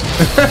this room.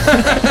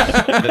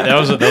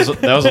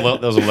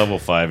 That was a level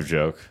 5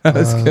 joke.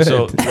 That's good.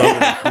 So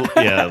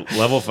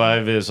level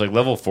 5 is like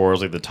level 4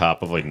 is like the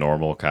top of like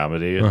normal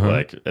comedy,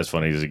 like as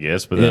funny as it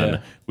gets. But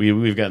then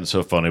we've gotten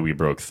so funny we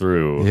broke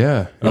through.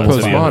 Yeah. On to the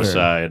other Postmodern.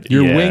 side.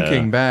 You're Yeah.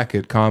 winking back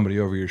at comedy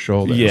over your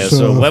shoulder. Yeah, So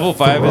so level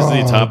 5 is the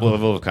frog. top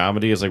level of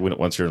comedy. It's like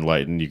once you're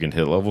enlightened, you can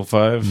hit level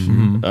 5.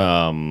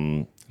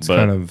 It's But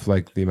kind of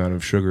like the amount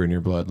of sugar in your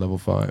blood, level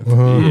 5.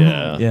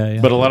 Yeah.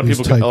 But a lot of These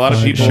people, type 5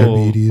 diabetes. a lot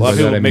of By that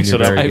people I mean mix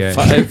you're it up. very gay.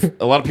 Five.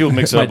 A lot of people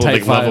mix it My up with like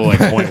type level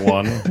 5. like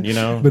 0.1. You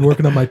know, Been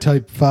working on my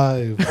type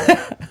 5.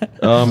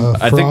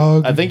 I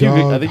frog, think you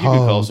could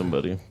call hog.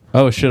 somebody.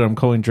 Oh, shit. I'm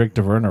calling Drake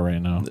DeVerna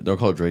right now. Don't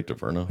call Drake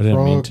DeVerna. I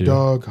didn't mean Frog, to.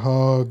 dog,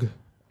 hog.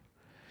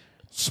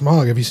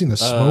 Smog. Have you seen the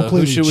smoke who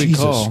lady? should we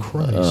Jesus call?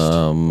 Christ.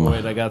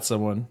 Wait, I got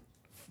someone.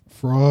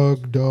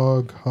 Frog,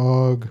 dog,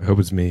 hog. I hope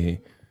it's me.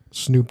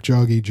 Snoop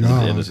Joggy Yeah,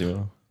 Jog does he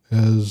know?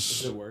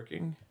 as it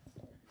working?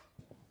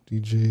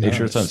 DJ. Make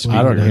sure it's on Slater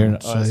I don't hear would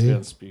it. Oh, it's say.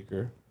 on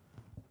speaker.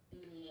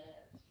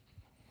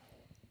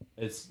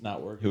 It's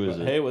not working. Who is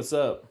but- it? Hey, what's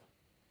up?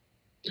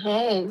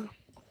 Hey,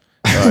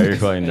 Oh, you're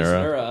calling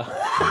Nura.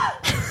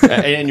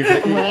 Sarah. And you're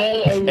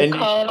hey, are you and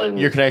calling?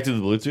 you're connected to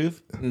the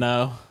Bluetooth.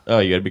 No. Oh,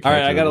 you gotta be. All right,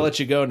 connected I got to to let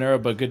you go,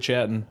 Nura, but good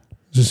chatting.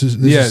 This is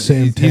Yeah,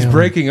 same he's town.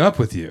 breaking up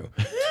with you.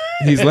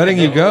 He's letting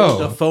you The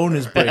go. phone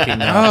is breaking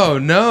now. Oh,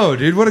 no,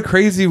 dude. What a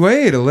crazy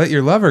way to let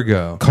your lover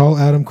go. Call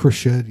Adam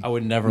Crescetti. I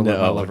would never let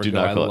my lover do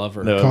go. not I call. love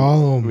her. No,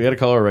 Call him. we got to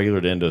call our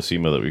regular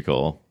Dendosema that we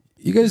call.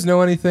 You guys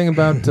know anything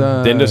about...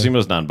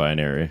 Dendosema's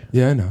non-binary.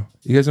 Yeah, I know.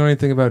 You guys know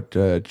anything about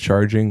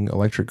charging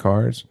electric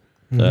cars?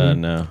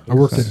 No. I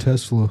worked at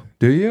Tesla.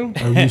 Do you?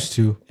 I used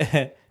to.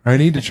 I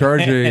need to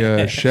charge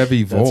a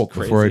Chevy Volt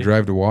before I crazy.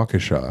 drive to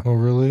Waukesha. Oh,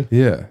 really?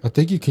 Yeah. I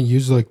think you can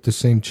use like the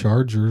same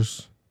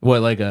chargers.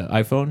 What, like an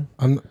iPhone?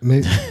 I'm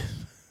maybe.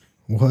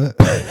 What?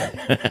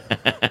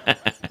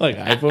 Like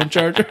an iPhone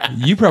charger?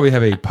 You probably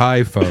have a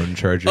Pi phone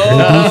charger.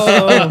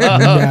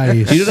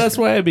 Nice. You know, that's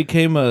why I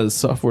became a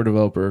software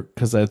developer,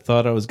 because I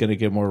thought I was going to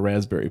get more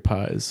Raspberry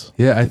Pis.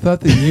 Yeah, I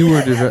thought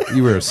that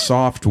you were a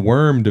soft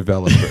worm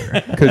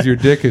developer because your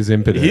dick is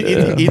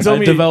impotent. He told I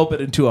me. develop it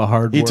into a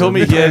hard He told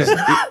me word.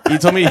 he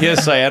told me he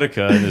has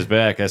sciatica in his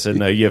back. I said,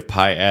 no, you have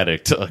Pi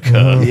addict. Like,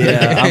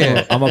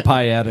 Yeah, I'm a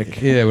Pi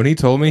addict. Yeah, when he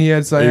told me he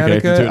had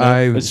connected to sciatica, it now?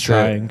 I was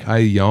trying. I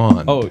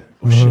yawned. Oh,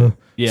 shit.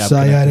 Yeah. I'm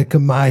Sciatica,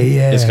 my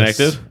ass. it's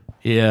connected. connected.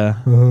 Yeah.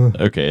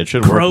 Okay, it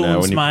should work now.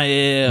 Crows When you, my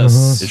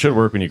ass. it should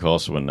work when you call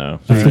someone now.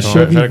 If the Try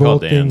Chevy to call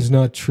Volt Dan. thing's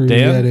not true Dan?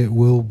 yet, it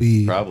will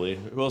be. Probably.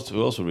 Who else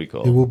would we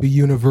call? It will be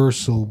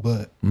universal,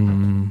 but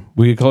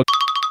We could call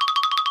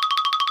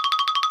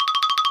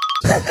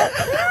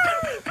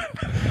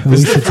at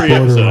least it's Free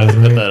episode. I have to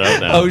borderline, put right? that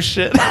out now. Oh,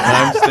 shit.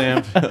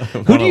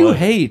 Timestamp. Who do you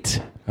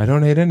hate? I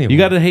don't hate anyone. You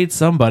got to hate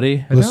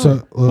somebody. Let's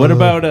talk- What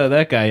about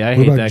that guy? I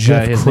hate about that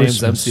Jeff guy. His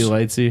Christmas? name's MC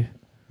Lightsy.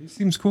 He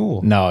seems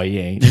cool. No, he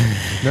ain't.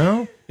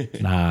 No,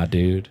 Nah,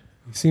 dude.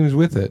 he seems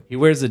with it. He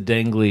wears a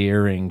dangly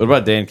earring. What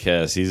about Dan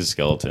Cass? He's a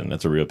skeleton.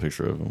 That's a real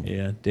picture of him.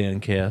 Yeah, Dan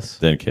Cass.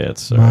 Dan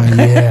Katz. Sorry.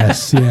 My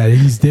ass. Yeah,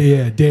 he's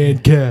Dan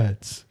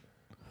Katz.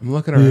 I'm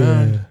looking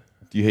around. Yeah.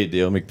 Do you hate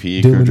Dale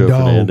McPeak Dylan or Joe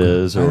Dog.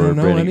 Fernandez I or don't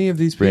know Brandon, any of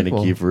these Brandon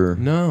people. Kiefer?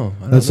 No,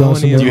 I don't That's know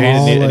awesome. any of Do you They're hate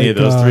all any of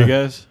like, those three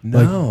guys?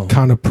 No. Like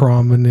kind of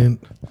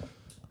prominent.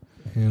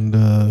 And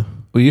Well,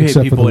 you hate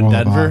except for people the in Rob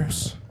Denver?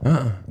 Ops.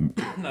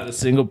 Not a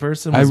single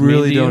person. I was mean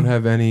really to you? don't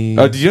have any.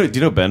 Oh, do you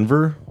know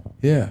Benver?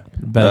 Yeah.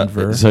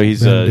 Denver. So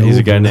he's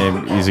a guy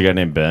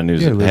named Ben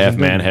who's Yeah, lives half in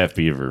man, Denver. half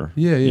beaver.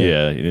 Yeah.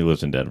 Yeah, and he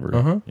lives in Denver.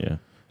 Uh-huh. Yeah.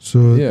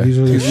 So Yeah, these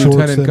are the he's shorts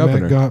lieutenant that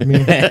governor. Matt got me.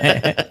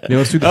 Yeah,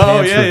 let's do the Oh,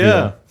 pants yeah, reveal.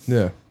 yeah.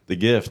 Yeah. The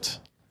gift.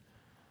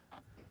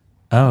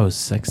 Oh,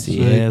 sexy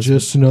So, ass.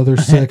 just another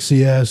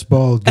sexy ass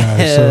bald guy.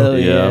 Hell So,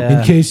 yeah.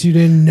 in case you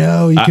didn't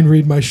know, you can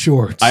read my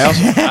shorts.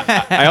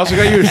 I also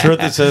got you a shirt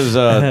that says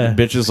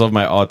 "Bitches love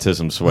my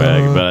autism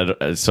swag," but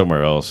it's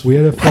somewhere else. We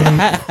had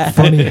a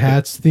funny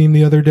hats theme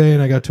the other day,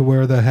 and I got to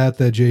wear the hat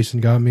that Jason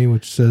got me,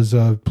 which says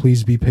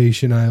 "Please be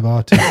patient, I have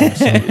autism."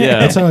 So Yeah,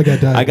 that's how I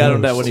got diagnosed. I got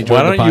him that when he Why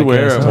joined don't the you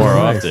wear podcast. it more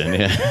nice. often?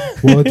 Yeah,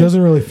 Well, it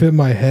doesn't really fit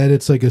my head.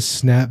 It's like a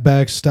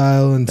snapback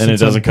style, and and it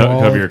since I'm doesn't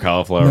bald, cover your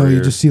cauliflower. No, you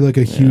ear. just see like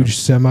a huge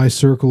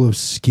semicircle of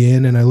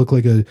skin, and I look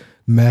like a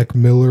Mac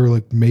Miller,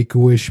 like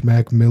Make-A-Wish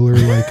Mac Miller,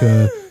 like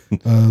a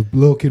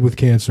little kid with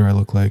cancer. I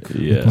look like with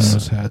one of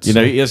those hats. You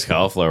know, he has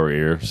cauliflower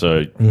ear,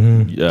 so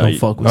Don't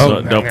fuck with so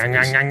him. don't.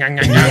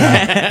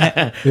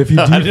 if you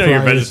do I didn't know you're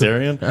find it's a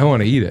vegetarian. I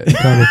want to eat it.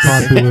 kind of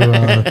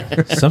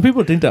popular. Some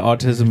people think that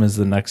autism is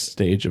the next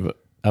stage of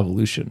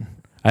evolution.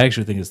 I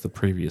actually think it's the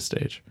previous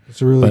stage. It's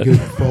a really good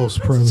false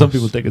premise. Some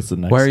people think it's the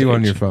next Why are you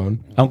on stage. your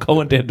phone? I'm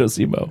calling Dan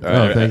Dosimo.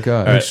 Oh, thank God.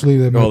 All right. Actually,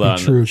 that Hold might on.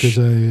 be true because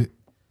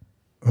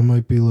I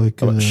might be like.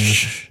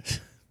 Shh.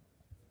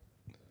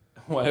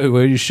 Why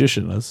are you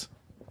shushing us?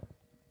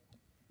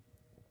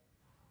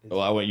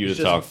 Well, I want you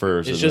to talk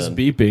first. It's and just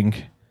then-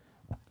 beeping.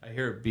 I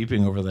hear it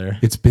beeping over there.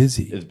 It's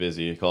busy. It's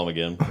busy. Call him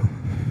again.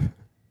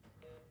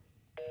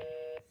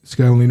 This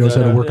guy only knows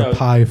how to work no. a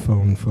pie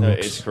phone, No,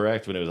 folks. it's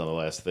correct when it was on the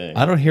last thing.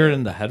 I don't hear it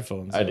in the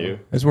headphones. I though. do.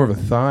 It's more of a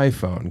thigh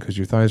phone because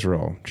your thighs are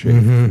all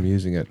chafed from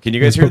using it. Can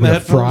you guys It's hear the probably a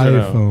headphones? fry or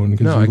no? phone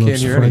because No, he I can't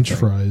loves hear French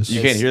anything. fries.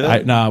 You can't hear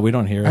that? Nah, we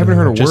don't hear it. I haven't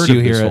heard a Just word you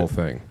of hear this it. whole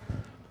thing.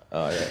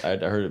 Oh, yeah, I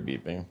heard it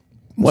beeping.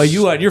 Well,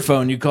 you on your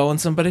phone? You calling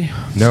somebody?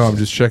 No, I'm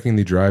just checking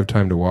the drive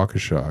time to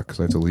Waukesha because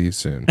I have to leave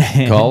soon.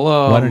 Call.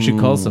 Why don't you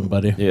call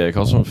somebody? Yeah,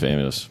 call someone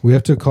famous. We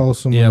have to call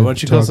someone. Yeah, why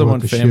don't you to call talk someone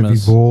about the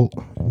famous? Chevy Bolt.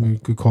 We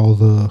could call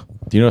the.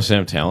 Do you know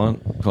Sam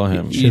Tallent? Call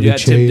him. You Chevy got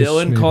Tim Chase,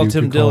 Dillon. maybe Call you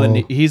Tim could Dillon.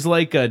 call- He's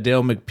like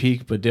Dale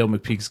McPeak, but Dale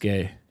McPeak's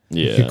gay.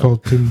 You Yeah. could call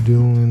Tim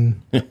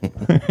Dillon.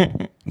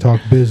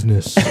 Talk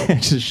business.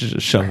 Just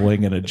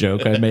shoveling in a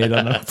joke I made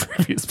on a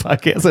previous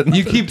podcast.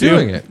 You keep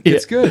doing it.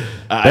 It's good.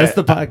 That's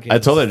the podcast. I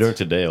told that joke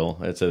to Dale.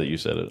 I said that you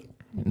said it.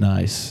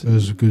 Nice. It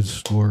was a good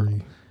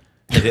story.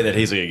 That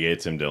he's like a gay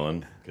Tim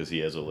Dillon because he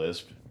has a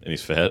lisp and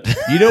he's fat.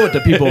 You know what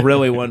the people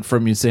really want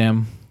from you,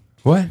 Sam?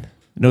 What? You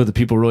know what the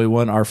people really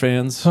want? Our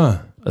fans? Huh.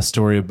 A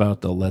story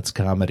about the Let's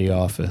Comedy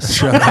office.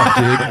 Shut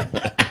up,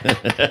 dude.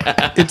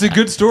 It's a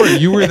good story.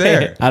 You were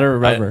there. I don't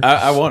remember.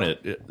 I want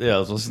it. Yeah,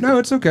 let's listen. No,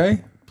 it's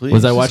okay. Please.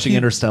 Was I just watching keep-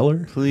 Interstellar?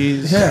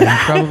 Please. Yeah,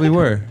 you probably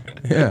were.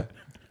 Yeah.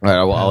 All right,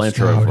 I'll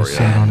intro How it to for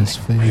sit you. on his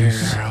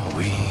face.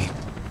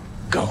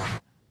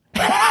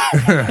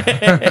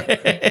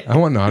 I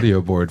want an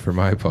audio board for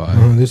my pod.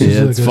 This is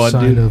Yeah, like it's a fun,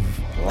 sign dude. of.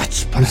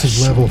 This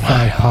is level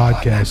 5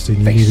 podcasting.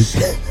 You need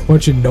a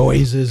bunch of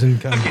noises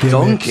and kind of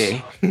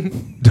gimmicks.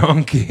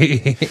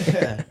 Donkey.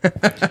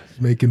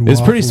 Making It's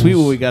pretty waffles. sweet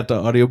when we got the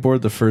audio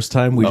board the first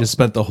time. We just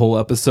spent the whole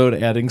episode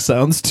adding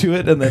sounds to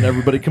it, and then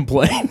everybody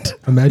complained.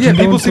 Imagine Yeah,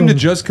 going people seem to from-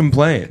 just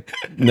complain.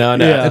 No,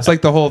 no. Yeah. It's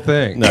like the whole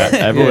thing. No,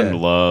 everyone Yeah.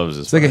 loves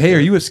this. It's like, hey, are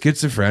you a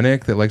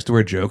schizophrenic that likes to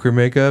wear Joker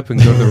makeup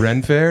and go to the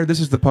Ren Fair? This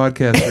is the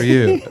podcast for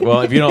you.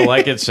 Well, if you don't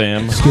like it,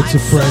 Sam,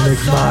 schizophrenic.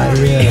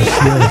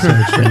 Yes,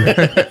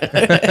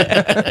 actually.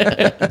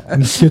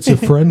 I'm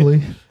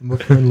schizophrenic. I'm a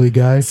friendly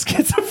guy.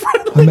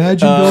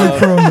 Imagine going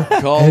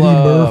from call Eddie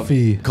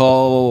Murphy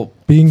Call.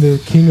 being the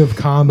king of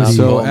comedy.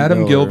 So Tom Adam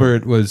Miller.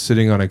 Gilbert was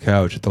sitting on a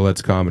couch at the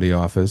Let's Comedy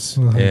office,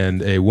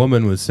 and a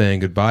woman was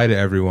saying goodbye to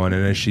everyone.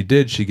 And as she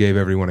did, she gave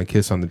everyone a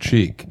kiss on the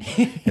cheek.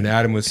 And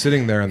Adam was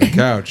sitting there on the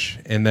couch,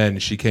 and then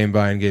she came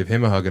by and gave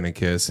him a hug and a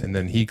kiss. And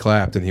then he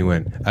clapped, and he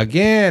went,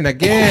 again,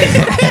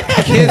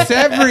 kiss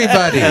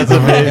everybody.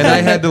 And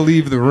I had to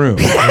leave the room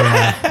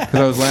because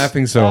I was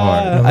laughing so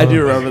hard. I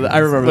do remember that. I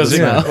remember Was the it,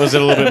 smell. was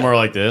it a little bit more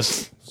like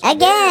this?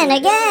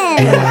 Again.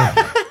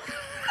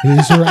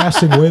 He's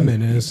harassing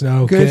women, and it's not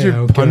You okay. guys I are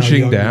don't care how punching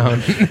young you are. down.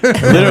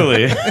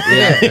 Literally.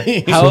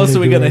 How else are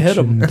we going to hit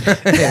him?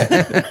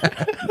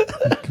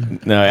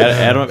 No,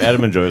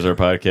 Adam enjoys our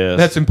podcast.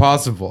 That's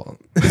impossible.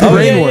 His Oh,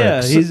 brain yeah.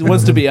 works. He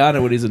wants to be on it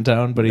when he's in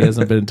town, but he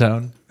hasn't been in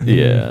town.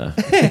 yeah.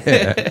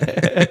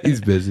 He's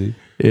busy.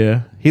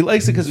 Yeah. He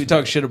likes it because we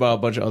talk shit about a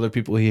bunch of other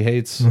people he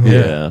hates.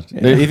 Yeah.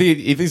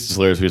 He thinks it's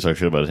hilarious we talk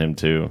shit about him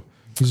too.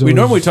 He's We always-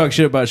 normally talk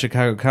shit about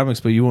Chicago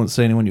comics, but you won't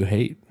say anyone you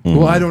hate.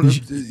 Well, I don't.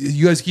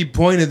 You guys keep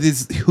pointing at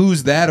this.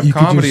 Who's that of You could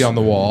comedy just- on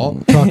the wall?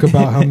 talk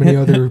about how many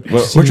other.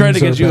 We're trying to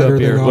scenes get you are up better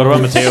here. than What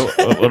about ours. Mateo?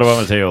 What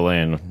about Mateo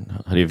Lane?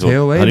 How do you feel?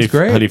 Mateo how do Lane's you,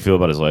 great. How do you feel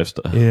about his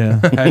lifestyle? Yeah.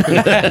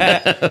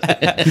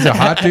 He's a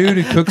hot dude.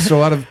 He cooks a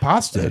lot of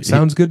pasta. It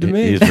sounds good to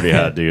me. He's pretty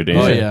hot, dude. He's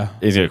Oh, yeah.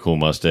 He's got a cool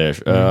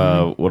mustache.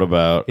 What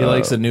about? He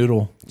likes a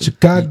noodle.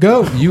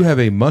 Chicago? You have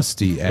a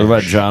musty ass. What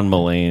about John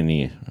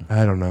Mulaney?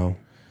 I don't know.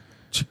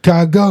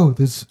 Chicago,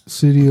 this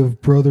city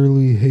of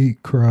brotherly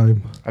hate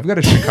crime. I've got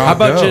a Chicago.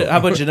 How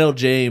about Janelle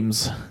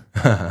James?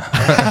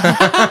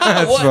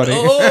 That's funny.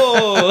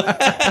 Oh, What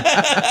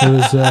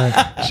is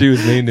that? She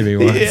was mean to me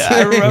once. yeah,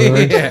 I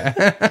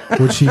remember.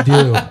 What'd she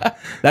do?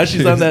 Now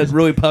she's on that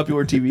really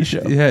popular TV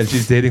show. Yeah,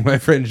 she's dating my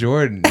friend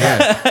Jordan.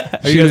 Yeah.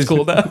 Are you guys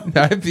cool now?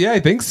 Yeah, I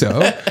think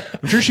so.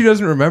 I'm sure she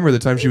doesn't remember the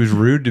time she was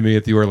rude to me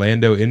at the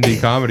Orlando Indie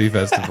Comedy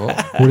Festival.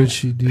 What did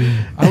she do?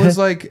 I was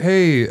like,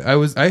 hey, I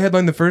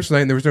headlined the first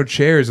night and there was no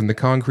chairs in the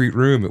concrete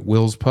room at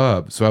Will's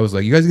Pub. So I was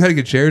like, you guys got to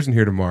get chairs in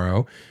here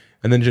tomorrow.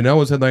 And then Janelle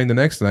was headlining the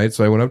next night,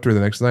 so I went up to her the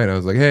next night. And I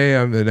was like, hey,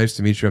 nice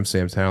to meet you. I'm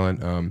Sam Tallent.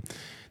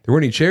 There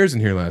weren't any chairs in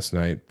here last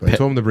night, but I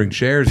told them to bring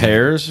chairs.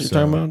 Pears you're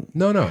talking about?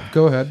 No,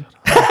 go ahead.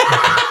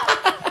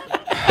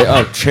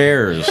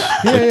 Chairs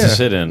to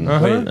sit in.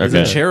 Uh-huh. Wait, Is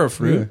okay. a chair of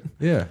fruit?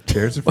 Yeah,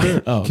 chairs of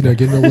fruit. Can I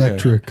get an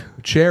electric?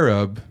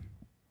 Cherub.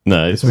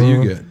 Nice. That's what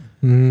you get.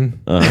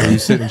 You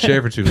sit in a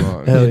chair for too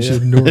long. And she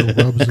Nora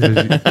rubs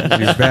it.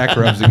 Your back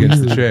rubs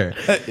against the chair.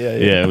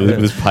 Yeah, with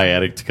this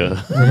piatica.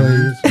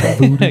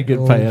 Good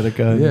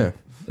piatica. Yeah.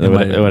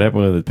 What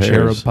happened with the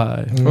Cherub pears?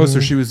 pie. Oh, so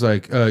she was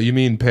like, you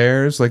mean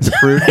pears? Like the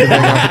fruit that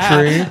hang off the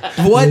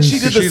tree? What? She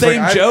did the She's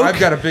same like, joke? I've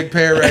got a big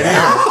pear right here.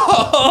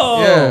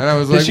 Yeah, and I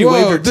was like, she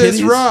wave whoa, her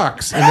this titties?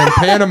 rocks. And then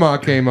Panama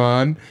came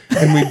on,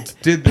 and we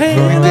did we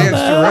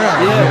danced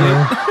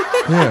around.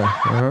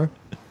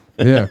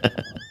 Yeah.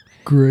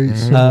 Great.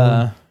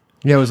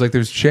 Yeah, it was like,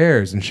 there's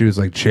chairs. And she was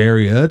like,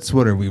 chariots?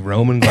 What are we,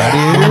 Roman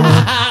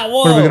gladiators?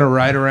 What are we going to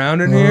ride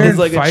around in here It's and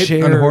like a fight on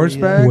chariot.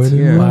 horseback? When in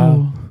Yeah.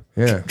 Rome.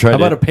 Yeah. How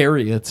about a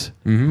pariot?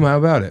 How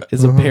about it?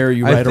 It's a pair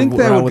you ride I think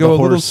that around would with go a a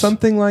little horse.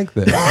 something like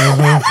this.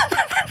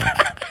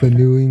 The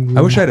New England.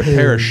 I wish I had a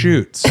pair of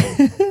chutes.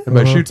 And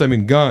by shoots, I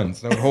mean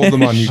guns. I would hold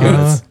them on you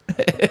guys.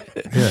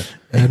 Yeah.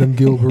 Adam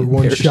Gilbert,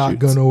 one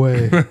shotgun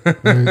away.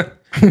 Right.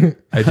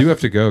 I do have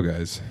to go,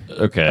 guys.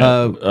 Okay.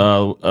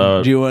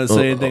 Do you want to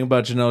say anything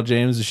about Janelle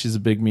James? If she's a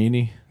big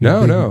meanie?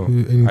 No.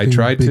 Anything I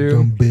tried big, to.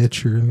 Dumb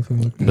bitch or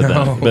anything like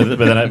that. But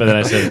then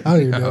I said I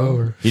don't even know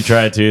her. he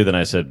tried to. Then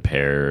I said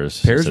pears.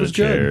 Pears instead was of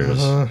good.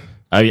 chairs.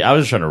 I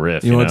was just trying to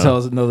riff. You want know? to tell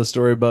us another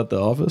story about The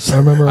Office? I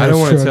remember I don't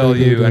was wanna trying tell go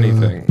you to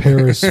anything.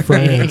 Paris,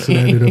 France, and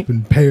ended up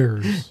in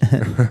Paris.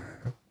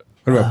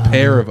 What about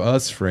Pair of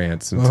Us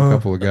France? It's a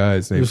couple of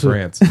guys named There's a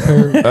France.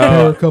 pair,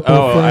 a couple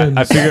of friends.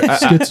 I figured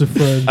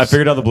schizophrenics. I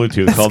figured out the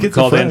Bluetooth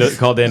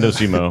called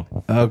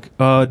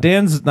Andosimo.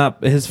 Dan's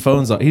not. His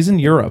phone's off. He's in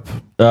Europe.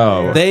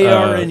 Oh, They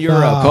are in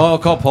Europe.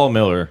 Call Paul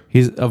Miller.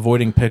 He's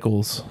avoiding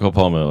pickles. Call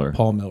Paul Miller.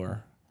 Paul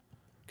Miller,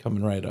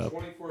 coming right up.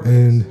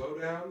 And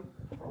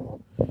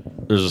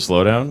There's a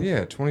slowdown.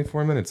 Yeah,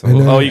 24 minutes. And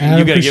then Oh, you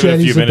Adam got to give it a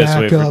few Crescenti's the minutes to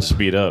wait for it backup. to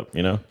speed up.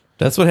 You know.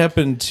 That's what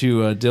happened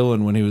to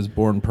Dylan when he was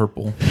born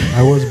purple.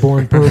 I was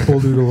born purple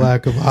due to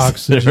lack of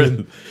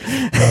oxygen.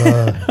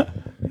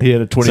 He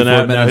had a 24 So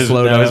now minute his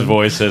slowdown.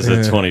 voice says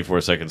a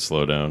 24-second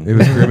slowdown. It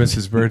was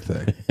Grimace's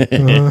birthday.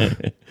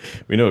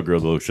 We know a girl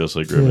that looks just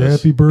like Yeah, Grimace.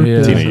 happy birthday,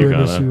 Yeah. Tina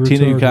Grimace, Ukana. you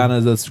Tina retarded.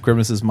 Ukana, that's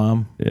Grimace's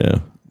mom. Yeah.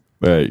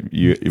 Right.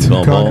 You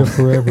call Ukana Paul?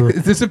 forever.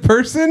 Is this a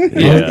person?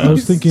 Yeah. I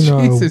was thinking,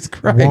 Jesus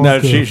Christ. Wonka No,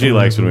 she forever.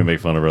 likes when we make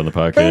fun of her on the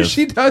podcast. No,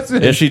 she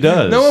doesn't. Yeah, she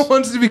does. No one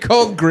wants to be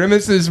called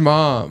Grimace's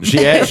mom.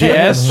 She asked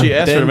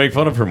her to make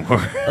fun of her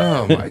more.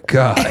 Oh my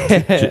god.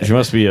 She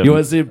must be a. You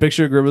want to see a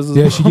picture of Grimace's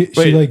Yeah, mom?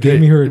 she gave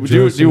me her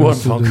address. do and one I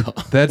said phone that-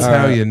 call. That's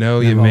how you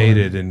know you made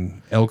it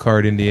in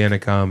Elkhart, Indiana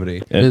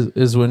comedy.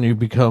 Is when you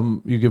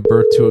give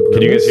birth to a Grimace.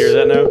 Can you guys hear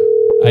that now?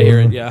 I hear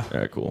it, yeah. All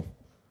right, cool.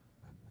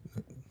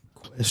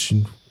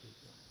 Question.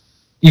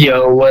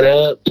 Yo, what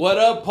up? What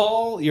up,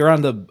 Paul? You're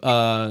on the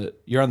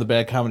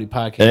Bad Comedy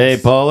Podcast. Hey,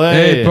 Paul.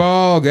 Hey,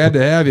 Paul, glad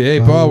to have you. Hey,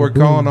 Paul, we're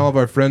calling all of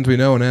our friends we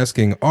know and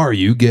asking, are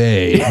you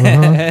gay?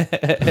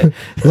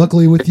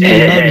 Luckily with you, now you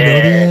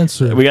know the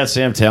answer. We got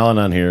Sam Tallent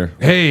on here.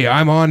 Hey,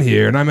 I'm on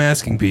here and I'm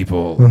asking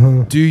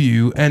people, do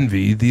you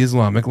envy the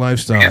Islamic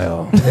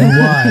lifestyle? And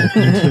why?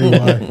 I'll tell you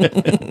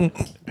why.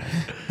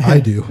 I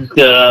do.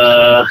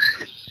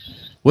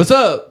 What's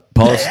up?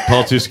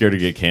 Paul's too scared to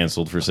get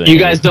canceled for saying You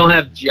guys don't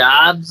have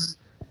jobs?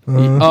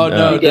 Oh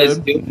no, You guys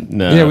dude. do?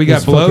 No. Yeah, we got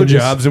It's fucking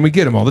blowjobs and we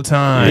get them all the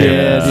time.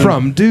 Yeah.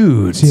 From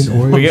dudes. Seen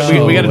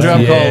Oregon We got a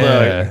job Yeah.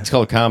 called it's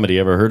called comedy.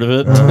 Ever heard of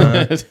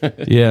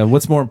it? Yeah,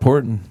 what's more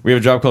important? We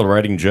have a job called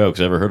writing jokes.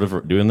 Ever heard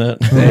of doing that?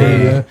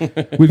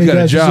 We've Hey, got a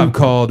guys, job is it-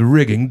 called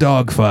rigging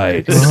dog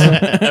fights.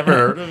 Ever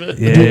heard of it?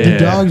 Do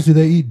dogs, do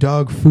they eat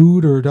dog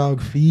food or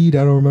dog feed?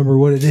 I don't remember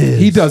what it is.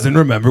 He doesn't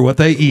remember what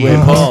they eat. Wait,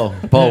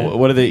 Paul,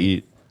 what do they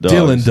eat? Dogs.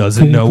 Dylan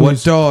doesn't Can you know what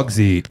please dogs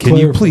eat. Can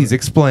you clarify? please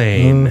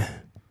explain?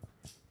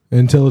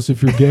 And tell us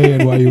if you're gay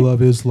and why you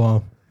love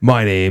Islam.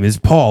 My name is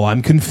Paul.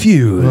 I'm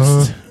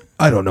confused.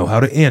 I don't know how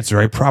to answer.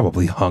 I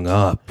probably hung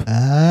up.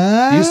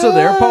 You still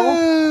there,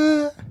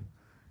 Paul?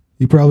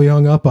 You probably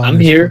hung up on I'm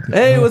us. here.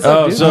 Hey, what's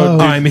up, dude? so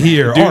do, I'm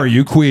here. Are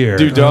you queer?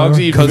 do dogs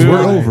eat food? Because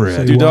we're over it.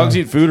 Say Do dogs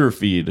why. eat food or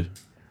feed?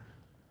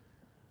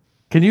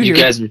 Can you You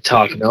hear? guys are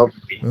talking over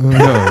me.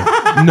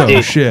 No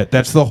Dude. shit.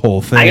 That's the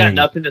whole thing. I got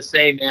nothing to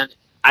say, man.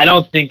 I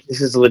don't think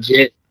this is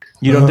legit.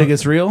 You don't think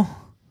it's real?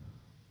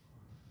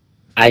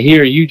 I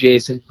hear you,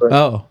 Jason. But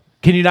Oh,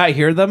 can you not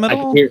hear them at I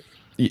all? can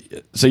hear.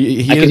 So I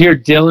can hear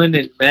Dylan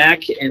and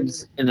Mac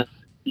and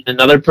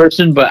another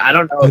person, but I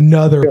don't know.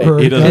 Another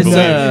He doesn't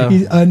person.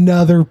 believe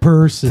Another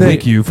person.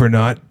 Thank you for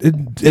not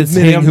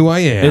admitting who I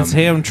am. It's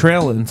Ham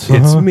Trellins.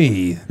 It's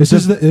me. This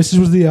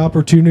was the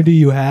opportunity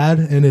you had,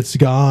 and it's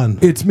gone.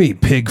 It's me,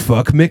 pig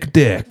fuck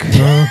McDick.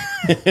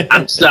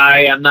 I'm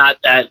sorry, I'm not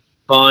that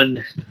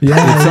fun. Yeah,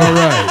 It's all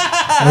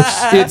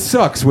right. It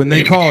sucks when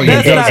they call you,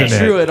 That's not doesn't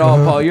true it? at all,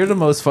 Paul. You're the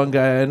most fun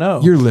guy I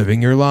know. You're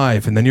living your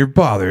life, and then you're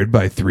bothered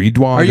by 3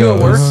 dwongos. Are you at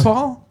work,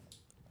 Paul?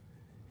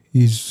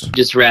 he's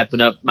Just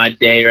wrapping up my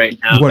day right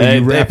now. What are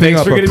you wrapping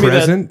up a getting me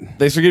present?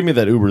 thanks for getting me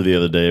that Uber the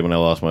other day when I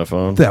lost my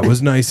phone. That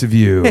was nice of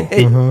you.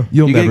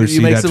 You'll You never you see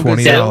make that some good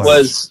 $20. That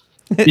was.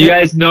 You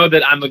guys know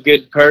that I'm a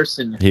good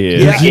person. He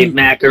is. I gave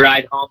Mac a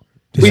ride home.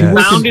 Does We he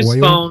work found in his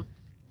Boyle? phone.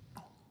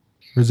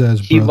 Where's that? His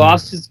He brother?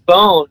 lost his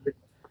phone,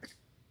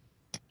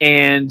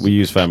 and We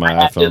use Find My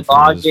I had to iPhone from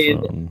log his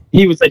in. phone.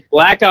 He was like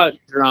blackout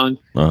drunk,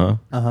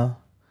 Uh-huh.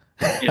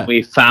 and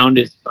we found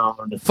his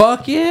phone.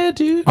 Fuck yeah,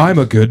 dude. I'm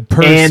a good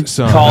purse, And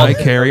son. called I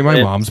carry my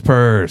it. mom's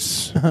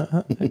purse.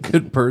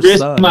 Good person.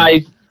 Risked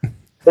my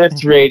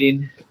Lyft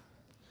rating.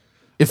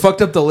 It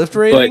fucked up the lift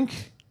rating?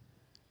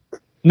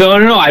 No,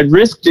 I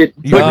risked it.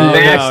 Putting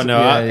Max. no.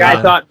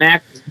 I thought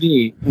Max was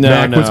me.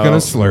 Mac was going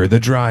to slur the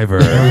driver.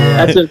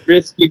 That's a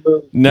risky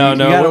move. No, You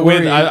gotta no.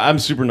 worry. I'm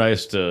super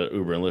nice to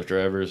Uber and Lyft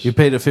drivers. You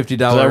paid a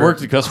 $50 I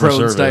worked at customer Crohn's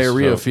service.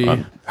 diarrhea so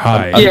fee.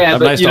 Hi. Yeah, I'm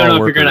but nice you to don't all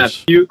know if you're gonna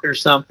workers. puke or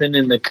something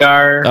in the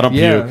car. I don't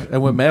Yeah, puke.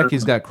 and when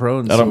Mackey's got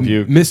Crohn's. I don't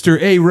puke. Mr.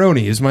 A.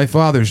 Roney is my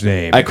father's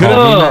name. I could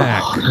Call me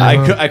Oh.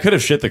 Mac. I could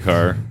have shit the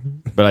car,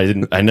 but I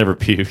didn't. I never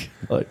puke.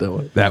 I like that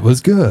one. That was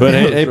good. But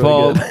hey, really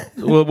Paul,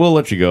 we'll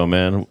let you go,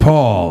 man.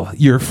 Paul,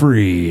 you're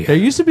free. There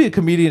used to be a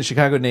comedian in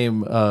Chicago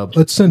named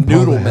Let's send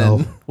Paul to hell.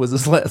 Noodleman. Was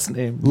his last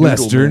name?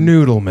 Lester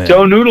Noodleman. Noodleman.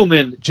 Joe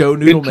Noodleman. Joe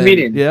Good Noodleman.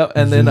 comedian. Yeah,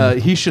 and then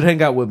he should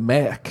hang out with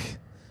Mac.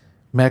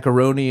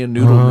 Macaroni and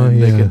Noodleman.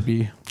 They yeah. could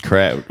be.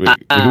 Craft. We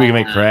can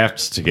make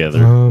crafts together.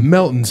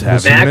 Melton's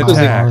having Mac an was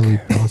a-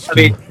 attack. I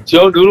mean,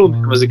 Joe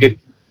Noodleman was a good.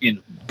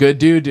 Good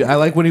dude. I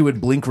like when he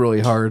would blink really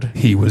hard.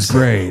 He was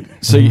great.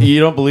 So you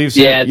don't believe?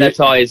 Sam, Yeah,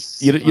 that's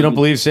always. You don't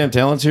believe Sam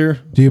Tallent's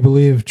here? Do you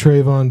believe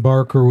Trayvon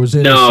Barker was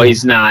innocent? No,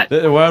 he's not.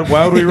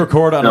 Why would we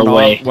record on No an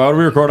way. off? Why would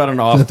we record on an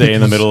off day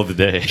in the middle of the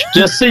day?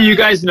 Just so you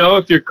guys know,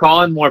 if you're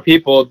calling more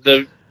people,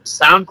 the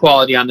sound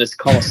quality on this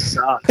call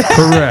sucks.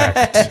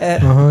 Correct.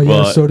 Yeah,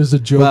 Well, so does the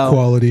joke Well,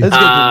 quality. That's good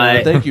to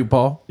know. Thank you,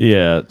 Paul.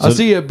 Yeah. I'll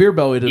see you at Beer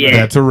Belly today. Yeah.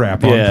 That's a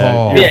wrap on Yeah.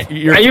 Paul. Yeah.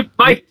 You're- Are you,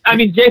 Mike? I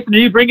mean, Jason, are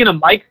you bringing a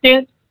mic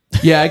stand?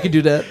 Yeah, I could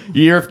do that.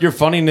 Your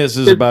funniness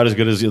is about as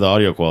good as the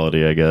audio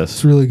quality, I guess.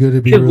 It's really good to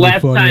be Because really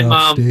last funny time,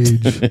 off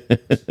stage.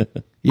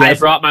 I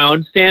brought my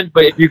own stand,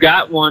 but if you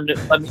got one,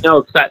 let me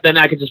know. 'Cause then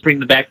I could just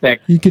bring the backpack.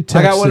 You could I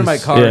text got one in my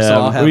us. car, so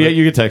I'll have it.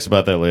 you can text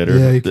about that later.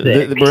 Yeah, you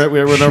can-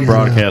 We're on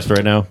broadcast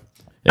right now.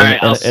 All right,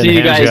 I'll see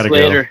you Ham's guys gotta go.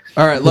 later.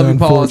 All right, love you,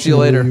 Paul. I'll see you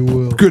later.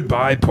 Unfortunately, will.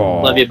 Goodbye,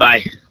 Paul. Love you.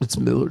 Bye. It's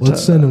Miller time.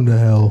 Let's send him to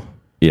hell.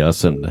 Yeah, I'll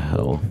send him to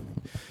hell.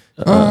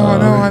 Oh,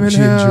 no, I'm in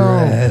Ginger hell.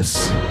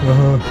 ass.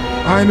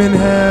 I'm in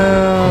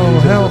hell.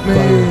 Help Fire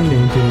me.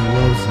 King, he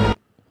loves it.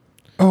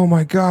 Oh,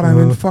 my God. I'm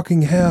in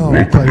fucking hell.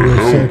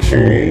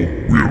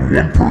 Pyrosexual. We had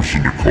one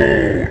person to call,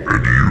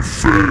 and you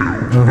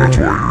failed. That's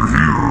why you're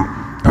here.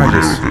 We're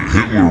gonna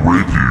Hitler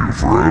rape you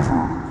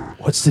forever.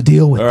 What's the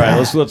deal with All right,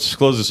 that? let's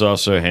close this off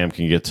so Ham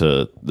can get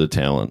to the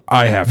talent.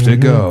 I have to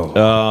go.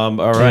 All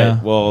right.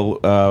 Yeah.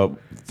 Well,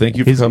 thank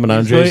you for coming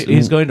on, going, Jason.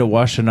 he's going to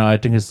wash it now. I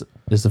think it's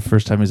the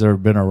first time he's ever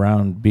been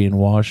around being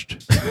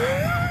washed.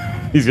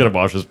 He's gonna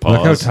wash his paws.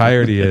 Look how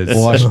tired he is.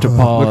 Washed to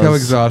pause. Look how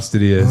exhausted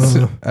he is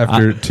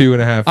after 2.5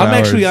 hours. I'm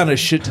actually on a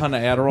shit ton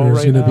of Adderall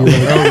There's right gonna now. be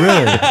like Oh,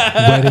 really?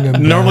 wetting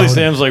him Normally, down.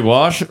 Sam's like,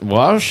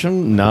 wash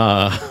him?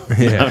 Nah.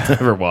 Yeah. I'm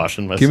never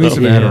washing myself. Give me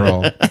some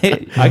Adderall.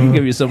 I can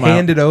give you some.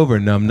 Hand it over,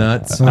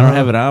 numbnuts. I don't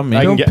have it on me.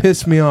 I can Don't get-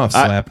 piss me off,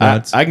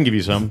 slapnuts. I can give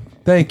you some.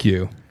 Thank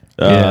you.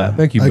 Yeah.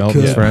 Thank you, I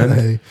Melton's could.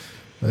 friend.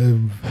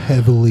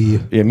 Heavily.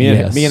 Yeah, me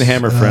and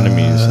Ham are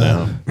frenemies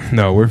now.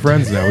 No, we're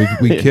friends now.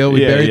 We killed.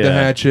 We Yeah, buried the yeah.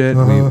 hatchet.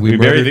 We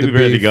buried the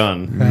beef.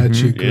 gun.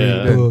 Hatchet, great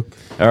Yeah. book.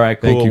 All right,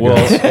 cool. Thank you, Well,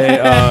 guys.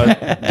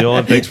 hey,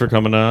 Dylan, thanks for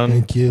coming on.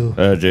 Thank you.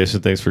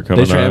 Jason, thanks for coming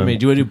Thanks for on. having me.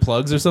 Do you want to do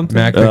plugs or something?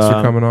 Mac, thanks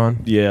for coming on.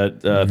 Yeah,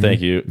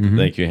 thank you,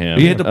 thank you, Ham.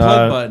 You hit the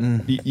plug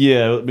button.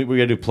 Yeah, we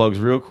gotta do plugs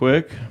real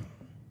quick.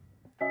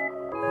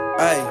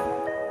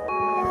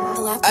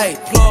 Hey,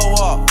 plug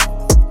up.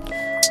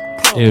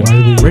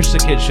 Dude, Rich the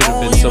Kid should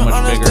have been so much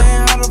bigger.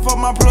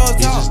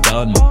 He's just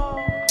done.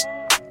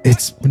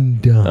 It's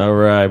been done. All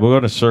right, we're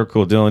going to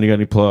Circle. Dylan, you got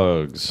any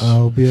plugs?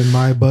 I'll be at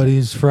my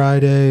buddy's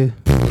Friday.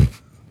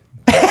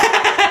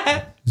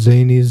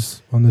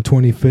 Zany's on the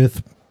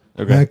 25th.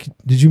 Okay. Mac,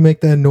 did you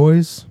make that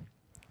noise?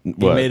 He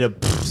What? made a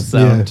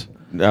sound.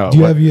 No, Do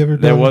you what? have you ever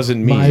done That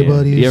wasn't me. My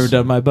Buddies? You ever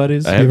done My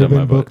Buddies? I You have ever done My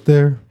been Buddies. booked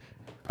there?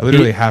 I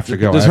literally have to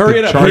go. Just I have hurry to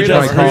it up, charge hurry it my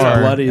up, hurry it up,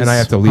 car, bloodies. and I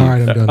have to leave. All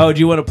right, I'm done. Oh, do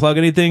you want to plug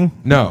anything?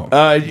 No.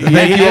 Thank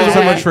you all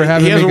so much for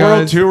having he has me, a world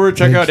guys. tour.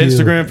 Check Thank out you.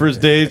 Instagram for his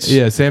dates.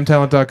 Yeah,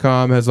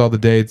 samtalent.com has all the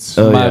dates.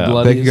 Oh, My yeah.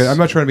 bloodies. Thank you guys. I'm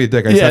not trying to be a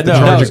dick. I just Yeah, have to no,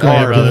 charge no, a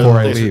car brother. before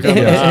I Thanks for leave.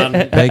 coming Yeah. on.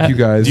 Thank you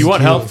guys. Do you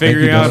want help Thank you,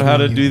 figuring out guys. how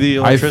to do the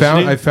I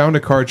electricity? found a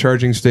car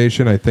charging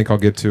station. I think I'll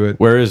get to it.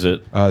 Where is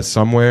it?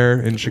 Somewhere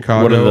in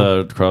Chicago. What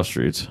are the cross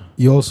streets?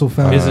 You also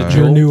found Is it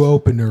your Joel? new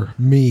opener,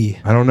 me.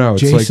 I don't know.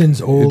 It's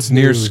Jason's like, old It's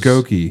near news.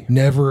 Skokie.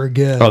 Never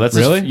again. Oh, that's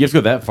Really? you have to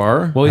go that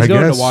far? Well, he's I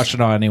going guess. to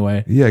Washtenaw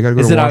anyway. Yeah, I gotta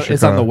go Is to it on, Washington.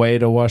 it's on the way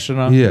to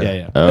Washtenaw? Yeah.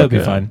 Yeah. That'll be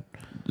Okay. fine.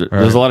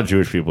 There's a lot of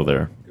Jewish people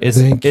there.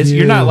 Thank you.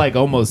 You're not like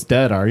almost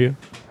dead, are you?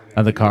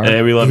 On the car?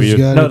 Hey, we love He's you.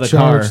 got No, to the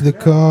charge car. the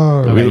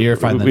car. Okay, you're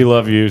fine then. We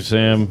love you,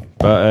 Sam.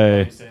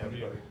 Bye.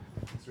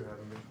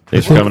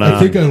 Thanks for coming on. I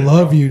think I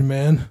love you,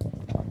 man.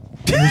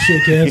 Let me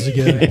shake hands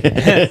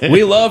again.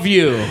 We love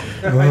you.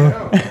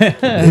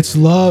 It's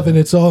love and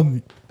it's all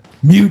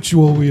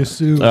mutual, we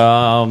assume.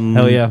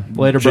 Hell yeah.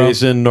 Later, bro.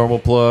 Jason, normal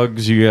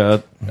plugs. You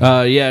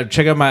got, Yeah,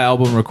 check out my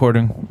album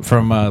recording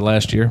from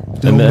last year.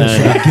 Don't miss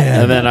it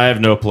again. and then I have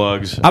no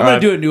plugs. I'm going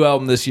to do a new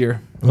album this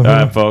year. All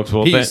right, folks.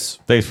 Well, Peace.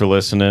 thanks for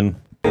listening.